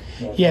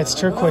 Yeah, it's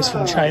turquoise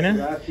from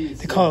China.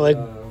 They call it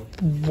like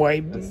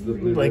white,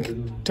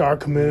 like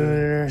dark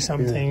moon or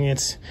something.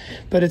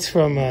 But it's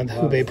from the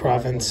Hubei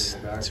province.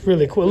 It's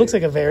really cool. It looks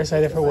like a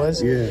varicite if it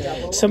was.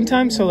 Yeah.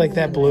 Sometimes, so like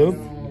that blue,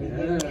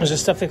 there's a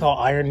stuff they call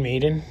Iron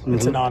Maiden.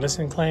 It's an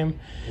Audison claim,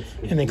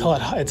 and they call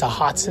it's a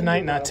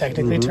Hotsonite, not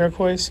technically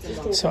turquoise.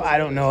 So I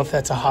don't know if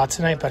that's a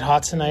Hotsonite, but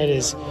Hotsonite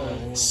is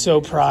so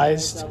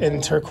prized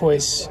in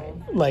turquoise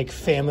like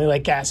family,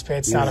 like Gaspar.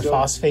 It's not a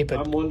phosphate,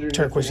 but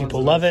turquoise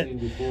people love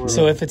it.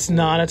 So if it's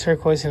not a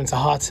turquoise and it's a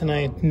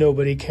Hotsonite,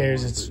 nobody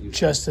cares. It's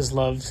just as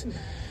loved,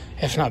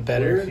 if not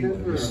better.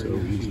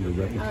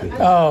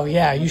 Oh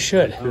yeah, you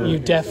should. You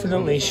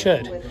definitely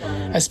should.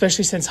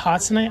 Especially since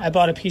Hotsonite, I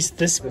bought a piece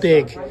this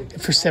big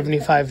for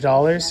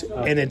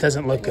 $75 and it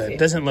doesn't look good. It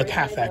doesn't look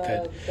half that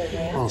good.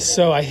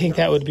 So I think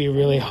that would be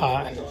really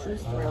hot. I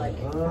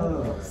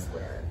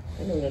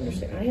don't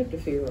understand. I have to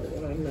figure out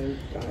what I'm going to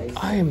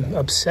buy. I am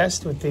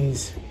obsessed with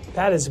these.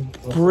 That is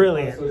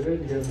brilliant.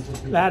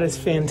 That is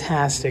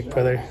fantastic,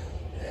 brother.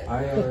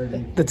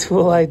 The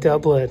Tucsolite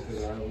doublet.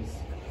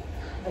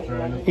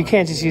 You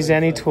can't just use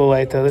any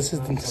Tucsolite though. This is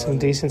some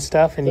decent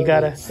stuff, and you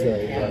got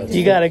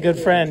a good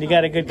friend. You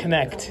got a good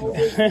connect.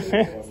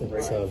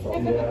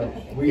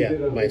 Yeah,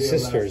 my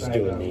sister's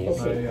doing these.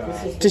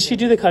 Does she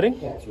do the cutting?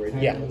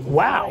 Yeah.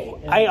 Wow.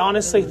 I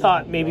honestly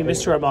thought maybe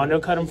Mr. Armando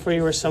cut them for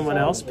you or someone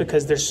else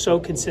because they're so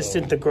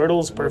consistent. The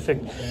girdle is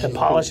perfect. The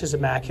polish is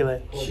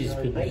immaculate. She's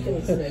been,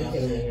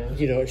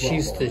 you know, she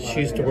used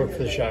to work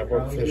for the shop,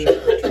 worked for the shop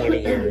for 20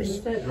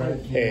 years,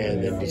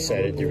 and then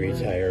decided to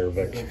retire,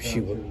 but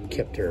she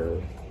kept her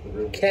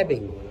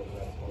cabbing.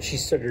 She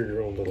started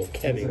her own little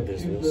cabbing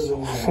business.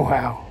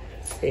 Wow.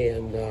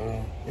 And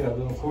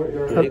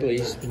lately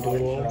she's been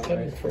doing a lot of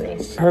cabbing for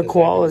us. Her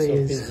quality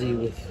is busy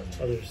with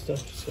other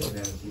stuff. So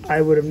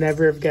I would have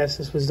never have guessed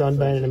this was done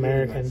by an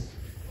American.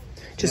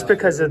 Just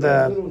because of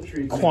the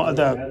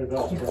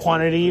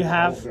quantity you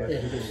have,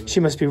 she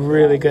must be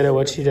really good at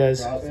what she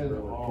does.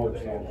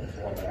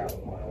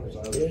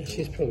 Yeah,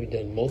 she's probably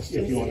done most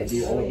of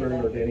these.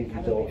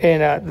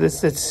 And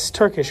it's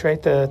Turkish,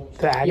 right? The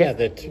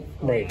agate? Yeah,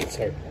 right. It's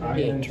our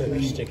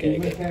Turkish stick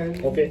agate.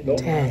 Okay, no.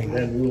 Dang.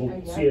 And we'll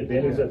see you at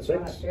Danny's at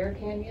 6. Bear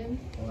Canyon?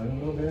 I don't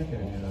know Bear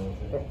Canyon.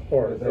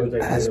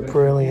 That's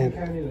brilliant.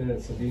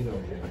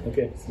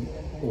 Okay,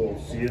 we'll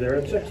see you there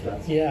at 6 then.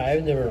 Yeah,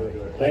 I've never.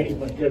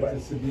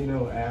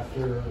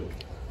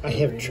 I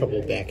have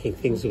trouble backing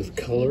things with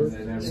color,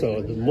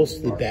 so most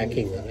of the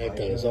backing that I've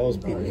done has always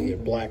been either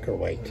black or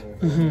white.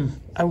 Mm-hmm.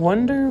 I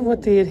wonder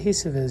what the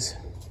adhesive is.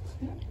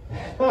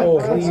 Oh,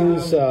 we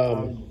use.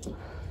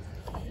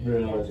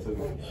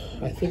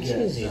 I think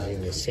she's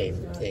using the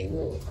same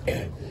thing.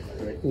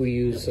 We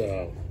use.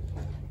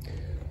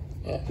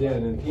 Yeah,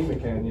 and in Pima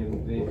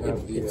Canyon, they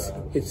have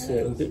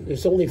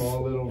there's only,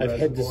 I've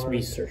had this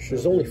research,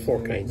 there's only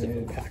 4 kinds of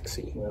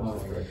epoxy.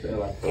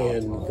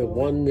 And the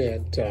one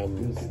that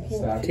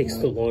takes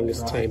the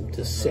longest time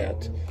to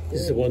set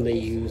is the one they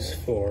use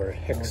for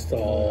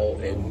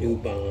Hextol and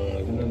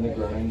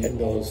Nubon and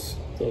those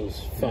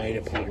fine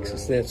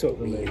epoxies. That's what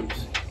we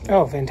use.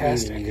 Oh,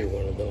 fantastic. We use either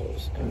one of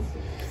those.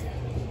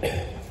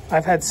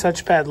 I've had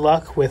such bad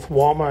luck with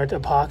Walmart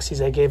epoxies,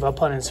 I gave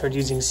up on it and started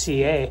using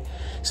CA.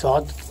 So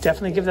I'll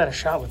definitely give that a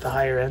shot with the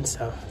higher end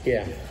stuff.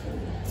 Yeah.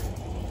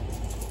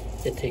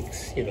 It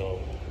takes,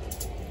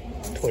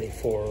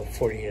 24,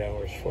 48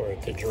 hours for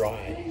it to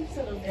dry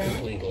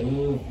completely.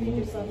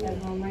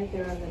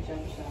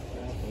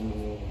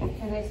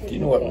 Do you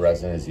know what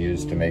resin is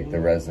used to make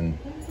the resin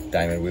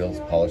diamond wheels,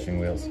 polishing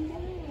wheels?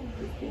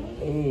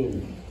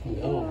 Ooh,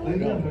 no, I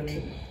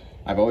don't.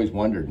 I've always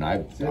wondered, and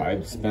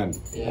I've spent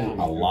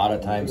a lot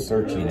of time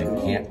searching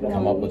and can't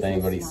come up with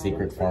anybody's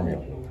secret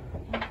formula.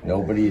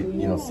 Nobody,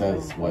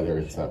 says whether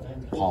it's a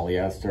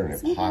polyester, an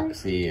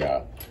epoxy,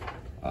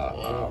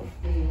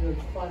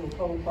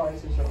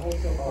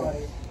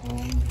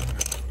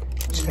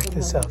 Check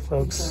this out,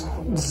 folks.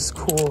 This is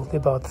cool. They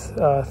bought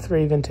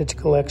 3 vintage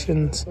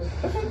collections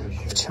of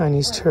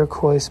Chinese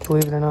turquoise.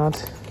 Believe it or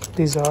not,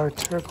 these are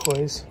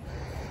turquoise.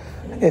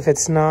 If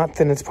it's not,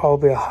 then it's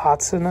probably a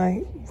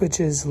Hotsonite, which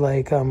is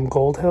like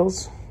Gold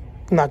Hills.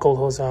 Not Gold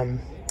Hills,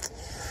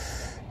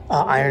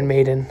 Iron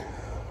Maiden.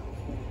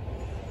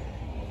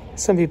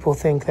 Some people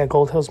think that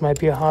Gold Hills might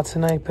be a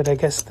Hotsonite, but I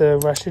guess the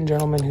Russian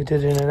gentleman who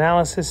did an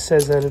analysis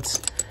says that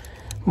it's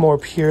more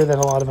pure than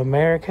a lot of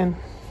American.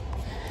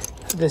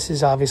 This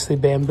is obviously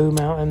Bamboo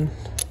Mountain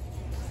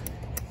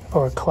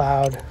or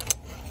Cloud.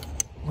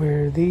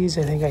 Where these,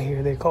 I think I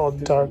hear they're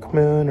called Dark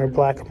Moon or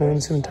Black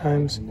Moon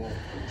sometimes.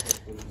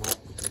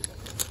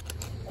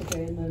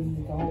 Okay, and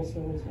then the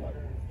wholesale is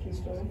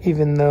what?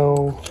 Even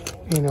though,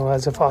 you know,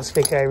 as a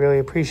phosphate guy, I really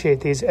appreciate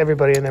these,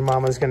 everybody and their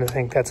mama is going to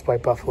think that's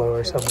White Buffalo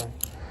or something.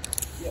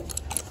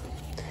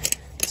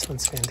 This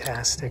one's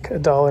fantastic.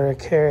 $1 a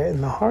carat.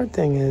 And the hard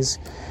thing is,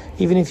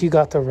 even if you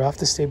got the rough,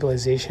 the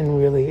stabilization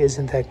really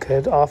isn't that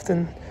good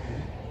often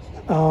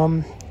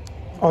on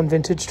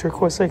vintage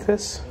turquoise like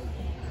this.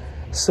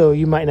 So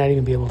you might not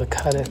even be able to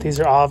cut it. These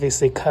are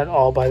obviously cut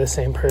all by the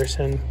same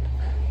person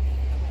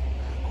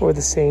or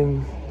the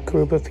same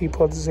group of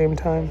people at the same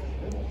time.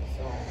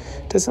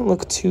 Doesn't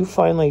look too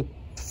finely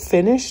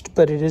finished,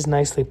 but it is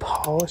nicely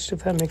polished,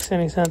 if that makes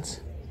any sense.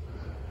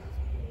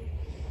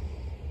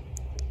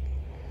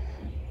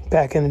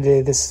 Back in the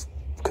day, this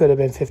could have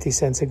been 50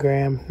 cents a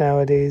gram.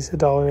 Nowadays,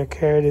 $1 a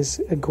carat is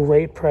a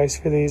great price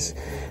for these.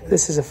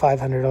 This is a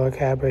 $500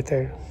 cab right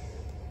there.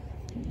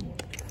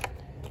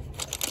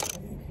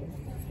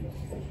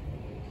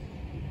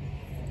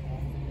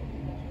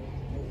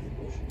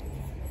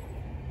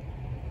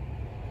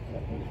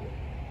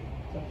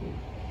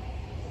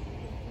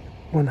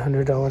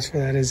 $100 for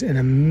that is an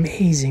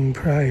amazing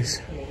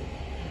price.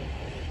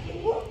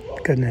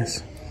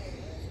 Goodness.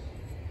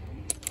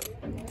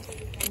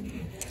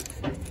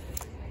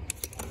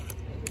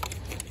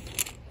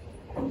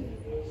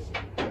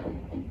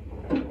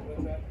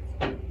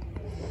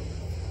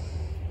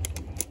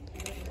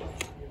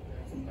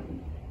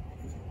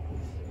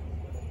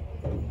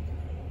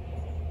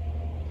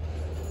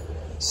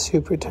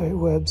 Super tight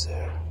webs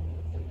there.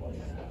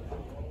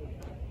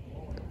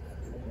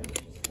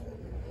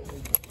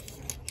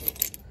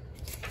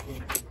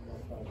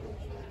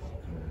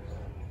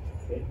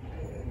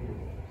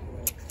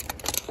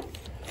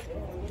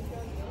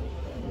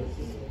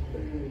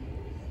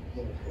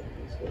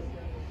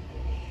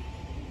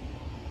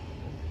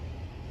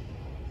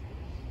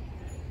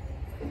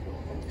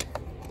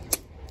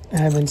 I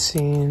haven't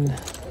seen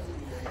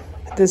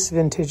this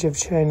vintage of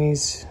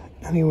Chinese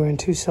anywhere in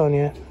Tucson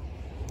yet.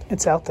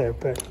 It's out there,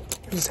 but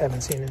I just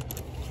haven't seen it.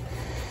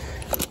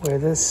 Where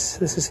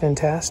this is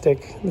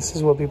fantastic. This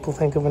is what people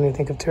think of when they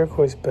think of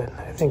turquoise, but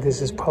I think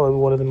this is probably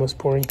one of the most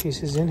boring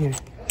pieces in here.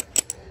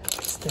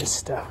 It's this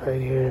stuff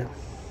right here.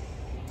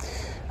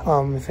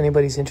 If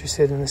anybody's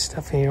interested in this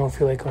stuff and you don't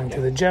feel like going to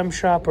the gem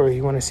shop or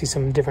you want to see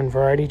some different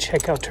variety,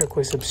 check out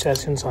Turquoise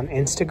Obsessions on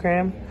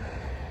Instagram.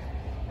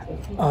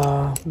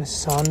 Miss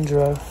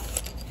Sandra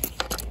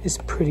is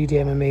pretty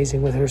damn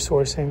amazing with her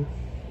sourcing.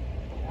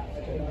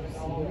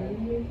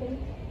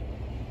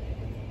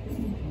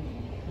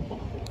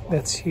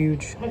 That's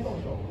huge.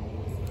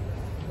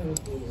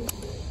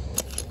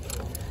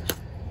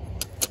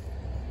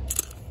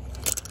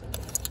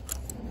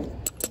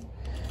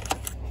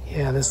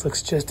 Yeah, this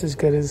looks just as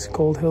good as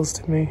Gold Hills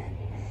to me.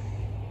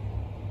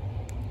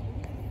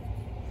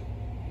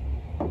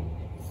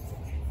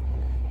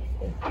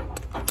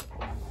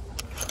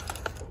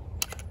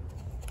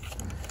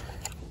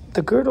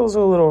 The girdles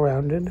are a little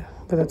rounded,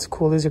 but that's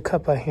cool. These are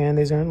cut by hand.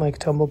 These aren't like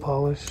tumble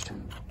polished.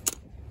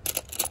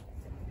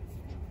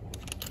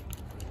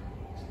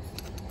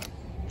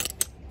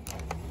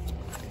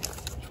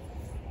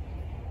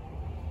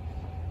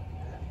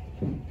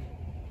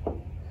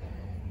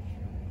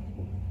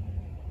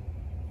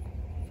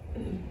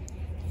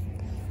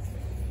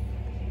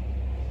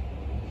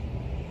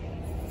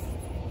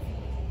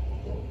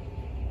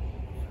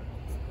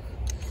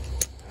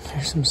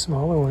 There's some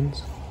smaller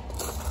ones.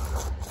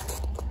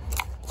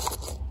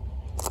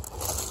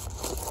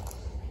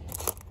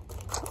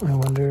 I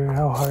wonder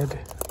how hard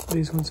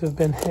these ones have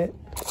been hit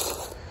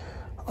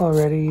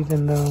already,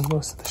 even though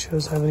most of the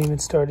shows haven't even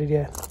started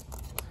yet.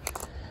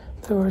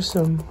 There are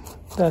some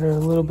that are a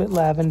little bit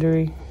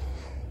lavendery,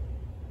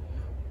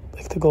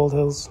 like the Gold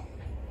Hills.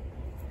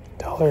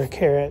 $1 a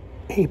carat,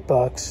 $8.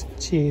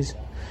 Jeez,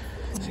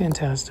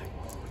 fantastic.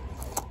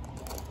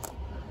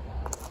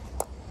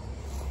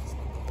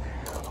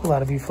 A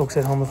lot of you folks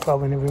at home have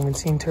probably never even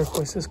seen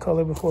turquoise this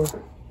color before.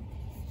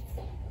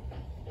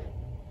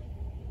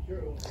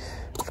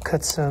 I've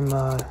cut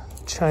some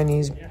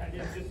Chinese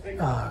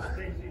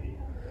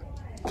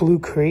Blue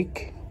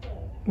Creek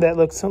that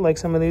looks like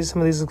some of these.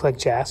 Some of these look like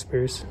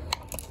jaspers.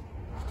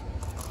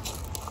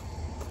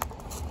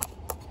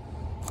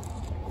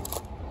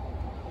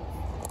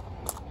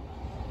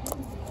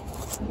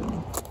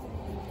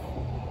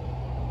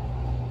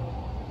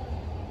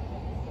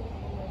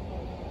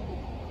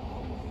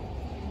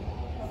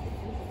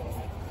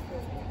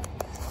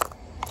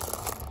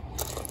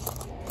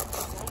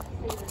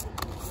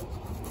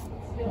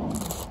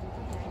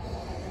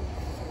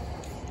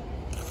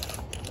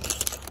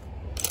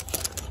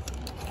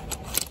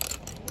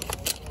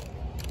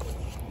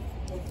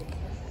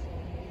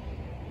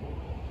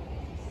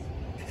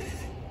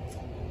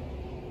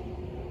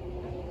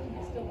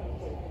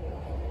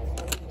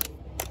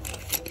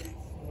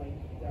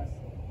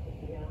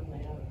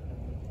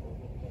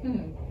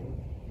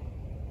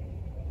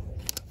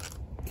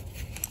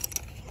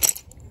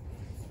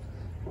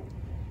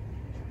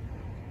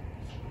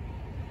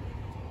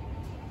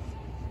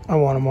 I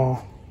want them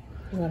all.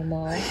 You want them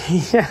all?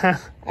 Yeah.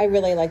 I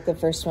really like the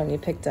first one you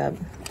picked up.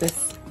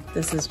 This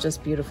is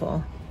just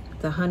beautiful.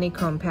 The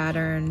honeycomb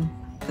pattern,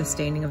 the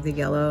staining of the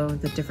yellow,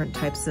 the different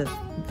types of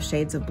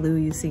shades of blue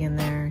you see in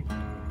there.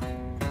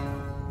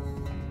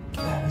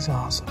 That is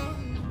awesome.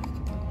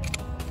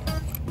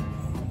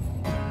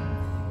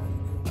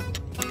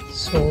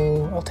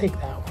 So I'll take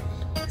that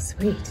one.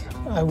 Sweet.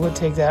 I would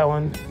take that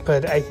one,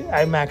 but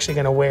I'm actually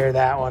gonna wear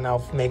that one.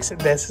 Makes it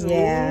this is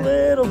Yeah. a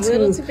little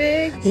too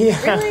big. Yeah,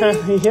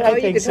 Really? yeah. Oh, I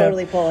you think could so.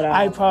 totally pull it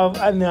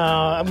off. No,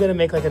 I'm gonna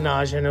make like a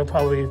nausea, and I'll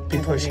probably be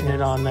pushing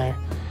it on there.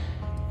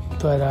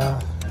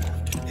 But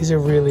these are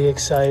really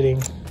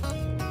exciting.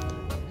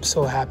 I'm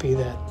so happy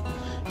that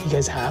you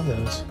guys have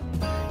those.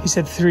 You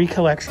said 3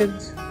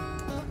 collections?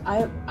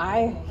 I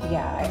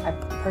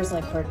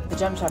personally, the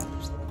Gem Shop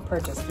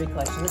purchased 3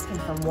 collections. This came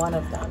from one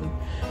of them.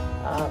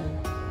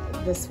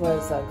 This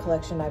was a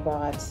collection I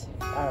bought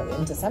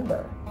in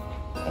December,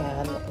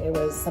 and it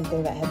was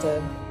something that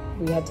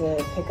we had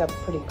to pick up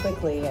pretty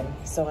quickly, and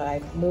so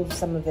I moved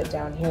some of it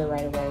down here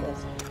right away.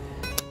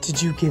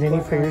 Did you get any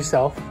for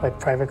yourself, like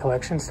private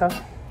collection stuff?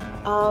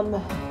 Out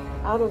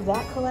of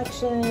that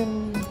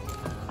collection,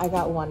 I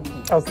got 1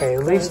 piece. Okay,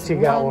 at least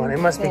you got one. It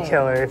must be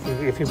killer if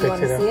you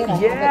picked it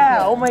up.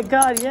 Yeah. Oh my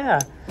God. Yeah.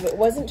 It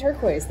wasn't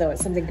turquoise though.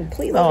 It's something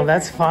completely. Oh,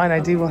 that's fine. I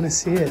do want to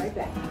see it. Right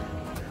back.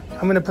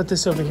 I'm gonna put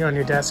this over here on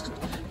your desk.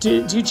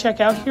 Do you check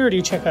out here or do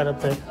you check out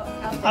up there?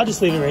 I'll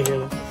just leave it right here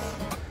then.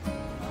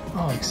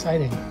 Oh,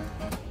 exciting.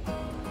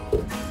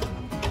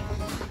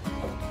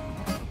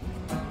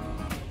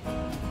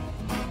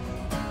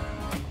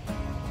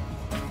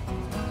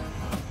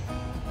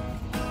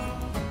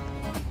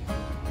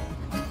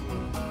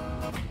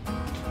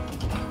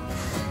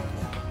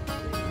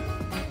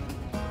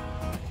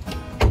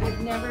 I've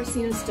never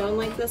seen a stone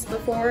like this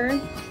before.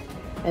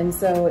 And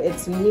so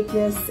its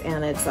uniqueness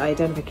and its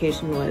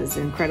identification was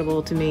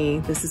incredible to me.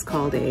 This is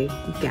called a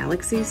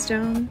galaxy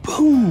stone.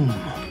 Boom!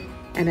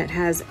 And it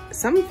has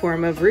some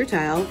form of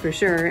rutile for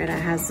sure, and it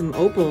has some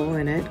opal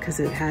in it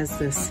because it has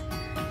this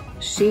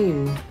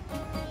sheen.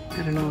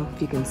 I don't know if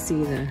you can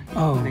see when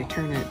I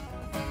turn it.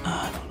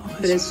 I don't know.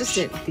 But it's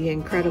just the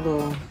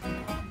incredible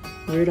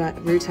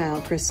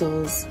rutile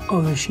crystals. Oh,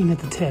 the sheen at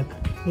the tip.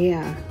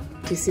 Yeah.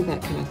 Do you see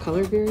that kind of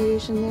color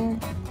variation there?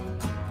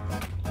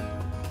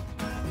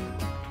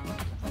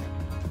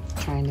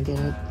 Trying to get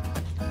it.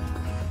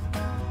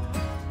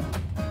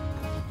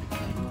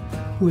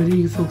 Where do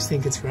you folks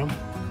think it's from?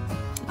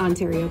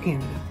 Ontario,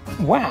 Canada.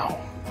 Wow.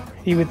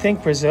 You would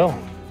think Brazil.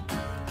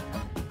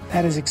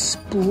 That is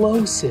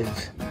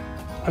explosive.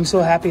 I'm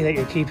so happy that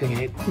you're keeping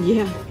it.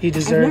 Yeah. You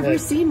deserve it. I've never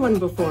seen one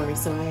before,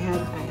 so I had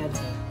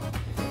to.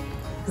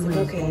 I was like,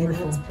 okay,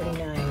 wonderful. that's pretty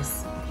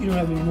nice. You don't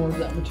have any more of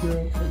that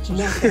material?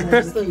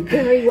 That's the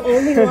very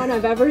only one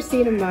I've ever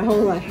seen in my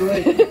whole life.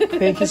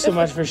 Thank you so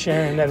much for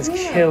sharing. That is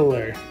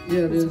killer.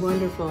 Yeah, it is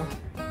wonderful.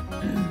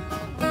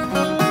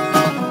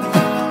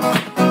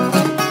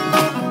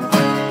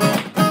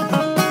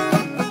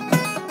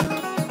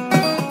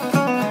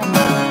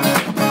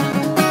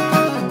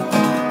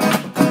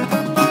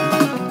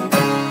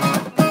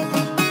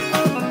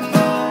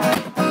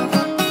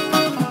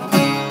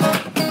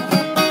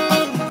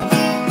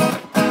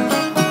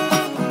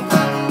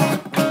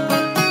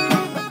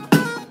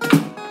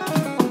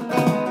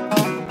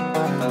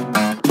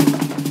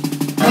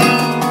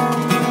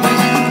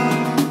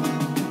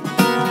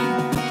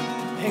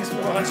 Thanks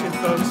for watching,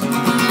 folks.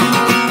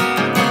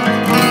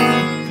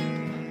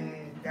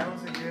 That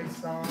was a good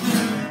song.